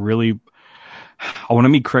want to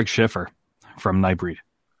meet Craig Schiffer from Nightbreed.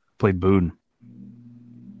 Played Boone.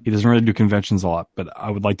 He doesn't really do conventions a lot, but I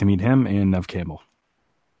would like to meet him and Nev Campbell.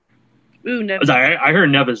 Ooh, Nev. I heard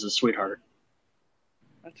Nev is a sweetheart.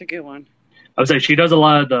 That's a good one. I was like, she does a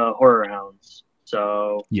lot of the horror hounds.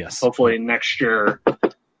 So Yes. hopefully next year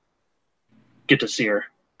get to see her.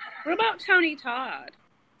 What about Tony Todd?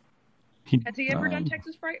 Has he ever done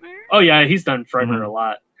Texas Frightmare? Oh yeah, he's done Frightmare a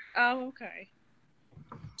lot. Oh, okay.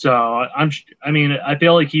 So I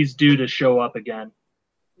feel like he's due to show up again.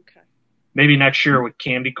 Okay. Maybe next year with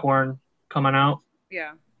Candy Corn coming out.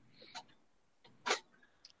 Yeah.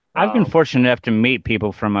 I've been fortunate enough to meet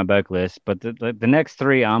people from my bucket list, but the next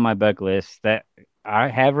three on my bucket list that I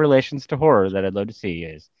have relations to horror that I'd love to see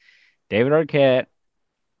is David Arquette,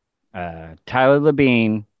 Tyler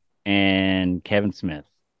Labine, and Kevin Smith.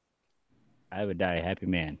 I would die a happy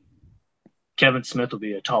man. Kevin Smith will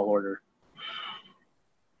be a tall order.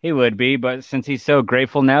 He would be, but since he's so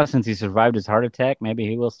grateful now, since he survived his heart attack, maybe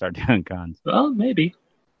he will start doing cons. Well, maybe.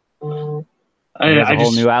 He has a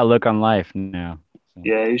whole new outlook on life now. So.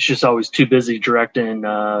 Yeah, he's just always too busy directing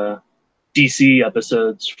DC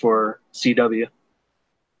episodes for CW.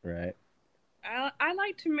 Right. I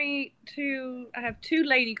like to meet I have two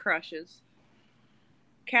lady crushes.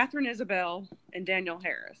 Catherine Isabel and Daniel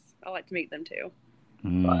Harris. I like to meet them too.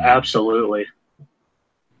 Absolutely.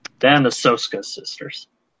 Then the Soska sisters.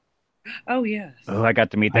 Oh, yes. Oh, I got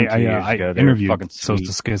to meet them 2 years ago. They were interviewed fucking sweet.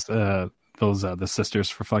 the sisters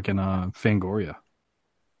for fucking Fangoria.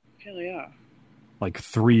 Hell yeah. Like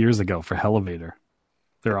 3 years ago for Elevator.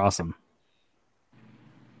 They're awesome.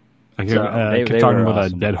 I kept they talking were about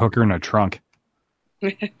awesome. a dead hooker in a trunk.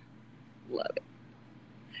 Love it.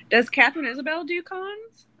 Does Catherine Isabel do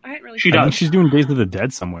cons? I hadn't really. She I does. think she's doing Days of the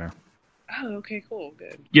Dead somewhere. Oh, okay, cool,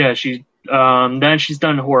 good. Yeah, then she's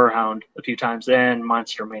done Horror Hound a few times and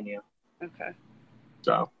Monster Mania. Okay.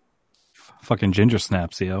 So Fucking ginger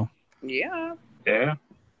snaps, yo. Yeah. yeah.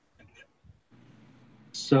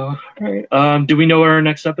 So all right. Do we know what our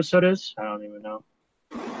next episode is? I don't even know.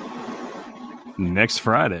 Next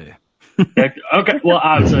Friday. Okay. Well,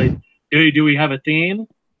 obviously, do we have a theme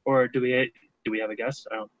or do we have a guest?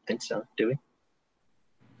 I don't think so. Do we?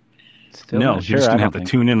 Still No, not you're sure. just I gonna don't have to think.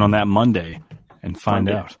 tune in on that Monday and find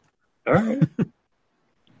Monday. out. All right.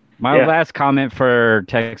 My last comment for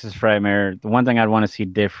Texas Frightmare, the one thing I'd want to see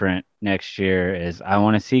different next year is I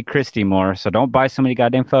want to see Christy more, so don't buy so many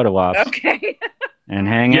goddamn photo ops Okay. and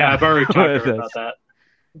hang out. Yeah, I've already talked to with her us. about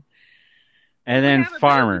that. And then Yeah, but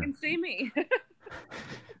Farmer, you can see me.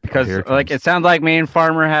 because Here it like comes. it sounds like me and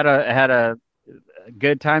Farmer had a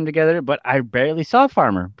good time together, but I barely saw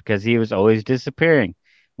Farmer because he was always disappearing.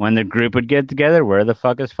 When the group would get together, where the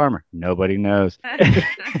fuck is Farmer? Nobody knows.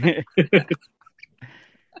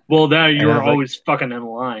 Well, now you And I were was like- always fucking in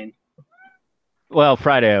line. Well,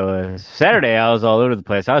 Friday I was. Saturday I was all over the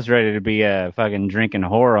place. I was ready to be fucking drinking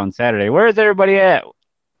horror on Saturday. Where's everybody at?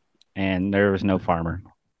 And there was no Farmer.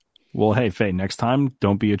 Well, hey, Faye, next time,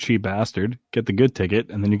 don't be a cheap bastard. Get the good ticket,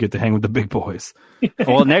 and then you get to hang with the big boys.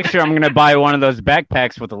 Well, next year I'm going to buy one of those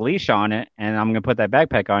backpacks with a leash on it, and I'm going to put that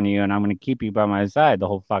backpack on you, and I'm going to keep you by my side the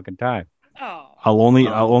whole fucking time. Oh. I'll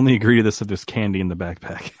only agree to this if there's candy in the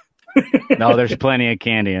backpack. No, there's plenty of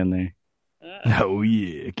candy in there. Oh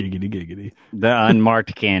yeah, giggity giggity. The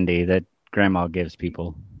unmarked candy that Grandma gives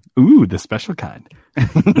people. Ooh, the special kind.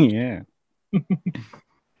 Yeah.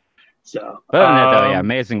 So, Other than that, though, yeah,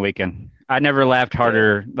 amazing weekend. I never laughed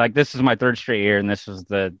harder. Like, this is my third straight year, and this was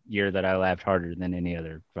the year that I laughed harder than any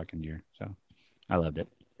other fucking year. So, I loved it.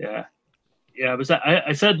 yeah. But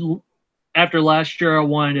I said after last year I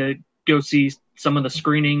wanted to go see some of the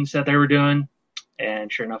screenings that they were doing,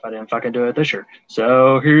 and sure enough, I didn't fucking do it this year.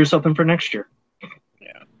 So here's something for next year.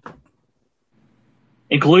 Yeah.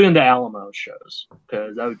 including the Alamo shows,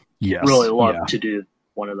 because I would really love to do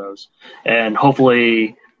one of those. And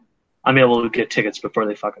hopefully I'm able to get tickets before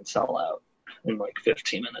they fucking sell out in like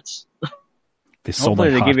 15 minutes. They sold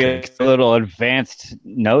Hopefully like they give you hotcakes. a little advanced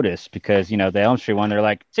notice because, the Elm Street one, they're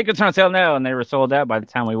like, tickets on sale now, and they were sold out by the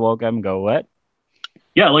time we woke up and go, what?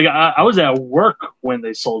 Yeah, like I was at work when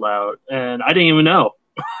they sold out, and I didn't even know.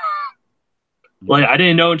 Like, I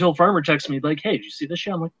didn't know until Farmer texted me, like, hey, did you see this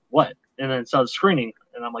shit? I'm like, what? And then saw the screening,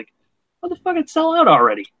 and I'm like, what the fuck, it sell out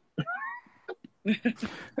already?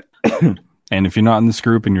 And if you're not in this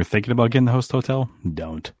group and you're thinking about getting the host hotel,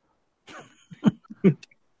 don't.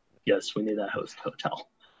 Yes, we need that host hotel.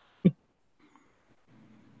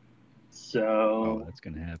 So... Oh, that's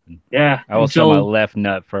going to happen. Yeah. I will sell my left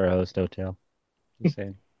nut for a host hotel. Just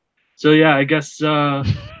saying. So, yeah, I guess...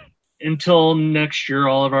 until next year,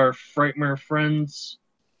 all of our Frightmare friends,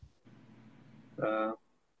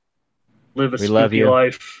 live a spooky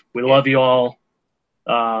life. We love you all.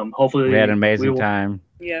 Hopefully, we had an amazing time.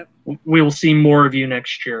 Yep. We will see more of you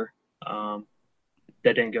next year. That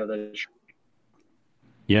didn't go this year.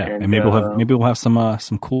 Yeah, and maybe we'll have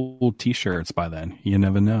some cool T-shirts by then. You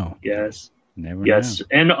never know. Yes. Never know.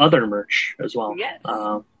 And other merch as well. Yes.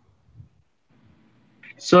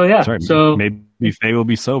 So yeah, right. so maybe Faye will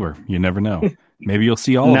be sober. You never know. Maybe you'll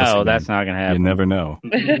see all of us. No, again. that's not going to happen. You never know.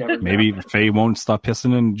 Maybe Faye won't stop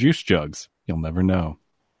pissing in juice jugs. You'll never know.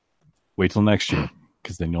 Wait till next year,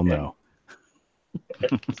 because then you'll know.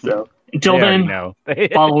 So until then, know.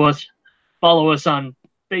 follow us on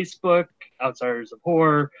Facebook, Outsiders of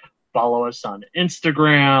Horror. Follow us on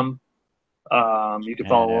Instagram. You can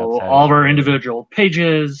follow all of our individual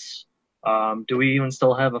pages. Do we even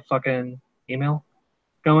still have a fucking email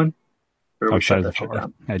going? Or we shut that shit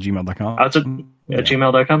down? At gmail.com. At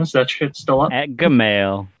gmail.com. Is that shit still up? At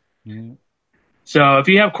Gmail. So if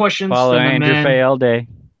you have questions, follow send them Andrew in. Faye all day.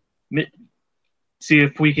 See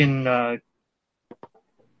if we can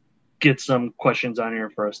get some questions on here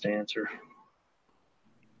for us to answer.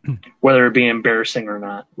 Whether it be embarrassing or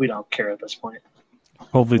not, we don't care at this point.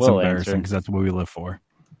 Hopefully it's We'll embarrassing, answer. because that's what we live for.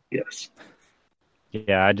 Yes.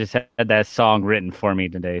 Yeah, I just had that song written for me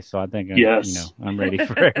today, so I think I'm ready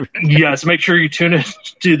for everything. Yes, make sure you tune in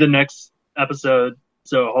to the next episode.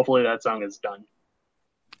 So hopefully that song is done.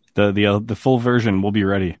 The full version will be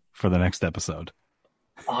ready for the next episode.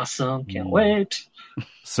 Awesome. Can't wait.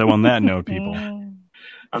 So on that note, people,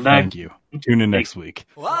 thank you. Tune in next week.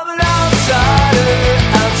 Well, I'm an outsider,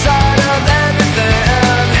 outside of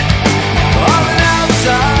everything. I'm an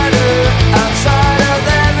outsider.